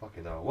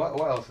 Fucking hell. What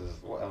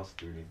else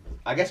do we need?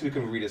 I guess we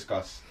can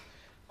rediscuss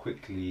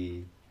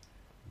quickly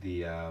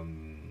the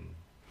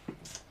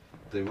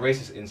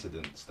racist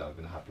incidents that have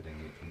been happening.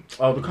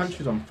 Oh, the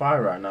country's on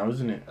fire right now,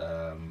 isn't it?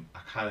 I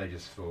kind of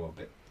just feel a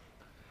bit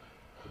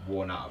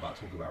worn out about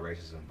talking about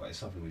racism, but it's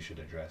something we should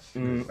address.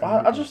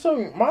 I just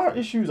don't. My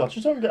issues. I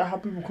just don't get how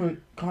people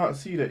can't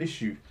see the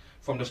issue.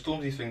 From the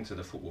Stormzy thing to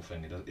the football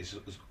thing, it's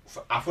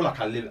I feel like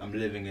I'm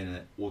living in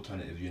an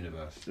alternative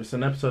universe. It's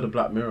an episode of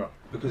Black Mirror.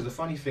 Because the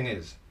funny thing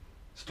is,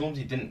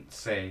 Stormzy didn't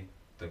say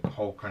the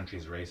whole country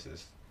is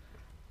racist.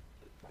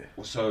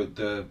 So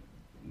the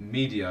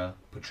media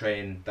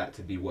portraying that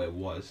to be what it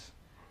was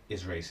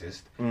is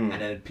racist, and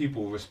then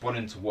people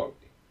responding to what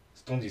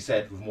Stormzy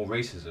said with more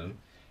racism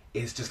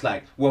is just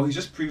like, well, he's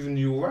just proving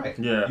you all right.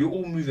 Yeah. You're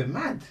all moving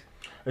mad.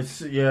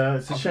 It's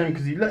a shame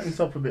because he let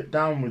himself a bit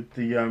down with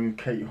the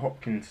Kate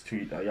Hopkins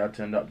tweet that he had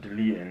to end up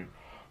deleting,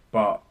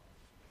 but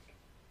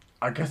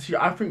I guess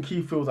I think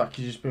he feels like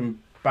he's just been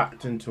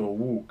backed into a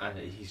wall. And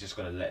he's just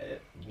gonna let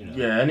it,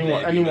 Yeah,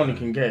 anyone who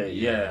can get it.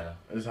 Yeah,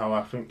 is how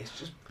I think. It's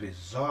just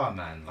bizarre,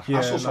 man. Like, Yeah,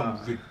 I saw some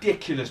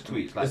ridiculous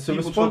tweets, like It's the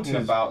people talking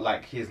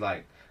responses.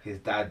 about his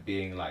dad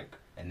being like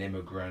an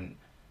immigrant,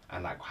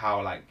 and like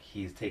how like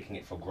he's taking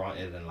it for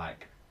granted, and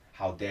like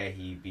how dare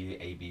he be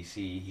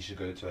ABC? He should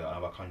go to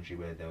another country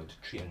where they would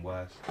treat him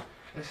worse.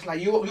 And it's like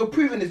you're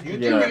proving this. You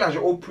do Yeah. realize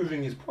you're all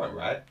proving his point,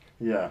 right?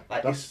 Yeah,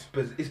 Like it's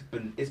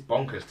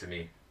bonkers to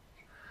me.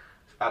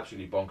 It's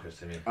absolutely bonkers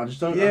to me. I just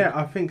don't. Yeah,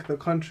 I think the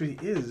country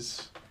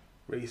is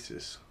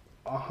racist.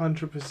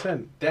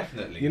 100%.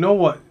 Definitely. You know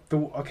what?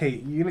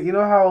 You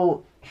know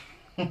how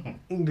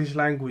English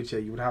language,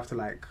 you would have to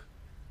like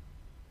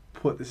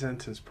put the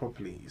sentence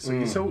properly. So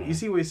you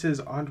see where it says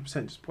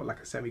 100%, just put like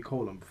a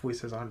semicolon before it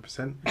says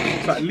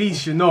 100%. So at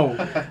least you know,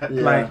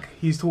 like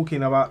he's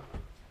talking about,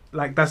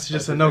 like that's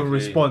just another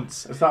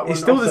response. It's like when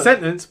It's still the Offset-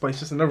 sentence, but it's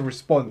just another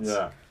response.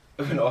 Yeah.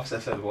 When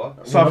Offset said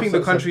what? So I When think the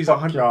Offset said, country's "Fuck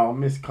 100. y'all,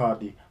 Miss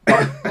Cardi."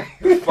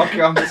 Fuck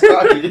you, I'm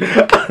discarding.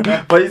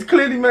 But he's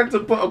clearly meant to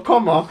put a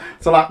comma.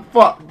 So like,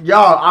 fuck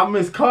y'all, I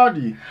miss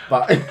Cardi.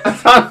 But it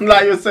sounds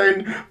like you're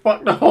saying,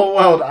 fuck the whole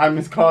world, I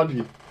miss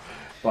Cardi.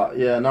 But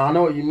yeah, no, I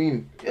know what you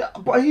mean. Yeah,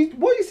 but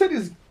what he said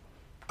is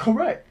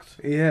correct.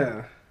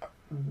 Yeah,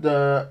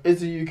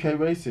 Is the UK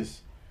racist?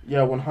 Yeah,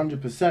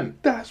 100%.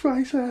 that's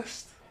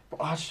racist.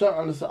 But I just don't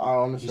understand. I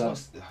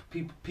honestly,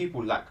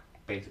 People lack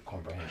basic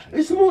comprehension.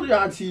 it's more the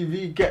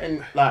ITV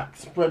getting like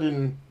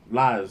spreading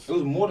lies. It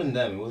was more than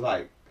them. It was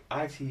like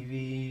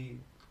ITV.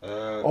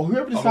 Or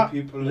whoever other decided,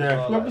 people as yeah,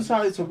 well, whoever like,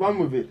 decided to run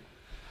with it.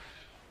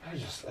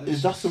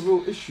 It's That's the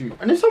real issue.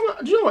 And if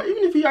someone, do you know what?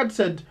 Even if he had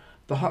said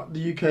the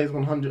UK is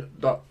 100%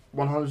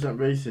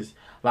 racist,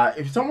 like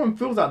if someone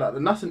feels like that,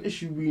 then that's an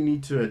issue we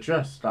need to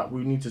address. Like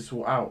we need to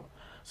sort out.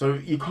 So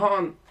you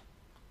can't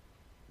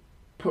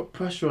put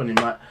pressure on him.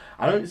 Like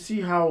I don't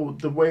see how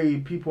the way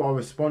people are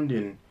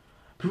responding,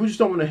 people just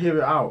don't want to hear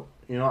it out.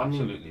 You know what I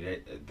mean?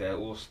 absolutely.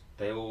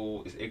 They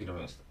all. It's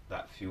ignorance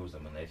that fuels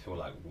them, and they feel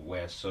like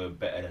we're so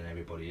better than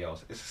everybody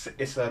else.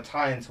 It's a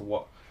tie into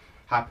what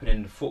happened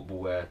in football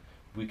where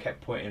we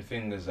kept pointing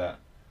fingers at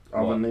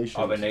Other nations.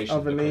 Other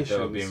because they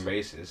were nations. being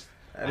racist.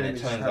 And And then it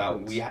it turns just out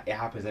happens. it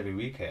happens every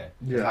week here.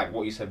 Yeah. It's like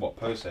what you said, what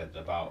Poe said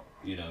about,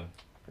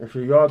 If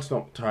your yard's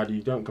not tidy,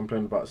 you don't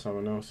complain about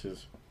someone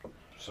else's.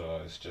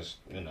 So it's just,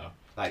 you know,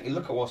 like you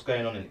look at what's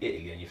going on in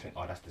Italy and you think,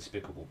 oh, that's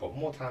despicable. But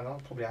more time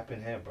that'll probably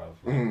happen here, bro.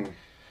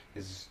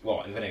 Is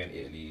well, in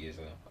Italy is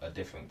a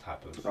different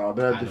type of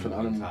they're a different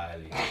animal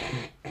entirely.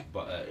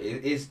 But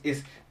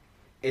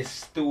it's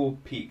still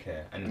peak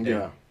here, and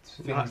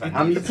things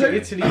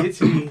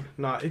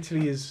like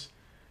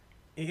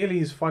Italy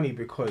is funny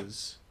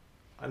because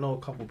I know a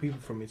couple of people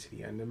from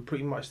Italy, and then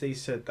pretty much they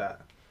said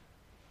that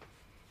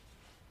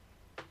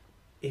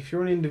if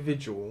you're an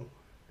individual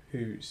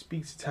who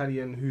speaks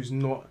Italian who's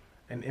not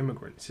an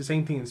immigrant, it's the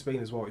same thing in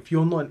Spain as well. If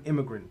you're not an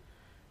immigrant,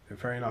 then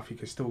fair enough, you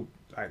can still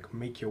like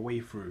make your way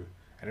through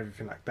and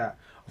everything like that.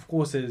 Of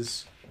course,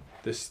 there's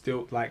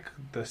still like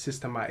the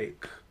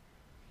systematic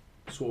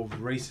sort of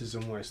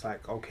racism where it's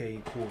like,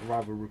 okay, we'll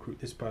rather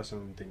recruit this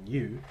person than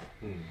you.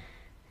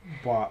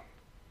 But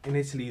in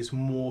Italy, it's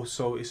more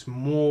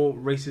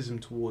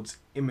racism towards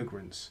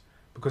immigrants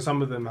because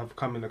some of them have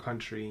come in the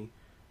country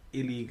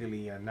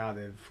illegally and now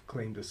they've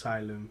claimed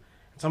asylum.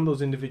 And some of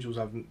those individuals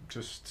are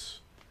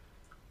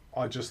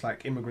just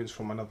like immigrants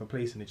from another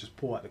place and they're just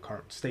poor at the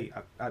current state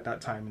at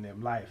that time in their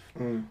life.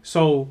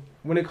 So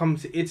when it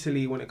comes to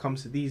Italy, when it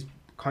comes to these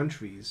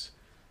countries,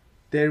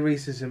 their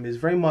racism is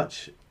very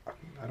much,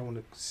 I don't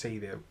want to say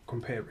they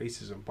compare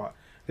racism, but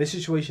their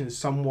situation is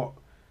somewhat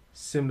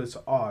similar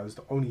to ours.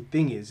 The only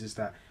thing is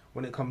that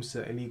when it comes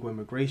to illegal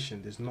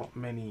immigration, there's not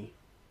many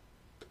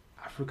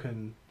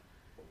African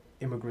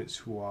immigrants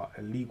who are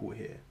illegal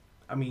here.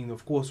 I mean,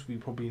 of course, we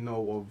probably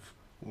know of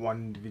one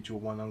individual,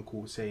 one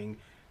uncle saying,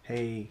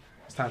 hey,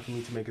 it's time for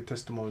me to make a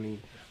testimony.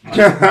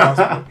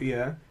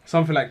 Yeah,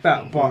 something like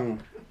that.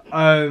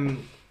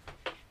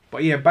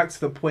 But yeah, back to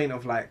the point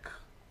of like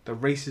the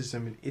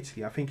racism in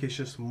Italy. I think it's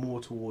just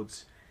more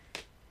towards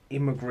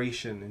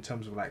immigration in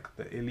terms of like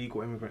the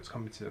illegal immigrants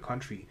coming to the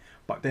country.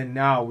 But then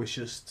now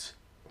it's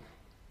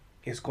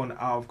gone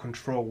out of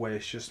control where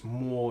it's just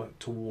more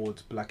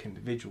towards black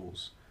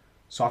individuals.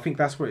 So I think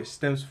that's where it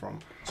stems from.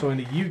 So in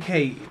the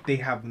UK, they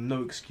have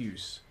no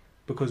excuse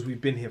because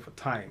we've been here for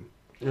time.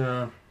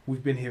 Yeah.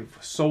 We've been here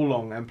for so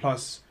long, and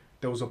plus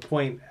there was a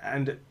point,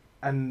 there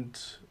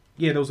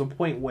was a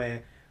point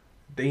where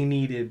they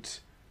needed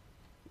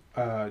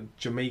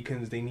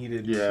Jamaicans, they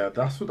needed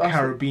that's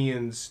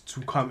Caribbeans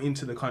to come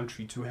into the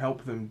country to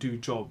help them do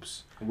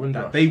jobs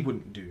that they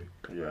wouldn't do.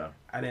 Yeah.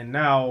 And then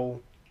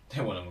now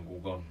they want them all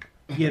gone.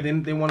 Yeah,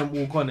 then they want them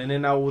all gone, and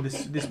then now all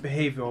this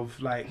behavior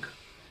of like,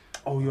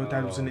 oh, your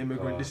dad was an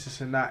immigrant, this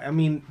and that. I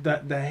mean,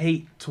 the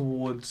hate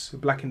towards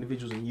black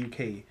individuals in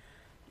UK,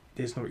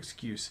 there's no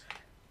excuse.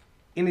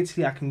 In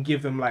Italy, I can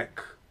give them like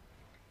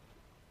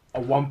a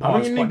one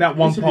pass, but that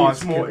one pass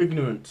is more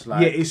ignorant.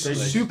 Like, it's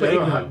super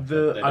ignorant.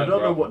 I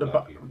don't know what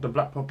the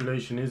black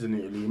population is in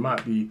Italy. It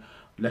might be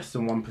less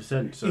than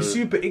 1%. So it's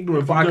super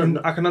ignorant, but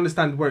I can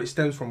understand where it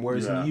stems from.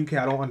 Whereas in the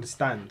UK, I don't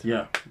understand.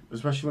 Yeah,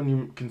 especially when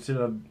you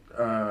consider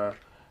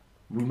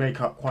we make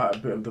up quite a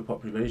bit of the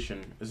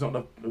population. It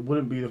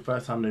wouldn't be the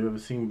first time they've ever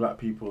seen black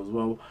people as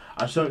well.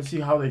 I just don't see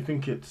how they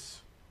think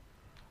it's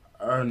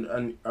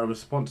a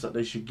response that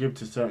they should give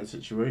to certain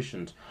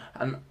situations.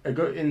 And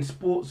in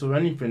sports or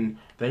anything,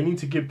 they need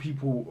to give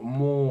people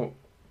more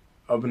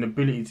of an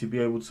ability to be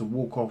able to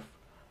walk off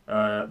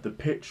the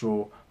pitch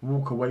or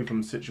walk away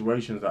from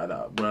situations like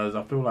that. Whereas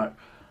I feel like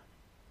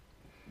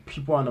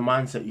people are in the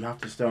mindset you have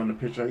to stay on the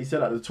pitch. Like you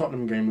said at the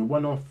Tottenham game, it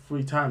went off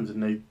 3 times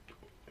and they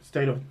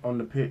stayed on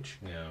the pitch.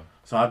 Yeah.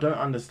 So I don't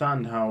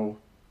understand how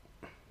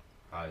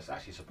it's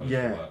actually supposed to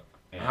work.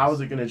 Yes. How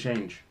is it going to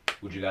change?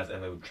 Would you guys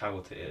ever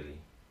travel to Italy?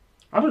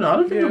 I don't know. I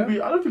don't think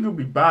it would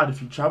be bad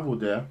if you travelled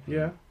there.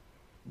 Yeah.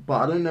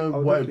 But I don't know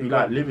what it'd be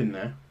like living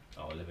there.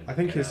 I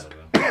think it's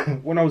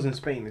when I was in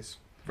Spain, it's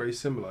very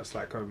similar. It's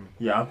like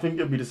I think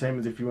it'd be the same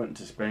as if you went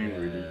to Spain,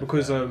 really.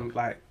 Because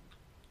like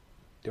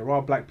there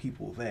are black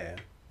people there,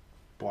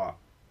 but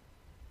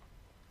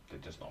they're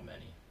just not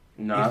many.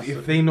 No,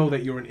 if they know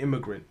that you're an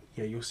immigrant,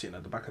 you're sitting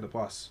at the back of the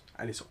bus,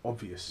 and it's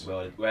obvious.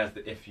 Well, whereas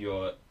if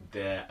you're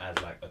there as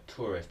like a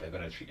tourist, they're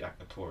gonna treat you like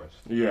a tourist.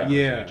 Yeah.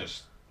 Yeah.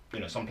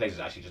 Some places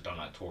actually just don't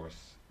like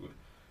tourists.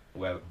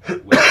 Because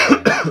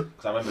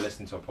I remember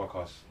listening to a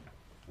podcast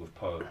with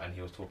Poe, and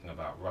he was talking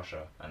about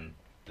Russia and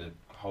the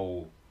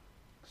whole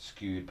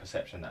skewed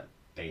perception that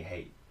they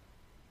hate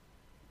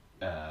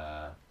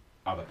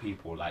other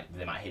people. Like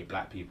they might hate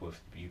black people if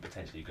you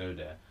potentially go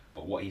there.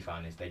 But what he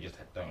found is they just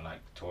don't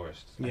like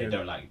tourists. Yeah. They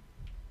don't like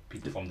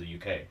people from the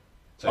UK.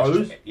 So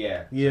it's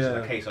just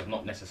a case of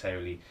not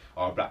necessarily,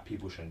 black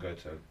people shouldn't go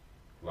to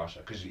Russia.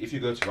 Because if you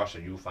go to Russia,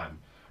 you'll find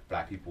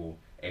black people,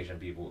 Asian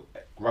people.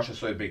 Russia's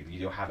so big,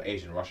 you'll have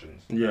Asian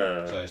Russians.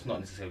 Yeah. So it's not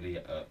necessarily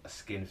a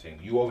skin thing.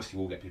 You obviously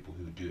will get people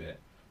who do it,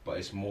 but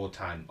it's more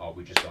time,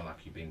 we just don't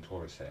like you being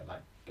tourists here. Like,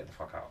 get the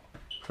fuck out.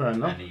 Fair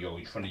enough. And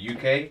you're from the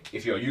UK.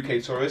 If you're a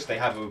UK tourist, they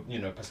have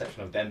a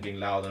perception of them being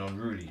loud and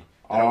unruly.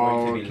 They don't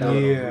want you to be loud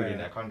and unruly in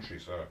their country.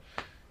 So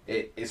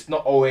it's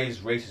not always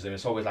racism.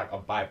 It's always like a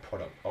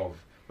byproduct of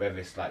whether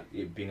it's like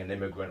it being an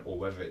immigrant or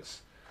whether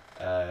it's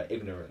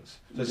ignorance.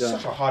 So it's Yeah.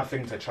 such a hard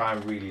thing to try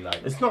and really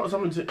like. It's not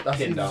something that's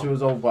Pin easy down. to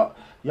resolve, but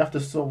you have to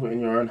solve it in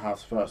your own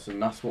house first,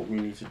 and that's what we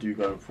need to do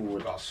going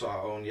forward. Got to sort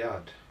our own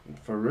yard.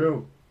 For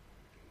real.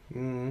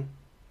 Mm.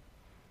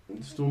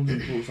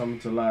 Stormzy brought something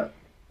to light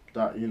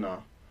that, you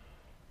know,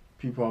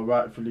 people are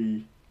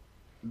rightfully,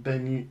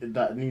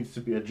 that needs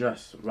to be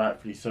addressed,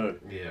 rightfully so.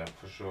 Yeah,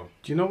 for sure.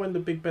 Do you know when the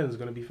Big Ben's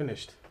going to be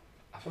finished?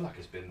 I feel like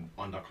it's been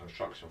under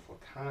construction for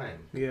time.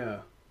 Yeah.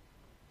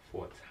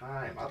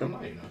 I don't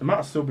know, you know. It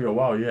might still be a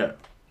while yet.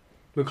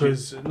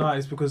 Because,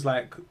 it's because,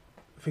 like,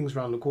 things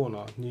around the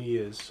corner, New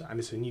Year's, and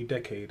it's a new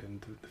decade, and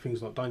the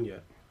thing's not done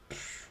yet.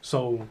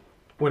 So,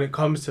 when it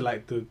comes to,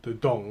 like, the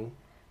dong,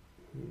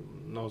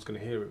 no one's going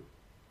to hear it.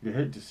 You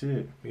hate to see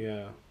it.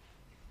 Yeah.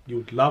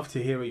 You'd love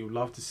to hear it, you'd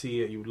love to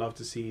see it, you'd love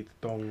to see the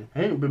dong.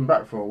 It ain't been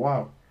back for a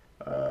while.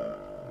 Yeah,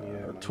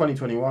 man.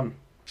 2021.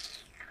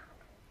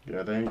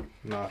 Yeah, they ain't.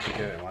 Nah,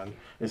 forget it, man.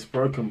 It's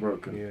broken.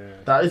 Yeah.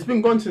 That it's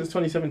been gone since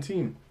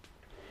 2017.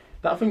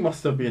 That thing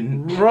must have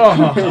been.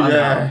 Bruh.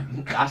 Yeah.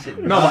 That's it.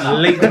 No, but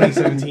late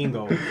 2017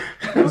 though.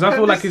 Because I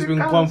feel like it's been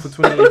gone for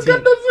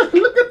 2018.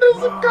 Look at this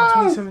Wow,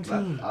 guy.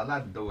 2017. I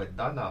like the way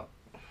done up.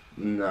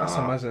 That's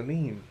a Nah.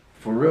 mezzanine.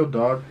 For real,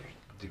 dog.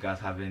 Do you guys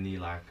have any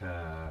like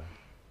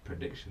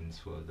predictions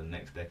for the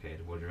next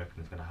decade? What do you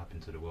reckon is going to happen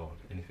to the world?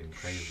 Anything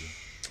crazy?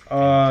 Any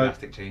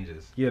drastic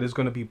changes? Yeah, there's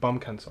gonna be bum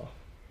cancer.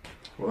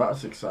 Well,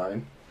 that's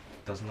exciting.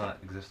 Doesn't that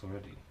exist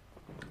already?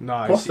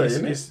 Nah, Prostate,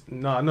 it's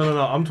no.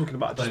 I'm talking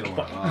about Don't just even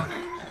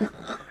worry.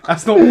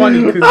 That's not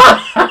funny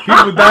because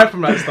people die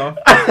from that stuff.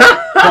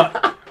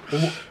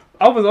 But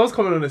I was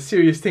coming on a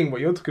serious thing,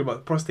 but you're talking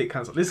about prostate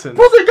cancer. Listen,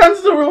 Prostate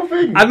cancer's a real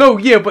thing. I know,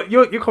 yeah, but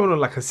you're coming on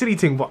like a silly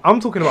thing. But I'm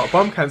talking about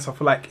bum cancer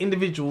for like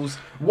individuals.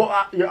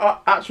 What? Your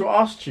actual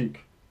ass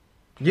cheek?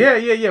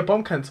 Yeah,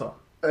 bum cancer.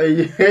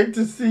 You hate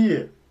to see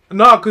it.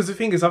 No, because the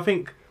thing is, I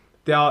think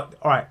they are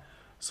all right.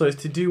 So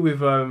it's to do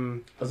with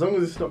As long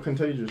as it's not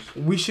contagious.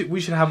 we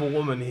should have a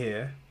woman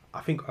here.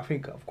 I think I've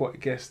got a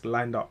guest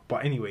lined up.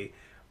 But anyway,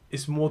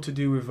 it's more to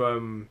do with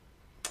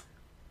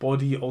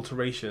body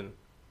alteration.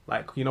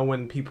 Like, you know,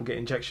 when people get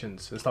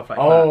injections and stuff like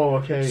that. Oh,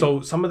 okay.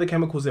 So some of the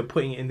chemicals they're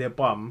putting in their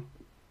bum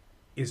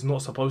is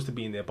not supposed to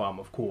be in their bum,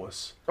 of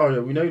course. Oh yeah,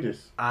 we know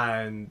this.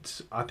 And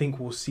I think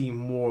we'll see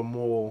more and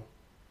more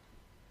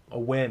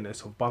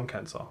awareness of bum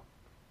cancer.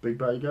 Big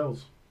batty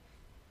girls.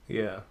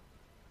 Yeah.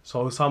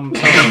 So some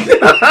I'm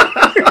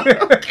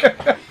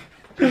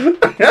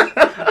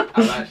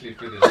actually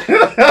finished.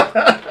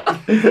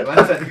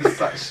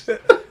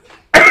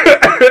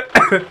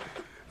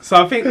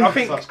 So I think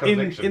Such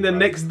conviction, in the man.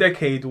 next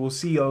decade we'll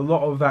see a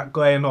lot of that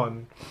going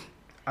on,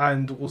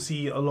 and we'll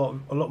see a lot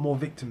more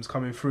victims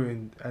coming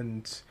through,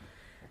 and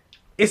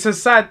it's a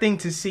sad thing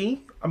to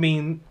see. I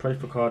mean, Pray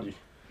for Cardi.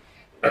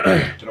 Do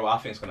you know what I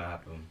think is going to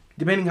happen?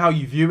 depending how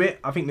you view it,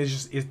 I think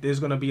there's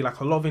going to be like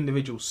a lot of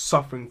individuals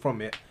suffering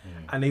from it,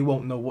 and they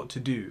won't know what to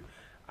do,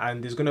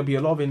 and there's going to be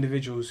a lot of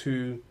individuals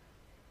who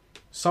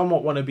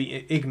somewhat want to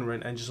be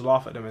ignorant and just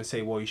laugh at them and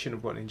say, well, you shouldn't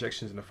have gotten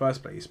injections in the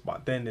first place.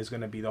 But then there's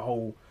going to be the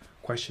whole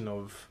question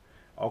of,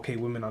 okay,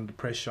 women under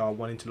pressure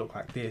wanting to look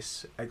like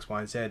this, X, Y,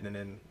 and Z, and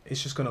then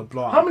it's just going to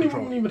blow out How of many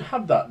control. women even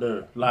have that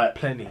though? Like,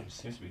 Plenty. It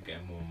seems to be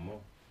getting more and more,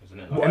 isn't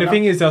it? What, And the that-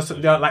 thing is,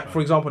 there are like,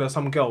 for example, there's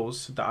some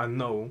girls that I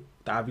know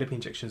that have lip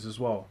injections as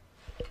well.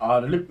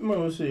 the lip.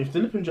 Well, see, if the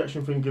lip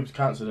injection thing gives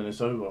cancer, then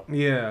it's over.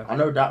 Yeah. I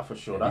know that for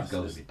sure. These That's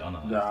girls be done.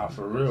 yeah,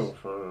 for real,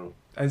 for real.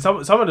 And some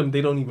of them, they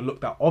don't even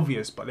look that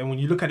obvious, but then when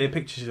you look at their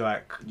pictures, you're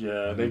like,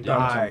 Yeah, they've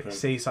done alright, something.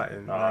 say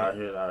something. I Like,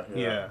 hear that.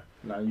 yeah.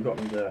 Nah, you got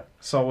me there.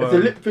 So, If the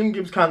lip thing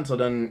gives cancer,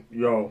 then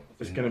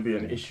it's gonna be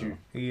an issue.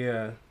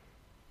 yeah.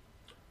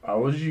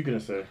 What was you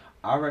gonna say?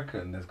 I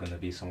reckon there's going to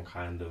be some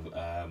kind of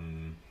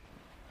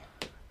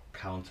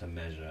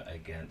countermeasure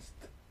against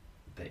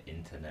the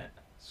internet.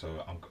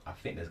 So I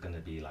think there's going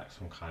to be like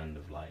some kind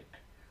of like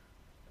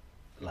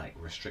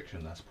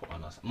restriction that's put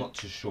on us. I'm not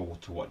too sure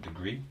to what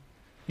degree.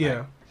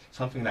 Yeah.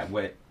 Something that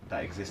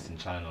exists in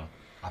China.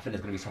 I think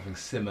there's going to be something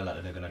similar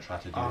that they're going to try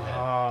to do here.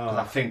 Ah. Because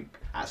I think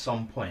at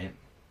some point,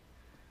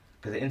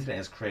 because the internet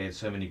has created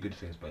so many good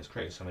things, but it's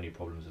created so many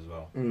problems as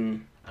well.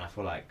 Mm. And I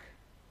feel like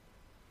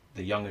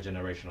the younger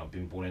generation have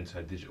been born into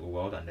a digital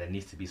world, and there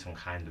needs to be some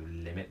kind of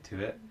limit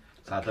to it.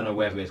 So I don't know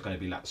whether it's going to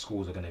be like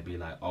schools are going to be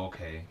like, oh,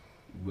 okay,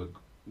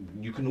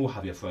 you can all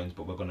have your phones,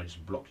 but we're going to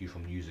just block you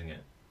from using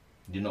it.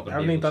 You're not going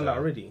to. Haven't they done that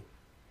already?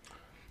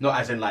 No,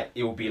 as in like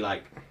it will be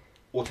like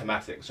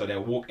automatic. So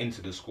they'll walk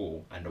into the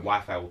school and the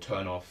Wi-Fi will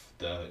turn off,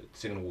 the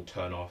signal will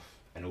turn off,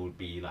 and it will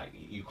be like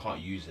you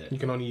can't use it. You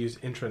can only use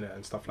intranet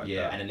and stuff like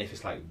Yeah, that. and then if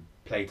it's like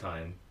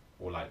playtime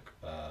or like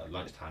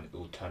lunchtime, it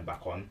will turn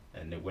back on,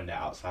 and then when they're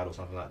outside or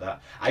something like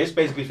that. I just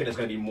basically think there's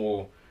going to be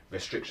more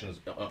restrictions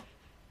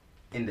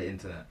in the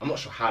internet. I'm not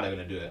sure how they're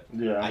going to do it.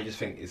 Yeah. I just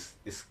think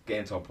it's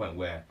getting to a point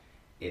where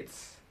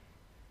it's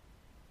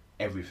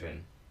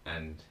everything,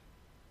 and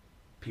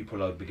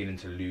people are beginning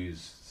to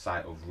lose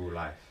sight of real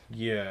life.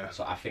 Yeah.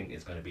 So I think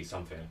it's going to be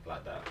something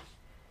like that.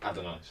 I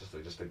don't know. It's just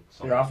something.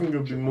 Yeah, I think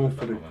it'll be more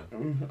for the. Back of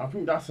my mind. I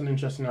think that's an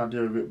interesting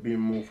idea of it being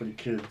more for the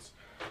kids.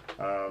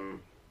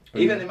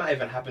 Even it might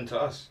even happen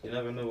to us. You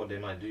never know what they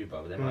might do,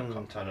 but they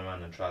might turn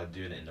around and try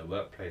doing it in the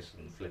workplace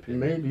and flipping.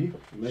 Maybe.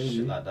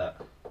 Shit like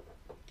that.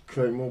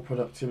 Create more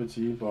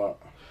productivity, but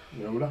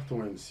we'll have to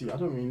wait and see. I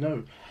don't really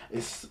know.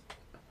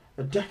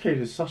 A decade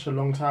is such a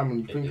long time when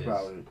you think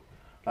about it.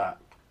 Like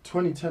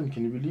 2010,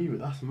 can you believe it?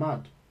 That's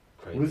mad.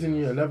 Crazy. We was in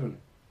year 11.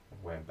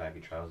 Wearing baggy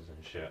trousers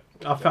and shit.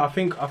 I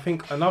think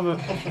another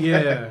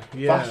yeah.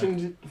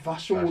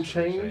 Fashion will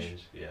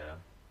change. Yeah.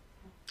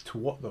 To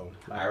what though?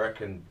 I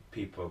reckon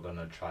people are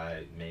gonna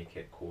try make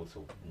it cool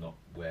to not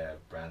wear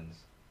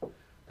brands.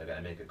 They're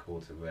gonna make it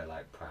cool to wear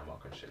like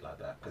Primark and shit like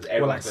that. Because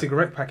like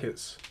cigarette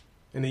packets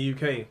in the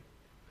UK.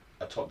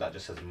 A top that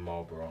just says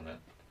Marlboro on it.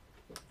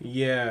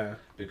 Yeah.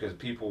 Because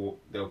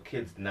their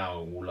kids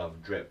now will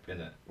love drip,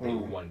 innit? They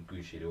all want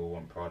Gucci, they all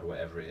want Prada,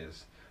 whatever it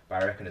is.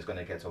 But I reckon it's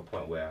gonna get to a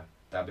point where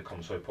that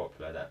becomes so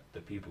popular that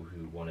the people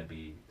who want to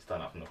be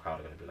stand up from the crowd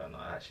are gonna be like,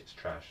 nah, that shit's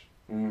trash.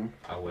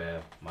 I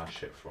wear my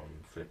shit from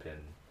flipping.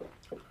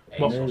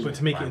 But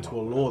to make it into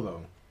a law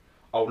though.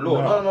 Oh,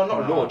 law? No,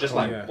 not law. Just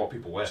like what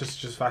people wear.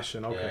 Just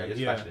fashion. Okay,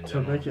 yeah. Fashion in to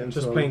general. make it into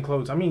Just plain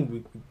clothes. I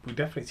mean, we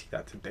definitely see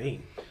that today,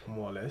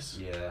 more or less.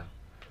 Yeah.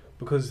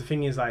 Because the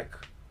thing is, like,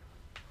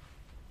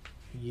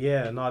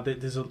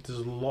 there's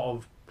a lot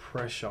of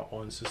pressure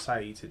on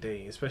society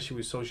today, especially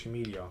with social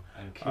media.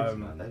 And kids,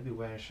 man, they be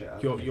wearing shit.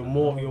 You're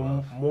more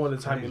of the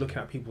time you're looking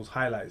at people's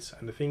highlights,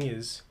 and the thing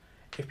is,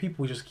 if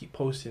people just keep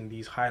posting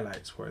these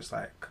highlights where it's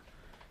like,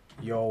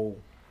 yo,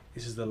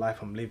 this is the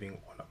life I'm living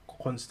on a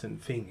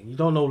constant thing, and you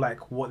don't know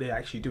like what they're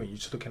actually doing. You're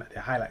just looking at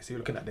their highlights. You're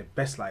looking at their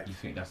best life. You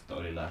think that's the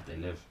only life they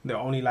live? The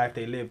only life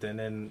they lived, and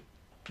then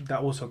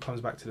that also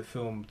comes back to the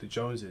film The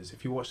Joneses.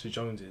 If you watch The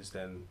Joneses,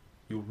 then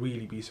you'll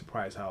really be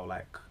surprised how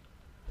like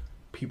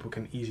people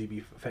can easily be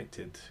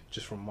affected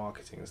just from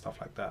marketing and stuff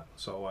like that.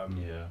 So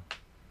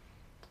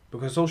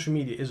because social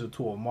media is a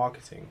tool of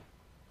marketing,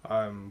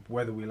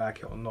 whether we like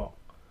it or not,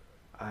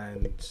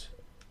 and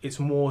it's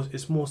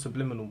more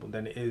subliminal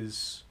than it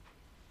is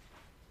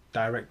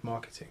direct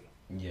marketing.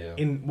 Yeah.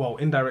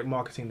 Indirect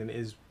marketing than it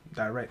is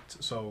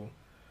direct. So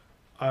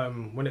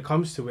when it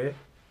comes to it,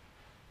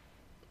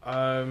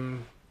 I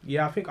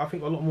think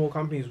a lot more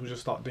companies will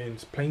just start doing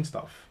plain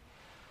stuff.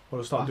 Or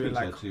they'll start doing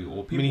like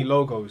mini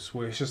logos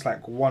where it's just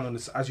like one on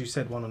the, as you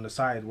said, one on the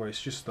side, where it's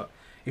just that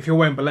if you're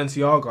wearing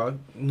Balenciaga,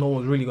 no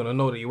one's really gonna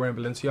know that you're wearing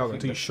Balenciaga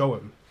until you show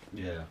them.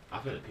 Yeah, I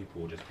think that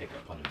people will just pick it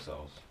upon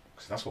themselves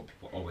because that's what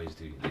people always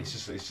do. It's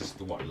just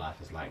what life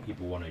is like.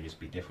 People want to just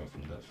be different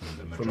from the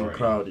majority. From the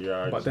crowd,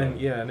 yeah. But then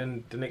and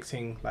then the next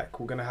thing, like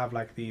we're gonna have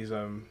like these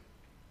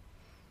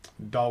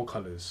dull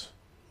colors.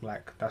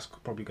 Like that's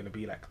probably gonna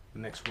be like the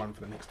next run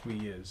for the next 3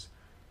 years,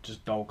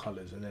 just dull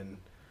colors, and then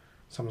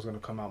someone's gonna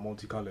come out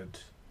multicolored.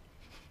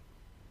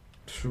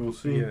 We'll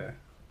see. Yeah.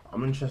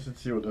 I'm interested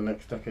to see what the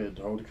next decade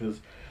holds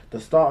because the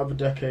start of a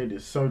decade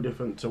is so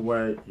different to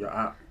where you're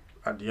at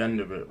the end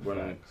of it.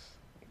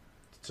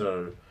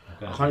 So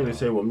I can't even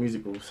say what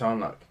music will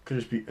sound like. Could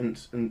just be by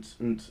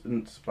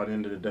the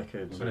end of the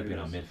decade. We're gonna be in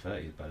our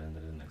mid-30s by the end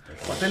of the next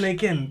decade. But then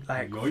again,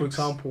 like for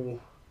example,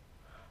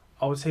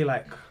 I would say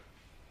like,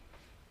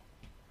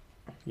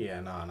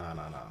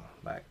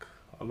 like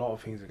a lot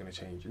of things are gonna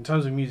change in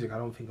terms of music. I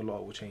don't think a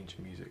lot will change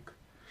in music.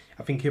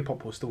 I think hip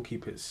hop will still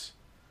keep its.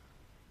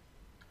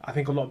 I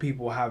think a lot of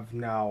people have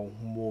now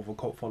more of a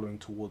cult following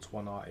towards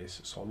one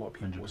artist, so a lot of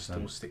people 100%. will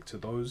still stick to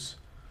those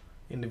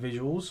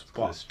individuals.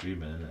 But it's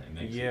streaming, isn't it? It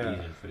makes it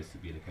easier for this to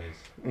be the case.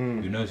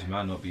 Mm. Who knows? We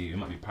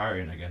might be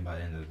pirating again by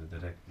the end of the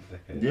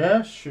decade.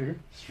 Yeah, sure.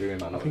 Streaming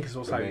might not. I think it's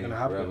also going to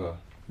happen forever.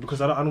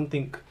 because I don't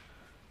think.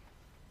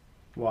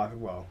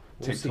 We'll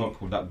TikTok, see.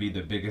 will that be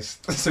the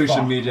biggest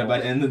social media by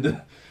the end of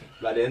the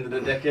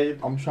decade?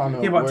 I'm trying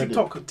to. Yeah, but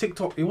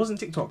TikTok. It wasn't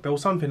TikTok. There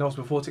was something else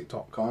before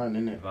TikTok. Vine,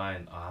 innit?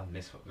 Vine,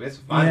 this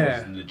Vine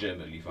was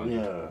legitimately funny.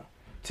 Yeah.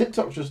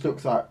 TikTok just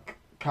looks like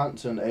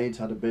cancer and AIDS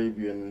had a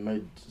baby and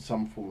made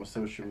some form of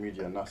social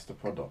media, and that's the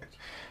product.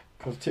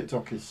 Because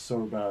TikTok is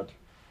so bad.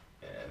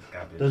 Yeah, it's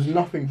garbage. There's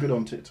nothing good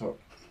on TikTok.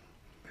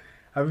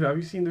 Have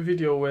you seen the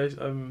video where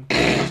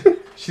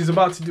she's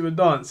about to do a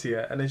dance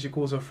here, and then she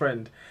calls her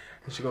friend,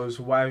 and she goes,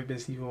 "Why have you been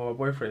sleeping with my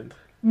boyfriend?"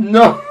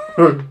 No.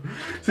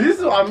 See, this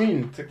is what I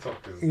mean.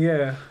 TikTok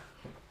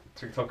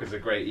is a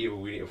great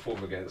evil we need to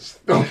form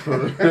against. You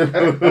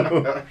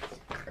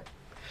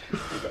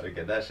gotta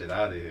get that shit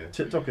out of here.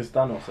 TikTok is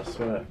Thanos, I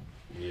swear.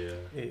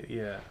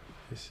 Yeah.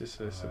 It's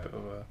just a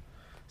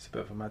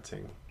bit of a mad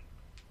thing.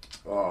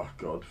 Oh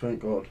God,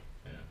 thank God.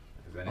 Yeah.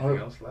 Is there anything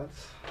else,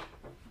 lads?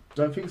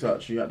 Don't think so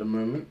actually at the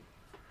moment.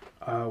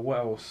 What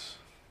else?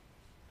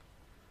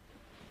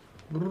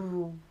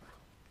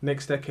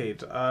 Next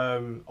decade.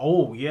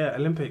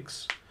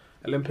 Olympics,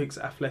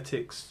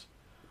 athletics.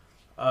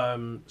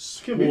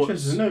 It's gonna be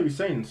interesting to know what you're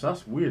saying. So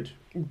that's weird.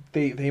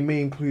 They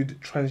may include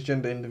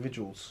transgender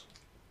individuals.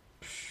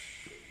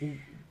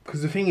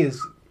 Because the thing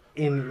is,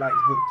 in like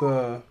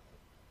the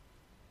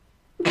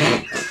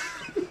I'm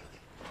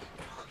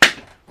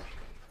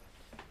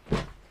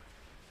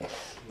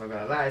not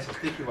gonna lie, it's a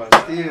sticky one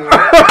still.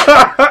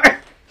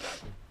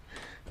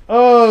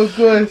 oh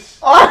gosh.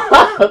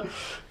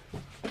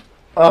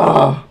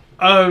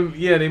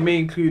 Yeah, they may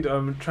include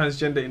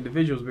transgender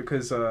individuals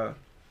because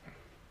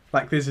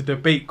like there's a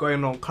debate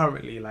going on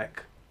currently,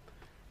 like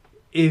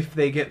if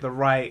they get the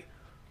right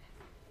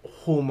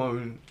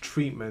hormone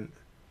treatment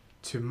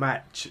to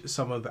match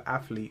some of the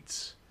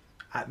athletes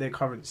at their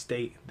current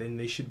state, then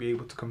they should be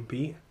able to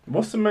compete.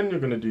 What's the men you're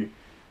gonna do?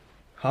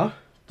 Huh?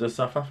 The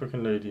South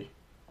African lady.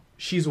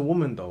 She's a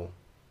woman though.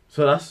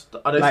 So that's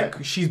are they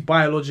Like she's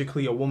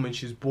biologically a woman.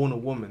 She's born a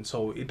woman,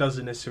 so it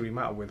doesn't necessarily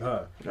matter with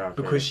her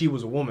because she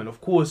was a woman.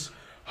 Of course,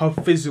 her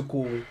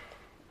physical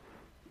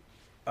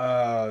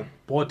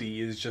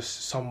body is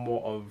just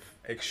somewhat of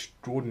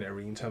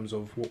extraordinary in terms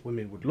of what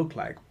women would look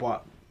like.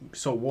 But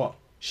so what?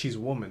 She's a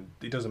woman.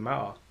 It doesn't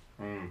matter.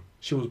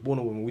 She was born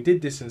a woman. We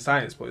did this in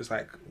science, but it's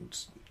like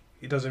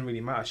it doesn't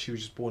really matter. She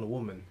was just born a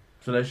woman.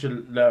 So they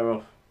should let her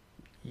off.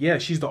 Yeah,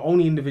 she's the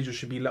only individual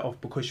should be let off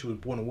because she was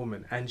born a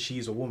woman, and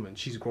she's a woman.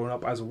 She's grown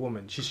up as a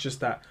woman. She's just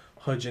that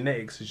her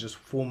genetics has just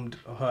formed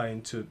her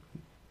into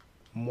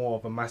more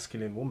of a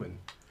masculine woman.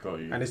 Got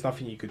you. And there's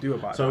nothing you could do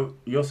about that. So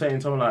you're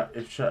saying someone like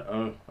if I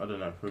don't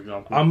know, for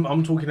example.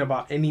 I'm talking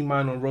about any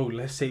man on road.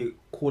 Let's say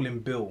call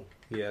him Bill.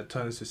 Yeah,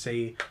 turns to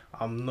say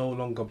I'm no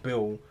longer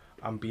Bill.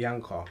 I'm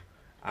Bianca,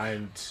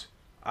 and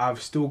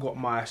I've still got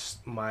my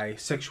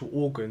sexual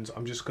organs.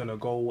 I'm just gonna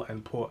go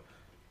and put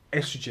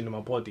estrogen in my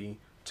body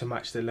to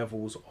match the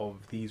levels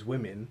of these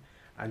women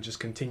and just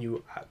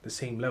continue at the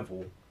same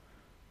level.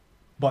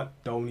 But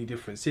the only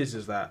difference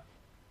is that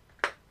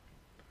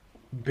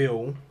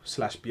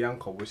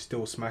Bill/Bianca would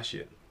still smash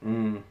it.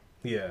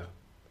 Yeah.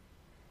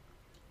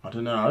 I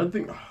don't know. I don't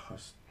think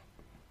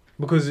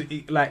because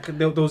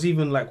there was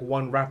even like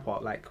one rapper,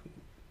 like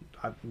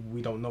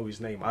we don't know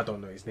his name. I don't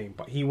know his name,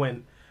 but he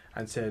went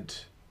and said,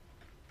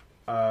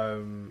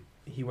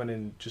 he went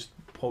and just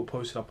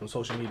posted up on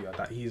social media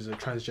that he's a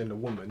transgender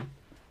woman,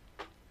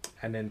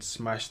 and then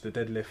smashed the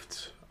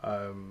deadlift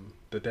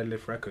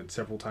record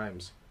several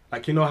times.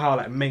 Like you know how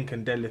like men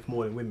can deadlift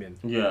more than women.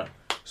 Yeah.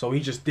 So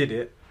he just did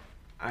it,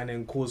 and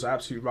then caused an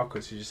absolute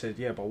ruckus. He just said,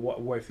 "Yeah, but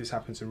what if this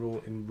happens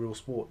in real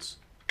sports?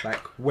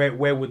 Like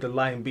where would the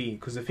line be?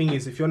 Because the thing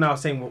is, if you're now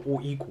saying we're all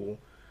equal,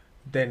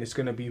 then it's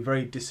going to be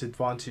very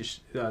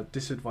disadvantageous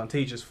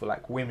for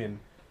like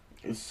women.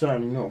 It's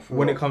certainly not for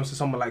when it comes to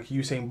someone like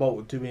Usain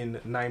Bolt doing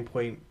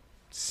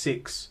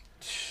 9.6,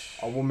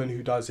 a woman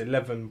who does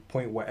 11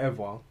 point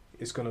whatever,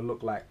 it's going to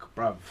look like,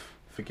 bruv,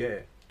 forget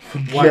it.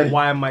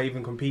 Why am I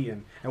even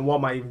competing? And what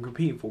am I even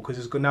competing for? Because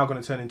it's now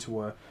going to turn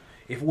into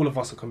if all of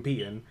us are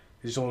competing,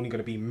 it's only going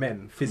to be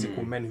men,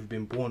 physical men who've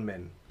been born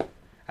men.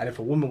 And if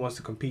a woman wants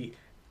to compete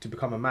to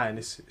become a man,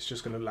 it's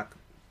just going to like,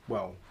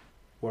 well,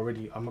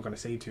 I'm not going to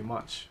say too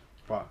much,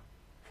 but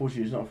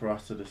fortunately it's not for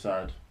us to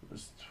decide.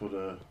 It's for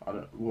the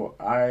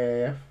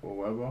IAAF or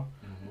whatever.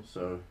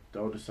 So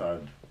they'll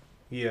decide.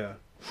 Yeah.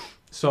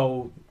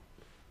 So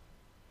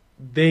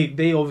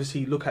they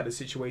obviously look at the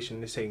situation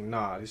and they're saying,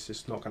 nah, this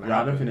is not going to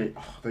happen. I don't think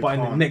they but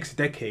can't. in the next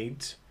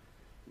decade,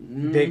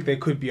 there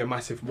could be a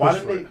massive push. Why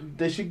don't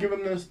they should give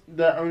them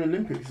their own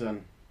Olympics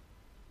then?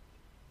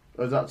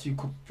 Or is that too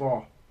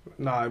far?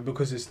 Nah,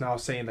 because it's now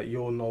saying that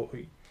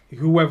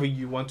whoever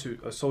you want to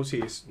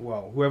associate,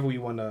 whoever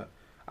you want to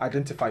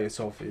identify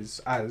yourself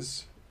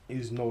as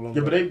is no longer.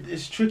 Yeah, but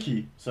it's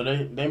tricky. So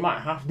they might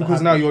have to.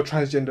 Because now you're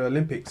transgender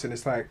Olympics, and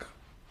it's like.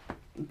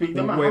 But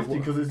they might have to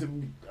because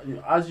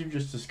as you've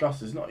just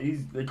discussed, it's not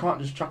easy. They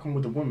can't just chuck them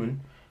with a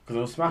woman because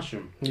they'll smash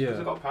them. Yeah. Because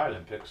they've got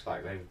Paralympics,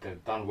 like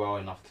they've done well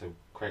enough to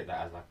create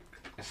that as like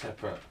a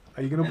separate.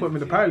 Are you gonna put them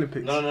in the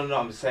Paralympics? No.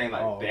 I'm saying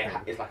like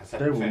it's like a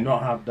separate thing. They will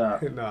not have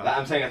that. No. Like,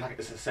 I'm saying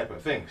it's a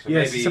separate thing. So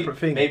it's a separate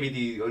thing. Maybe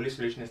the only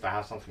solution is to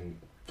have something.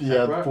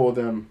 Yeah, for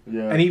them.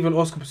 Yeah. And even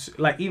Oscar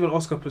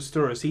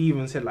Pistorius, he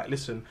even said like,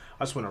 listen,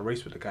 I just want to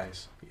race with the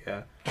guys.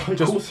 Yeah. Of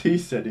course he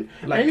said it.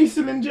 Like, ain't he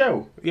still in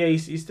jail? Yeah,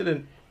 he's still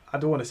in. I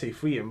don't want to say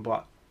free him,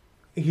 but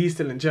he's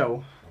still in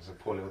jail. That's a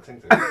poor little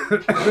thing.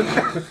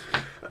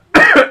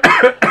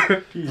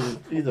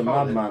 He's a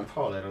madman.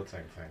 Poor little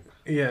thing.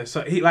 Yeah,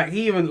 so he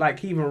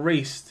even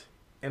raced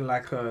in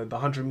like the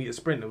 100-meter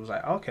sprint. It was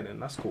like, okay, then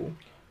that's cool.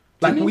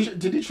 Like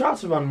did he try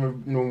to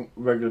run with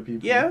regular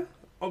people? Yeah,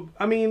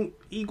 I mean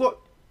he got.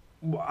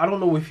 I don't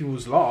know if he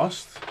was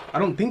last. I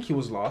don't think he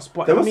was last,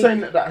 but they were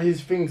saying that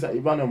his things that he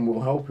ran on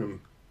will help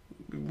him.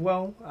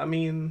 Well, I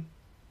mean,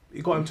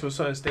 he got him to a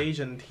certain stage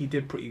and he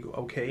did pretty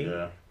okay.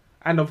 Yeah.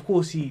 And of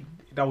course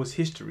that was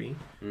history.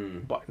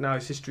 But now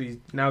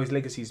his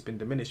legacy's been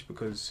diminished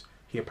because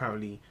he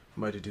apparently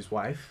murdered his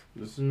wife.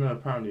 There's no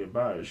apparently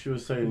about it. She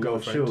was saying,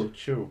 girlfriend.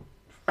 chill.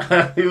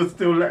 He was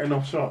still letting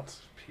off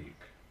shots. Peak.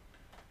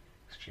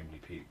 Extremely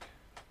peak.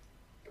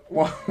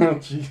 What?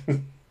 Jesus.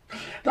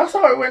 That's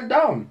how it went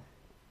down.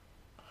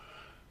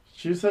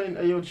 She was saying,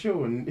 hey, you're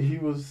chill, and he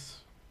was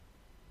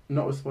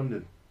not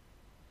responding.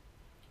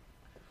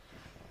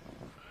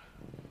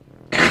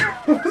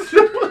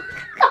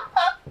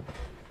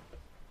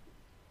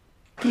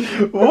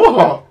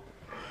 What?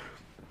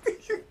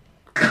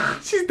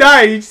 She's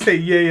dying. You just say,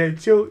 yeah,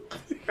 chill.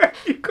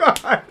 You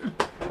can't.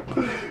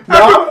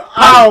 No,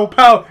 Pow,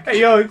 pow.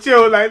 Hey, yo,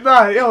 chill. Like,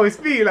 nah. Yo, it's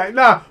me. Like,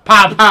 nah.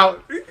 Pow, pow.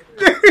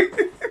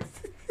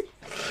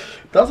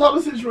 That's how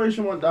the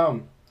situation went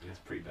down. It's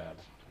pretty bad.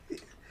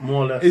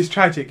 More or less. It's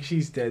tragic.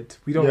 She's dead.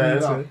 We don't mean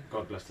to.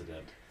 God bless the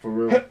dead. For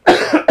real.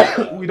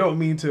 We don't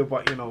mean to,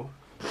 but you know,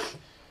 That's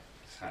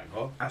how it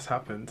go. that's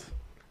happened.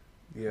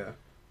 Yeah.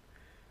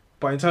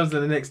 But in terms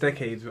of the next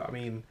decade, I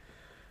mean,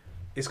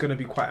 it's going to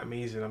be quite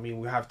amazing. I mean,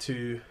 we have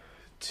two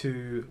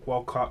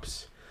World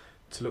Cups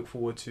to look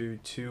forward to.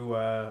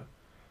 Three.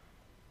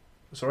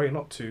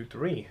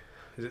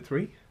 Is it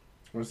 3?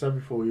 Well, it's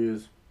every 4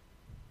 years.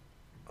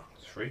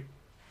 It's free.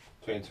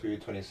 22,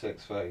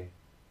 26, 30.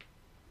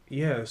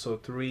 Yeah, so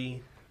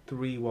three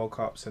World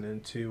Cups and then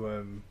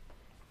 2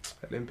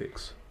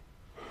 Olympics.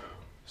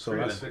 So 3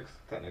 that's Olympics,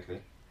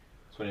 technically.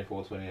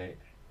 24, 28.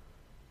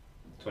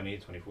 20,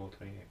 24,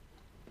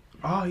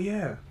 28.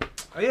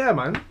 yeah,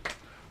 man.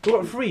 We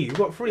got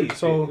 3.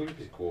 So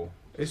It's cool.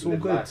 it's Just all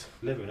live good. life,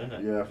 living,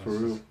 innit? Yeah, for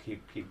Let's real. just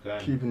Keep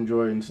going. Keep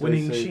enjoying. Stay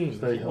Winning safe. machine,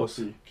 Stay of course.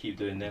 healthy. Keep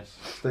doing this.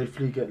 Stay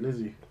free. Get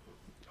Lizzie.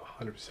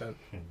 100%.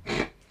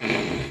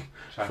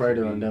 Try Friday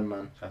to be- on them,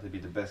 man. Try to be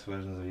the best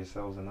versions of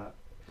yourselves and that.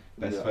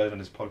 Best Yeah. version of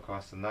this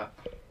podcast and that.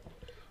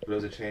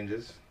 Loads of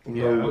changes.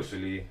 Yeah. Loads.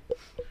 Hopefully,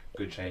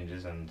 good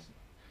changes and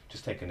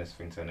just taking this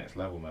thing to the next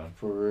level, man.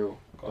 For real.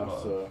 Got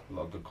That's a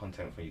lot of good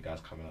content for you guys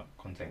coming up.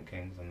 Content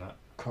kings and that.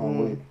 can't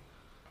wait.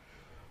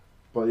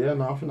 But yeah,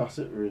 no, I think that's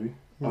it really.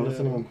 Unless Yeah.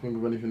 anyone can think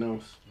of anything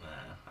else.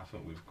 Nah, I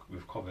think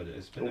we've covered it.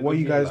 It's been a What are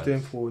good you year, guys doing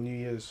lads. for New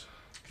Year's?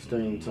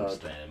 Stay inside.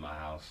 Staying in my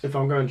house. If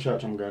I'm going to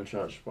church, I'm going to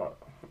church, but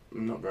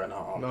I'm not going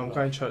out after No, I'm that.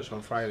 going to church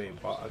on Friday,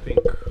 but I think,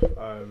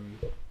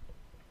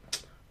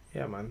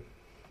 yeah, man.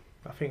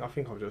 I think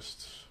I'll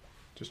just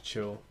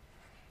chill.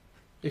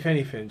 If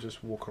anything,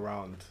 just walk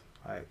around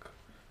like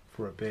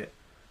for a bit.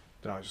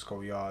 Then I'll just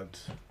go yard,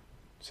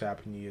 say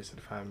Happy New Year's to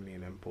the family,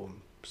 and then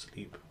boom,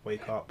 sleep,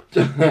 wake up,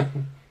 do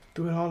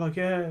it all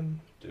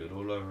again. Do it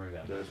all over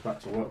again. Yeah, it's back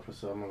to work for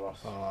some of us.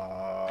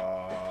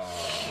 Ah,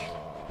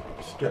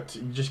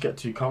 You just get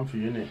too comfy,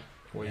 innit?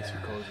 way too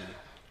Yeah. cozy.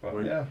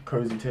 But yeah,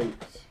 Cozy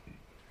takes.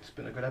 it's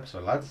been a good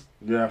episode, lads.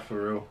 Yeah, for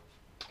real.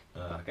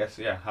 I guess,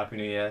 yeah, Happy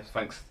New Year.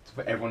 Thanks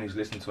for everyone who's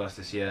listened to us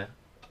this year.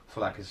 I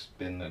feel like it's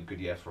been a good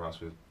year for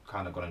us. We've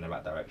kind of gone in the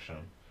right direction.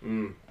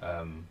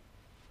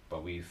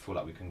 But we feel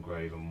like we can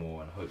grow even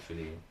more, and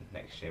hopefully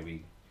next year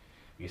we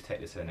just take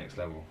this to the next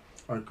level.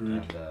 Agreed.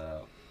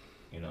 And,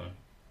 you know,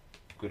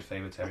 good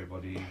favour to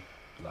everybody.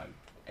 Like,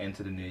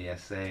 enter the new year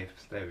safe,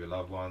 stay with your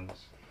loved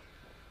ones.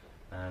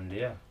 And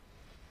yeah.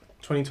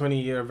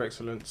 2020 year of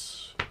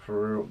excellence.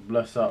 For real.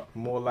 Bless up.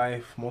 More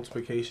life,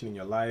 multiplication in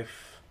your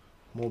life,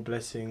 more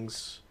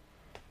blessings,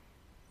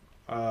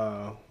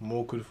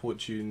 more good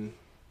fortune.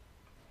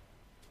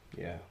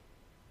 Yeah.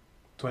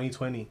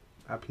 2020.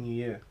 Happy New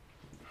Year.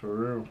 For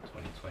real.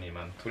 2020,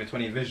 man.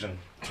 2020 vision.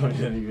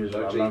 2020 vision.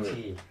 I Low love JT.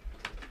 it.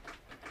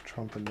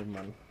 Trump and them,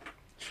 man.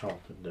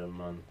 Chopping them,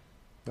 man.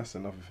 That's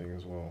another thing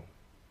as well.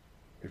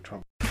 If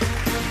Trump.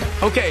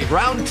 Okay,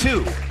 round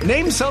 2.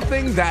 Name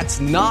something that's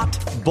not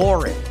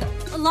boring.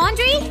 A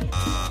laundry?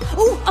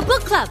 Ooh, a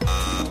book club.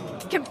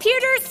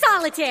 Computer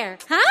solitaire,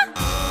 huh?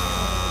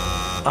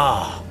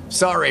 Ah,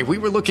 sorry, we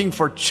were looking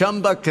for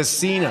Chumba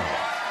Casino.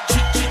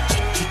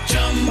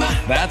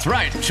 That's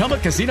right,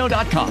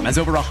 ChumbaCasino.com has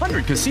over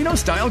 100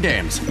 casino-style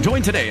games.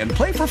 Join today and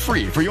play for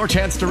free for your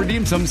chance to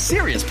redeem some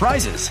serious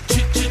prizes.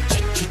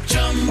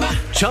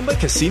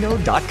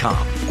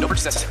 ChumbaCasino.com. No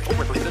purchase necessary. Void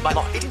where prohibited by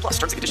law. 18+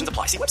 terms and conditions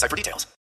apply. See website for details.